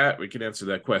where you're at, we can answer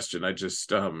that question. I just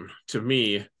to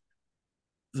me,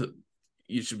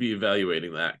 you should be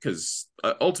evaluating that because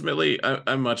ultimately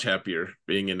I'm much happier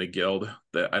being in a guild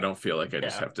that I don't feel like I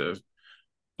just Yeah, have to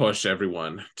push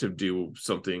everyone to do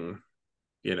something,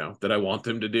 that I want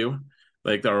them to do.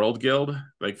 Like our old guild,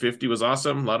 like 50 was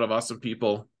awesome, a lot of awesome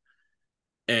people,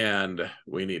 and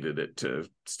we needed it to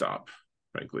stop,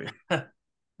 frankly.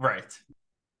 right,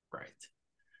 right.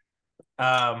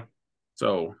 Um,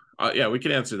 So yeah, we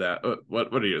can answer that.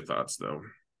 What are your thoughts though?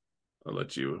 I'll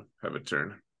let you have a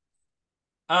turn.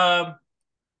 um,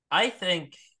 I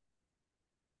think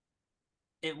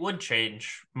it would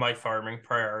change my farming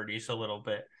priorities a little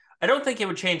bit. I don't think it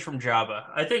would change from Jabba.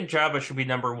 I think Jabba should be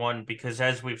number one because,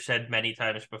 as we've said many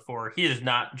times before, he is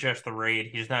not just the raid.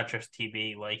 He's not just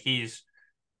TB. Like he's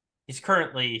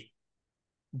currently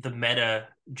the meta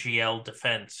GL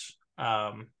defense.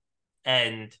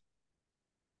 And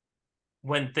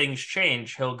when things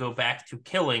change, he'll go back to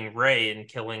killing Ray and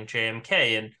killing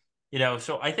JMK, and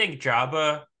so I think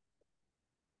Jabba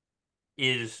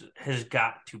is has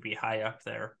got to be high up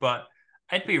there. But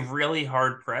I'd be really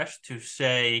hard pressed to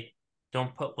say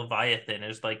don't put Leviathan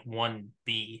as like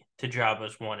 1B to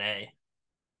Jabba's 1A.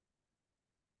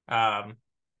 Um,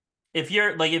 if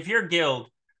your guild,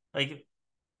 like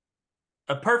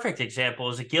a perfect example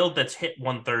is a guild that's hit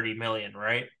 130 million,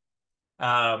 right?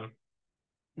 Um,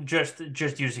 just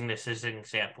using this as an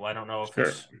example. I don't know if Sure.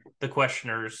 it's the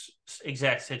questioner's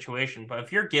exact situation, but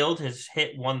if your guild has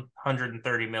hit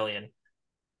 130 million,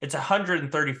 it's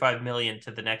 135 million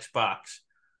to the next box.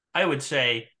 I would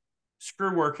say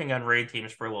screw working on raid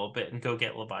teams for a little bit and go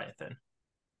get Leviathan.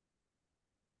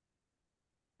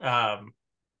 Um,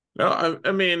 No,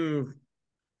 I mean,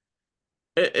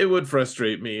 it would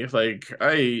frustrate me. Like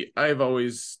I've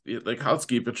always like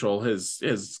Housekeep Patrol has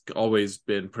always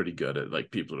been pretty good at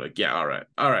like people are like, yeah, all right,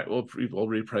 we'll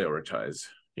reprioritize.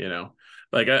 You know,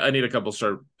 like I need a couple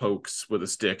sharp pokes with a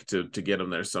stick to get them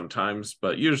there sometimes,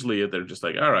 but usually they're just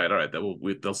like, all right,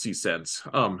 they'll see sense.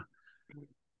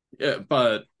 Yeah,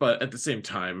 but at the same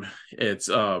time, it's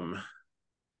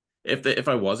if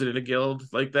I wasn't in a guild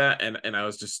like that and I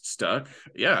was just stuck,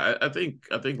 yeah, I think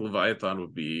Leviathan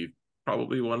would be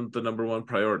probably the number one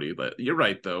priority. But you're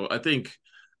right though. I think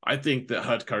the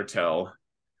Hut Cartel,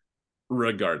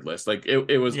 regardless, like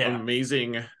it was yeah,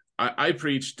 amazing. I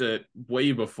preached it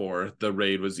way before the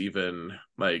raid was even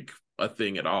like a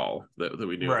thing at all that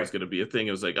we knew it was right. going to be a thing.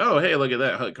 It was like, oh hey, look at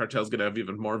that, Hut Cartel's going to have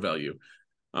even more value.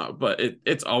 But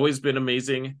it's always been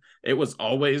amazing. It was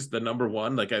always the number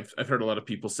one. Like I've heard a lot of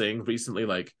people saying recently,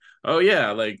 like, oh yeah,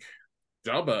 like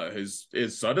Jabba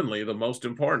is suddenly the most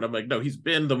important. I'm like, no, he's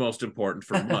been the most important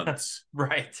for months.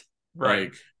 Right,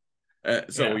 right.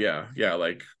 Like, so Yeah, yeah,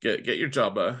 like get your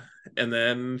Jabba, and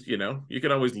then you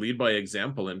can always lead by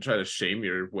example and try to shame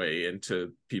your way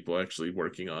into people actually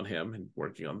working on him and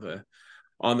working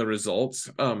on the results.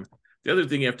 The other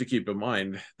thing you have to keep in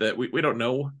mind that we don't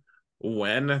know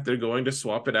when they're going to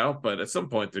swap it out, but at some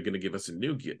point they're going to give us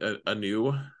a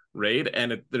new raid,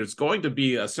 and there's going to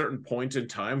be a certain point in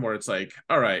time where it's like,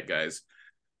 all right, guys,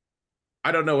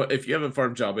 I don't know if you haven't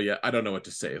farmed Java yet. I don't know what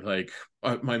to say. Like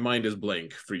my mind is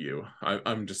blank for you.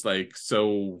 I'm just like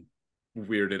so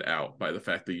weirded out by the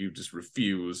fact that you just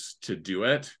refuse to do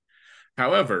it.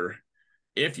 However,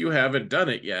 if you haven't done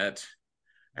it yet,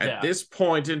 At Yeah. this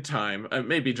point in time,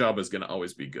 maybe Jabba's going to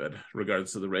always be good,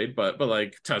 regardless of the raid, but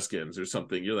like Tuskens or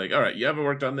something, you're like, all right, you haven't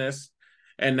worked on this,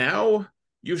 and now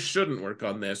you shouldn't work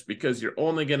on this because you're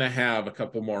only going to have a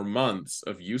couple more months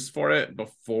of use for it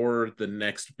before the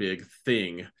next big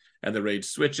thing, and the raid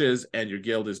switches, and your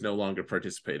guild is no longer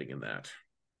participating in that.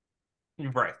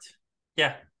 Right.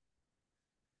 Yeah.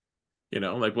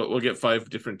 Like we'll get 5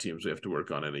 different teams we have to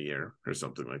work on in a year or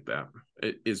something like that.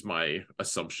 It is my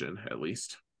assumption, at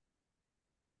least.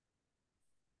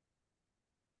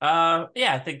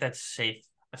 Yeah, I think that's a safe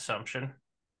assumption.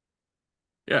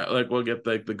 Yeah, like we'll get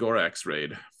like the Gorax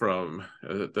raid from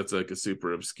that's like a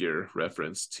super obscure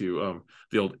reference to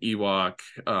the old Ewok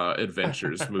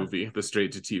Adventures movie, the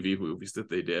straight to TV movies that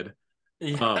they did.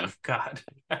 Yeah, oh Um God.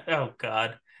 Oh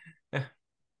God. yeah,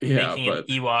 Making an but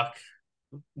Ewok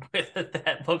with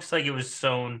that looks like it was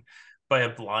sewn by a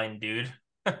blind dude.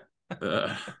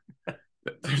 uh,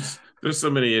 there's so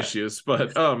many issues,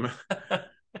 but I'm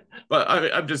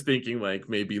just thinking like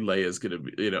maybe Leia's gonna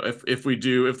be, if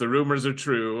the rumors are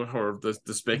true or the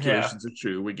Yeah. speculations are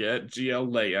true, we get GL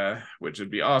Leia, which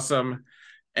would be awesome.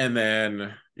 And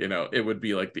then, it would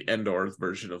be like the Endor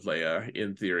version of Leia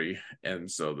in theory.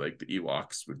 And so like the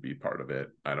Ewoks would be part of it.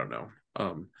 I don't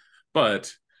know.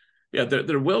 But yeah,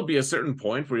 there will be a certain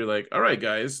point where you're like, all right,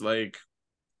 guys, like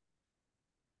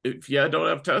if you don't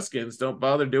have Tuskens, don't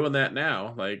bother doing that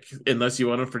now. Like unless you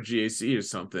want them for GAC or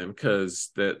something,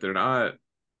 because that they're not.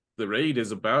 The raid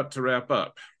is about to wrap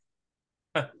up,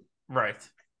 Right.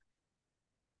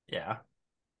 Yeah.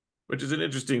 which is an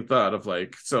interesting thought of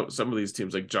like so some of these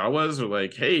teams like Jawas are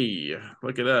like, hey,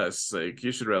 look at us, like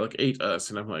you should relegate us,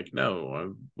 and I'm like, no, I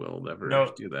will never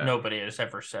No, do that. nobody has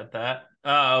ever said that.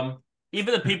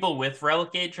 Even the people with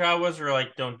relegate Jawas are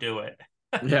like, don't do it.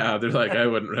 Yeah, they're like, I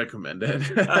wouldn't recommend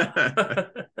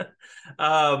it.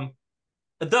 um,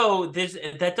 though this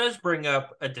that does bring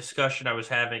up a discussion I was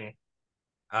having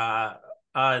uh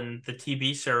on the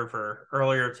TB server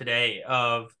earlier today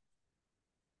of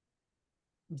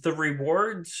the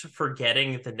rewards for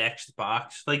getting the next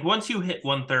box. Like once you hit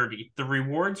 130, the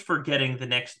rewards for getting the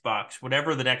next box,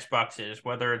 whatever the next box is,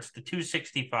 whether it's the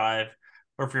 265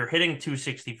 or if you're hitting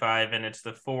 265 and it's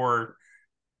the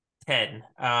 410,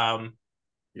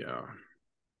 Yeah.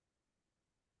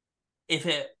 if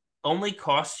it only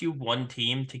costs you one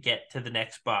team to get to the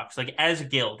next box, like as a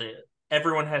guild,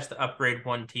 everyone has to upgrade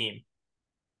one team.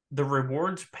 The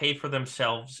rewards pay for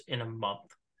themselves in a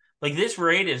month. Like this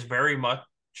raid is very much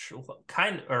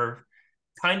kind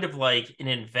of like an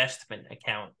investment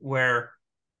account where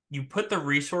you put the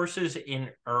resources in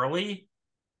early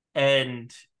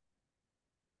and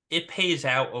it pays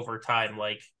out over time,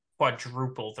 like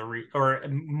quadruple or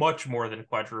much more than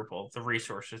quadruple the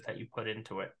resources that you put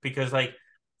into it. Because like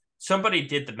somebody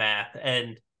did the math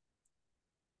and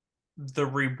the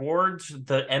rewards,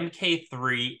 the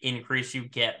MK3 increase you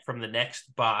get from the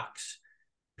next box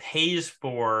pays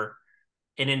for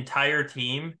an entire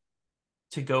team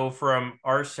to go from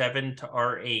R7 to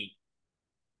R8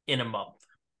 in a month.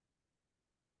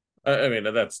 I mean,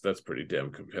 that's pretty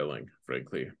damn compelling,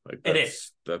 frankly. Like It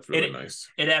is. that's really It nice.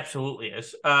 it absolutely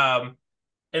is.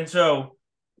 And so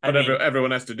I But mean, everyone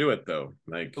has to do it though.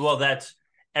 Like, well, that's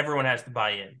everyone has to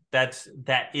buy in.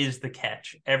 That is the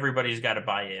catch. Everybody's got to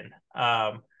buy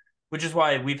in. Which is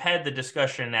why we've had the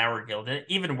discussion in our guild, and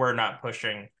even we're not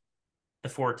pushing the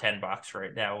 410 box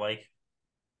right now. Like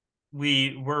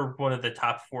we're one of the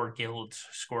top 4 guilds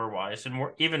score wise, and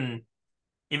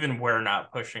even we're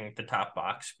not pushing the top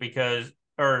box because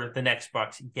or the next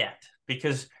box yet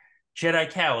because Jedi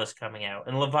Cal is coming out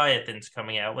and Leviathan's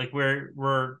coming out. Like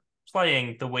we're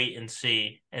playing the wait and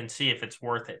see if it's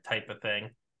worth it type of thing.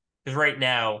 Because right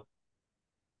now,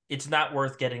 it's not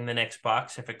worth getting the next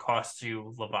box if it costs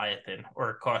you Leviathan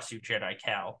or it costs you Jedi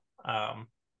Cal.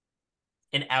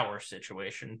 In our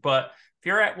situation, but if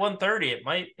you're at 130,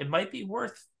 it might be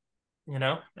worth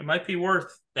it might be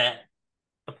worth that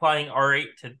applying R8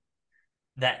 to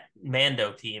that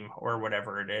Mando team or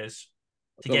whatever it is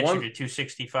to the get you one to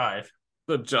 265.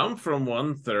 the jump from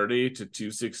 130 to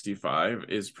 265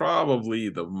 is probably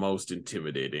the most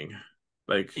intimidating.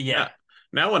 Like Yeah,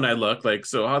 now when I look, like,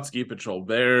 so Hot Ski Patrol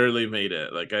barely made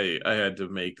it. Like I had to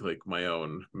make like my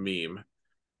own meme of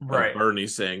right, Bernie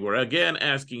saying, we're again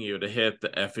asking you to hit the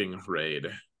effing raid.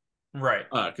 right.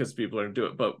 Because people are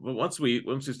doing it. But once we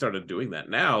started doing that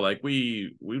now, like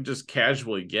we just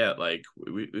casually get like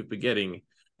we've been getting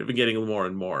more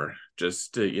and more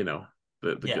just to, the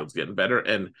Yeah, guild's getting better.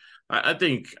 And I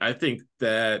think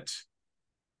that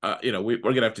we're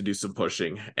gonna have to do some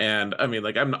pushing. And I mean,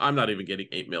 like I'm not even getting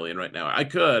 8 million right now. I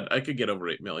could get over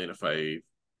 8 million if I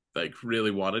like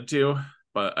really wanted to.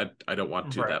 but I don't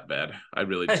want to Right. that bad. I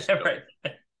really just don't. Right.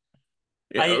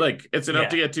 Yeah, I like it's enough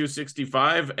to yeah. get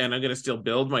 265, and I'm gonna still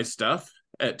build my stuff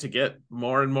to get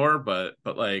more and more, but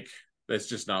like it's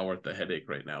just not worth the headache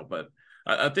right now. But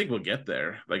I think we'll get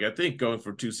there. Like I think going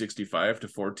from 265 to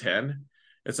 410,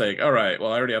 it's like, all right,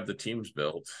 well, I already have the teams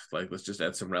built. Like let's just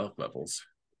add some relic levels.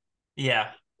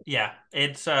 Yeah. Yeah.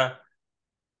 It's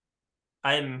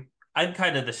I'm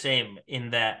kind of the same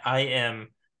in that I am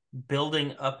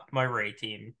building up my raid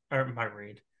team or my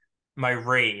raid,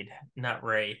 not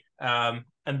Ray. I'm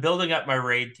building up my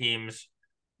raid teams,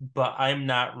 but I'm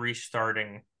not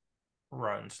restarting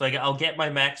runs. Like I'll get my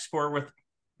max score with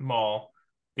Maul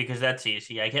because that's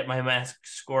easy. I get my max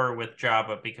score with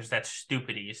Java because that's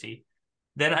stupid easy.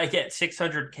 Then I get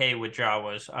 600k with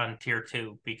Jawas on tier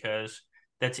 2 because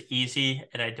that's easy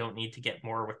and I don't need to get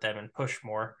more with them and push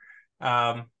more.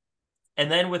 Um, and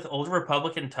then with Old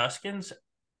Republic and Tuscans,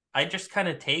 I just kind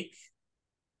of take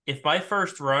if my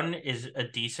first run is a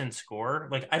decent score,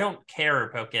 like I don't care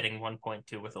about getting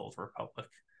 1.2 with Old Republic.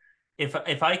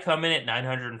 If I come in at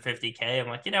 950k, I'm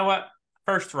like, you know what?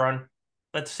 First run,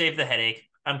 let's save the headache.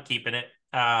 I'm keeping it.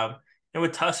 And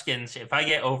with Tuscans, if I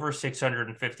get over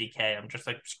 650k, I'm just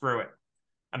like, screw it.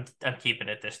 I'm keeping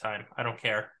it this time. I don't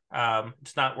care.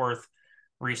 It's not worth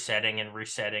resetting and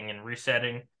resetting and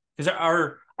resetting because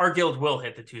our guild will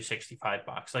hit the 265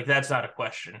 box. Like that's not a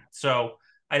question. So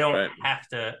Right.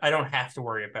 I don't have to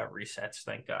worry about resets,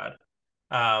 thank God.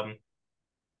 Um,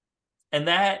 and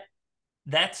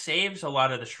that saves a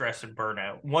lot of the stress and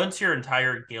burnout. Once your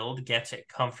entire guild gets it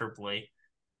comfortably,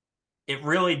 it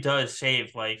really does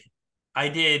save. Like I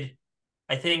did,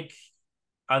 I think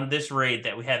on this raid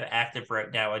that we have active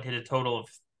right now, I did a total of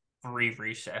 3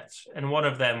 resets, and one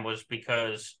of them was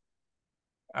because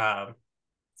um,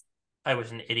 I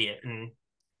was an idiot and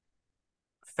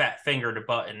fat fingered a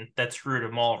button that screwed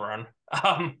a mall run.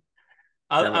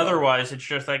 Yeah, well, Otherwise, it's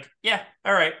just like, yeah,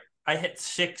 all right. I hit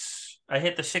six. I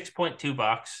hit the 6.2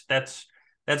 box. That's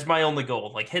my only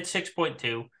goal. Like hit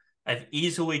 6.2. I've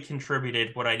easily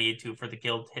contributed what I need to for the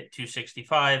guild to hit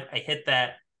 265. I hit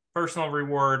that personal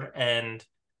reward, and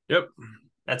yep.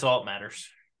 that's all that matters.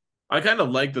 I kind of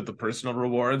like that the personal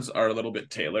rewards are a little bit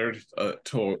tailored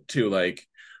to like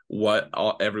what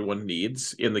everyone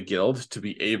needs in the guild to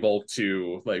be able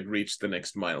to like reach the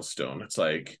next milestone. It's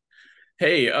like,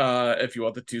 hey, if you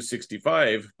want the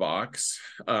 265 box,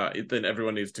 then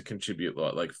everyone needs to contribute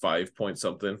what, like 5 point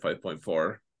something,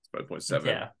 5.4, 5.7.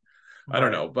 Yeah, I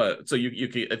don't right. know, but so you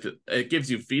can it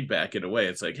gives you feedback in a way.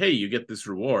 It's like, hey, you get this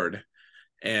reward,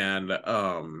 and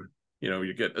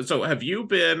you get. So have you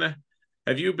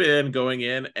been going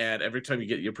in and every time you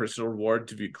get your personal reward,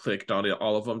 have you clicked on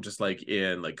all of them, just like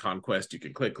in like Conquest, you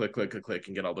can click, click, click, click, click,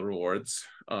 and get all the rewards?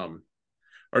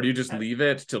 Or do you just leave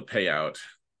it till payout?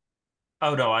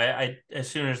 Oh no, I as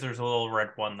soon as there's a little red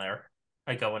one there,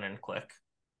 I go in and click.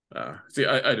 See,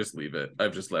 I just leave it.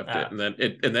 I've just left it, Uh,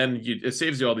 and then it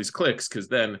saves you all these clicks because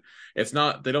then it's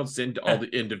not they don't send all the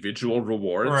individual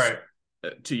rewards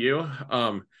right. to you.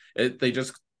 They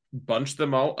just bunch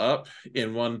them all up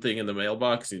in one thing in the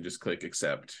mailbox and you just click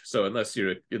accept. So unless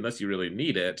you really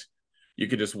need it, you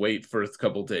can just wait for a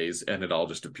couple days and it all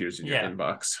just appears in your Yeah,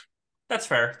 inbox. that's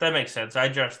fair. That makes sense. I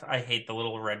hate the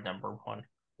little red number one.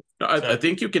 No, I So,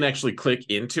 think you can actually click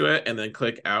into it and then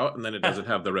click out, and then it doesn't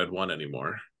have the red one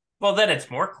anymore. well, then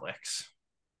it's more clicks.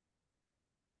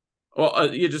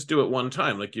 Well, you just do it one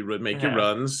time. Like you would Yeah,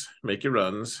 make your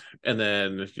runs, and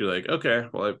then you're like, okay,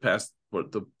 well, I passed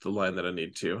the line that I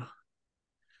need to.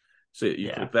 So you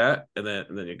yeah, click that, and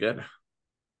then you're good.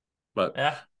 But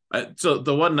yeah. so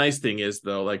the one nice thing is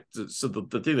though, like, so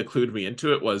the thing that clued me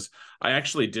into it was I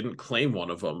actually didn't claim one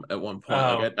of them at one point.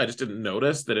 Like Oh, I just didn't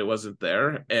notice that it wasn't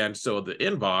there, and so when the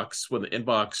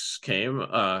inbox came,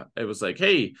 it was like,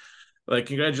 hey, like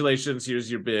congratulations, here's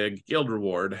your big guild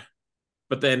reward.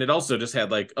 But then it also just had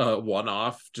like a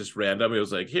one-off, just random. It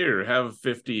was like, here, have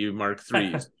 50 Mark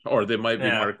threes, or they might be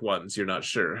yeah, Mark ones. You're not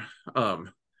sure. Um,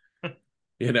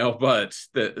 but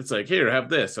it's like, here, have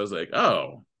this. I was like,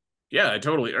 oh, yeah, I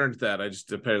totally earned that. I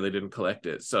just apparently didn't collect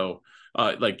it. So,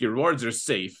 like, your rewards are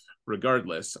safe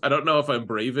regardless. I don't know if I'm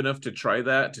brave enough to try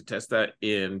that to test that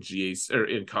in GA or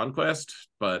in Conquest,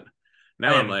 but I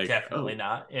now I'm am like, definitely oh,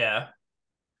 not. Yeah,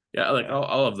 yeah, like yeah.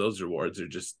 all of those rewards are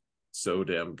just so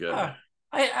damn good. Uh,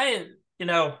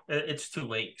 it's too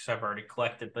late because I've already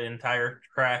collected the entire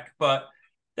track. But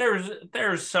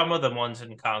there's some of the ones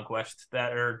in Conquest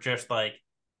that are just like,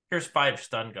 here's 5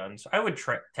 stun guns. I would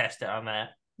test it on that,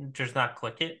 just not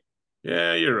click it.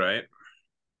 Yeah, you're right.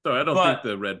 So I don't think But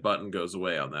the red button goes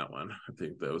away on that one. I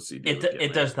think the OCD it would get it me.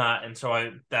 does not, and so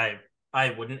I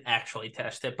I wouldn't actually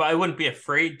test it, but I wouldn't be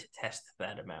afraid to test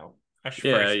that amount. I should Yeah,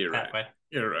 phrase it you're that right. way.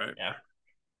 You're right. Yeah.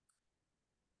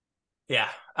 Yeah.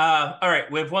 All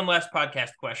right. We have one last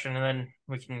podcast question and then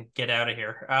we can get out of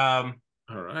here.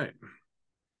 All right.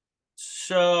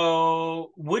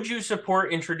 So would you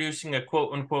support introducing a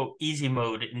quote unquote easy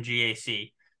mode in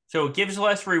GAC? So it gives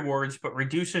less rewards, but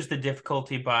reduces the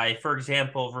difficulty by, for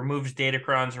example, removes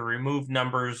datacrons or remove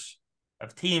numbers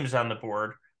of teams on the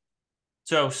board.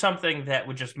 So something that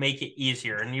would just make it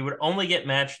easier, and you would only get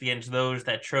matched against those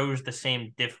that chose the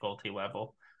same difficulty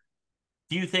level.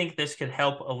 Do you think this could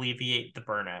help alleviate the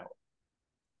burnout?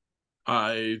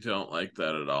 I don't like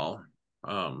that at all.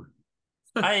 Um,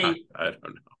 I I don't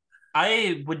know.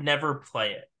 I would never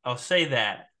play it. I'll say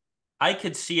that. I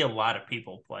could see a lot of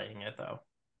people playing it though.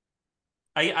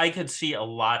 I could see a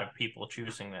lot of people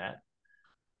choosing that.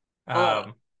 Oh,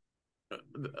 Um,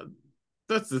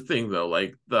 that's the thing though.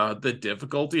 Like the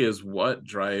difficulty is what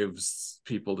drives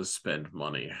people to spend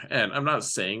money. And I'm not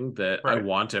saying that I right.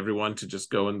 want everyone to just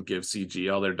go and give CG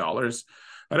all their dollars.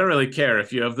 I don't really care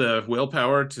if you have the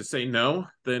willpower to say no,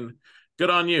 then good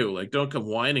on you. Like don't come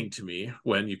whining to me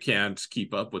when you can't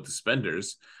keep up with the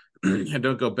spenders. And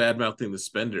don't go bad mouthing the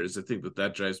spenders. I think that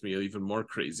that drives me even more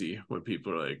crazy when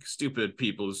people are like stupid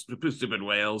people, stupid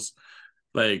whales,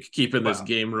 like keeping this Well,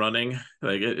 game running.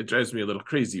 Like it drives me a little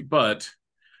crazy. But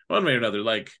one way or another,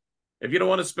 like if you don't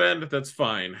want to spend, that's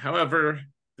fine. However,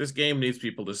 this game needs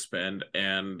people to spend,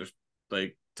 and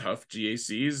like tough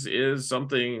GACs is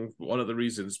something one of the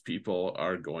reasons people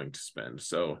are going to spend.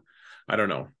 So I don't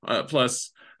know.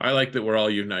 Plus, I like that we're all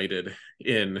united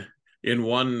in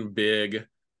one big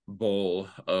bowl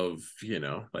of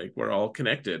like we're all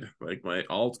connected. Like my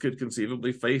alt could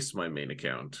conceivably face my main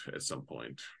account at some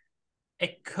point.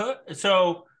 it could.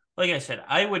 So, like I said,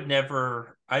 I would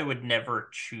never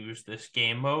choose this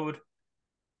game mode.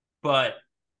 But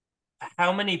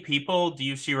how many people do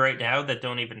you see right now that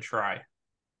don't even try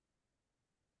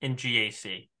in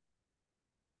GAC?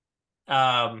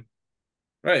 Um,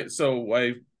 Right. So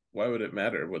why would it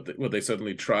matter? Would they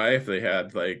suddenly try if they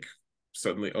had like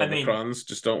suddenly I mean, Omicrons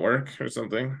just don't work or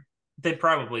something? they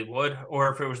probably would,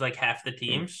 or if it was like half the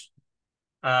Hmm. teams.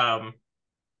 Um,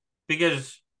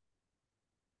 because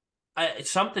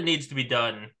something needs to be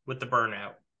done with the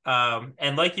burnout.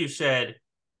 And like you said,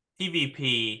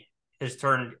 PvP has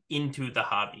turned into the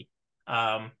hobby.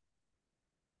 Um,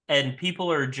 and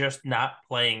people are just not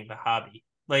playing the hobby.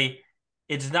 Like,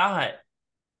 it's not,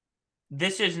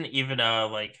 this isn't even a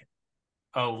like,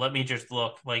 oh, let me just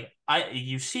look. Like,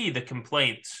 you see the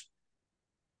complaints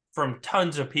from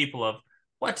tons of people of,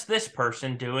 what's this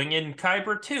person doing in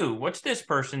Kyber 2? What's this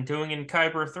person doing in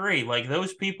Kyber 3? Like,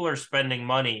 those people are spending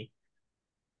money,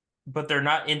 but they're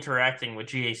not interacting with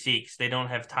GAC because they don't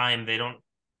have time. They don't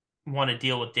want to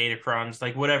deal with datacrons,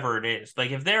 like whatever it is.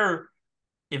 Like if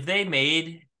they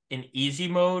made an easy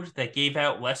mode that gave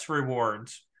out less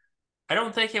rewards, I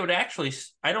don't think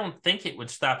it would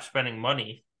stop spending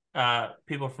money,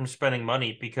 people from spending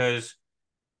money because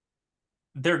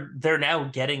they're now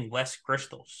getting less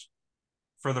crystals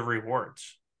for the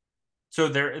rewards. So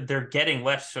they're getting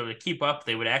less. So to keep up,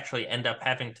 they would actually end up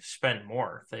having to spend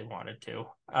more if they wanted to.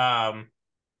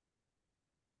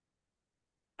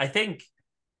 I think,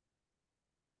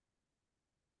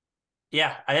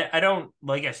 yeah, I don't,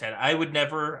 like I said, I would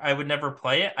never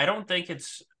play it. I don't think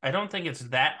it's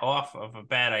that off of a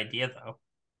bad idea though.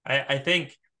 I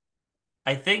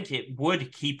think it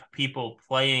would keep people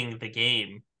playing the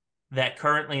game that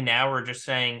currently now are just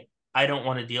saying, I don't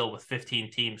want to deal with 15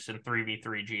 teams in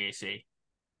 3v3 GAC.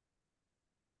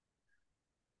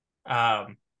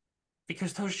 Um,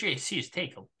 because those GACs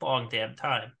take a long damn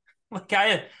time. Like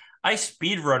I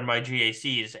speed run my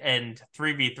GACs and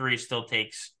 3v3 still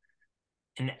takes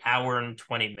an hour and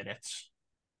 20 minutes.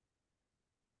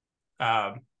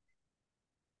 Um,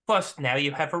 Plus, now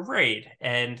you have a raid,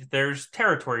 and there's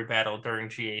territory battle during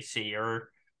GAC, or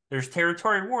there's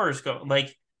territory wars going.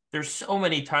 Like, there's so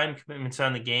many time commitments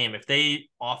on the game. If they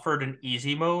offered an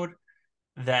easy mode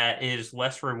that is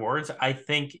less rewards, I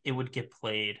think it would get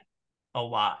played a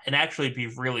lot and actually be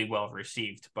really well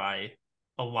received by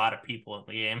a lot of people in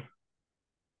the game.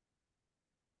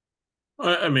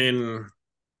 I mean,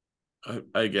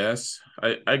 I guess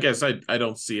I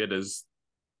don't see it as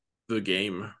the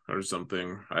game or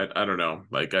something. I don't know.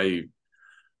 Like I'm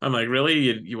like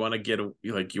really you want to get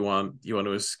like you want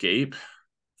to escape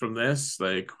from this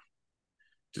like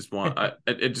just want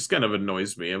it just kind of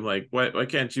annoys me. I'm like why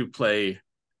can't you play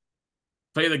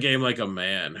the game like a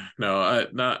man? No,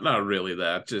 not really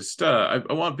that. Just I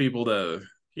want people to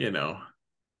you know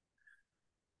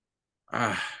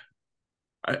ah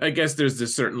I guess there's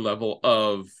this certain level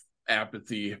of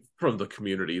apathy from the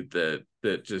community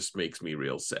that just makes me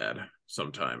real sad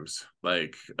sometimes.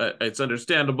 Like it's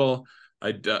understandable.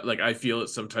 I feel it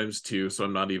sometimes too, so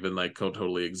I'm not even like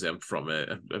totally exempt from it.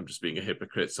 I'm just being a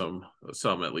hypocrite some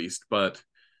at least, but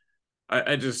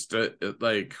I just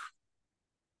like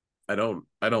I don't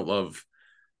love,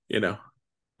 you know,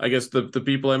 I guess the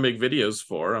people I make videos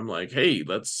for, I'm like, hey,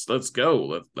 let's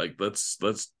go.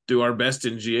 Let's do our best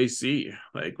in GAC.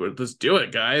 Like, let's do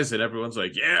it, guys. And everyone's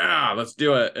like, yeah, let's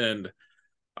do it. And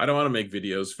I don't want to make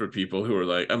videos for people who are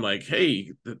like, I'm like,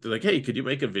 hey, they're like, hey, could you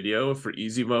make a video for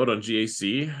easy mode on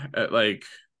GAC? Like,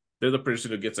 they're the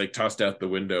person who gets like tossed out the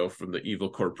window from the evil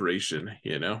corporation,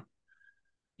 you know?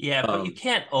 Yeah, but you Um,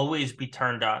 can't always be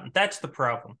turned on. That's the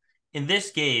problem. In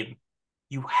this game,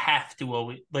 you have to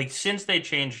always like since they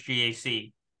changed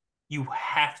GAC, you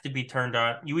have to be turned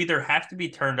on. You either have to be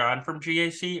turned on from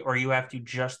GAC or you have to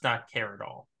just not care at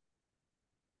all.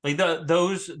 Like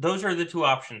those are the two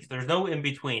options. There's no in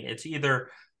between. It's either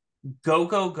go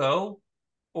go go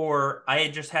or I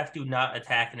just have to not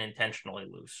attack and intentionally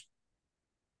lose.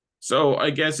 So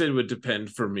I guess it would depend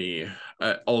for me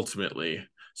ultimately.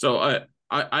 So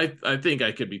I think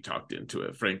I could be talked into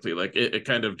it, frankly. Like it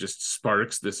kind of just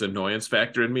sparks this annoyance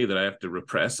factor in me that I have to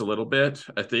repress a little bit,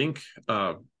 I think,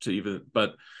 to even,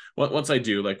 but once I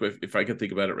do, like if I could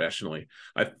think about it rationally,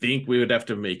 I think we would have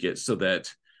to make it so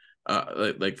that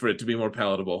like for it to be more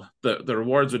palatable, the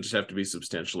rewards would just have to be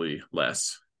substantially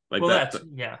less. Like Well, that that's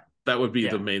yeah, that would be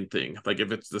the yeah, main thing. Like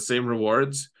if it's the same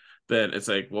rewards, then it's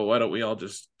like, well, why don't we all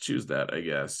just choose that? I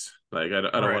guess. Like I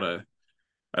don't right. want to.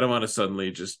 I don't want to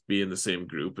suddenly just be in the same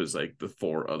group as like the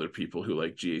four other people who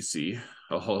like GAC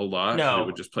a whole lot who would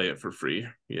No, just play it for free.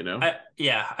 You know.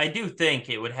 I do think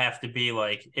it would have to be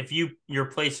like if you're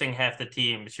placing half the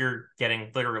teams, you're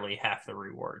getting literally half the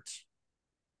rewards.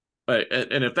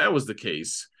 And if that was the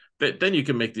case, then you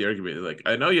can make the argument like,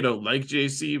 I know you don't like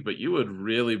GAC, but you would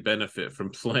really benefit from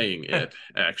playing it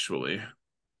actually,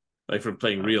 like from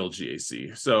playing real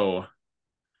GAC. So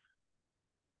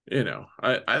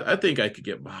I think I could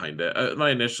get behind it.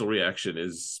 My initial reaction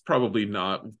is probably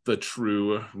not the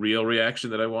true real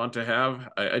reaction that I want to have.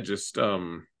 I just I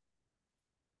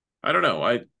don't know.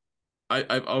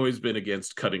 I've always been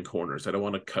against cutting corners. I don't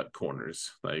want to cut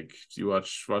corners. Like if you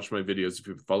watch my videos, if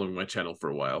you've been following my channel for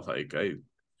a while, like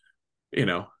you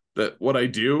know that what I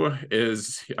do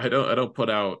is I don't put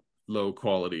out low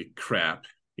quality crap.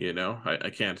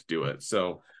 I can't do it.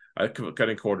 So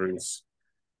cutting corners,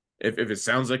 if it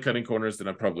sounds like cutting corners, then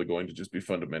I'm probably going to just be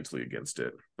fundamentally against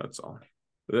it. That's all.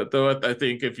 Though I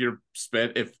think if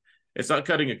it's not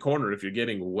cutting a corner, if you're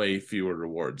getting way fewer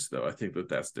rewards, though, I think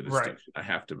that's the Right. distinction I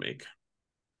have to make.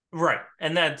 Right.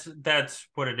 And that's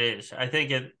what it is.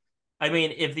 I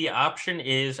mean, if the option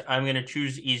is I'm going to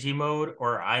choose easy mode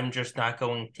or I'm just not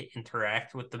going to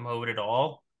interact with the mode at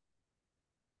all,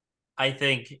 I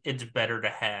think it's better to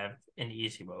have an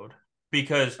easy mode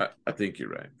because I think you're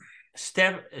right.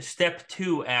 step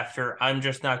 2 after I'm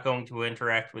just not going to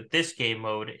interact with this game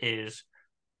mode is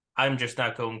I'm just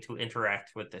not going to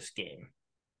interact with this game.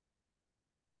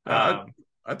 Uh, Um,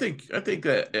 I think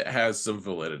that it has some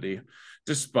validity,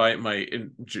 despite my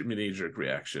knee jerk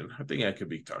reaction. I think I could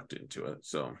be talked into it.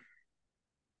 So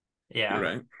you're yeah.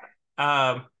 right.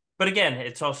 Um, but again,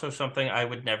 it's also something I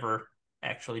would never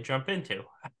actually jump into.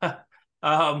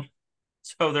 um,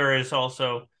 so there is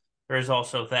also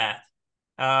that.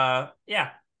 Yeah.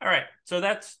 All right. So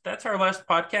that's our last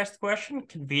podcast question.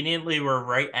 Conveniently, we're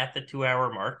right at the 2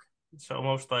 hour mark. It's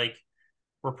almost like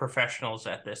we're professionals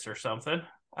at this or something.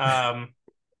 Um,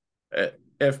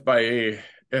 If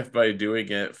by doing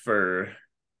it for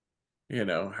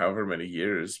however many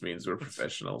years means we're it's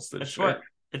professionals, then it's sure. what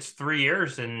it's 3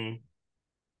 years in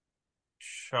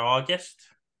August.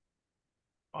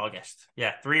 August.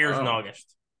 Yeah, 3 years in Oh,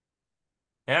 August.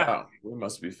 Yeah, wow, we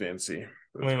must be fancy. That's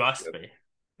we pretty must good. be.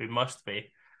 We must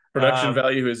be. Production Um,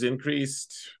 value has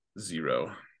increased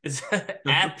zero. it's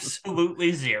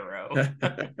absolutely zero.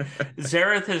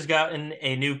 Zareth has gotten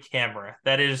a new camera.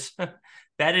 That is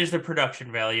the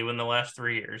production value in the last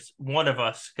 3 years. One of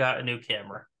us got a new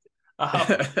camera. Um,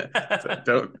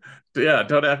 So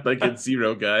don't act like it's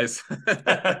zero, guys.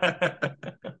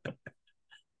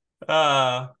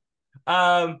 uh,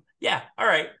 yeah. All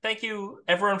right. Thank you,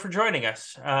 everyone, for joining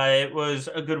us. It was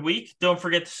a good week. Don't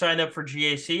forget to sign up for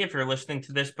GAC if you're listening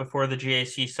to this before the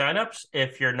GAC signups.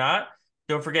 If you're not,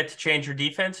 don't forget to change your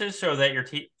defenses so that your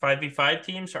 5v5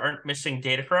 teams aren't missing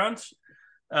datacrons.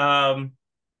 Um,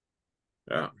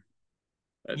 Yeah.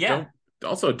 yeah.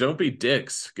 Don't be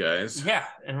dicks, guys. Yeah.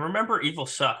 And remember, evil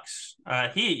sucks.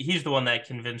 He's the one that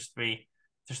convinced me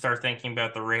to start thinking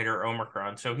about the Raider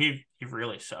Omicron. So he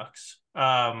really sucks.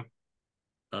 Oh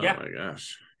Yeah, my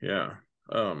gosh. Yeah.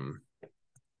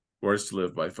 Words to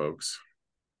live by, folks.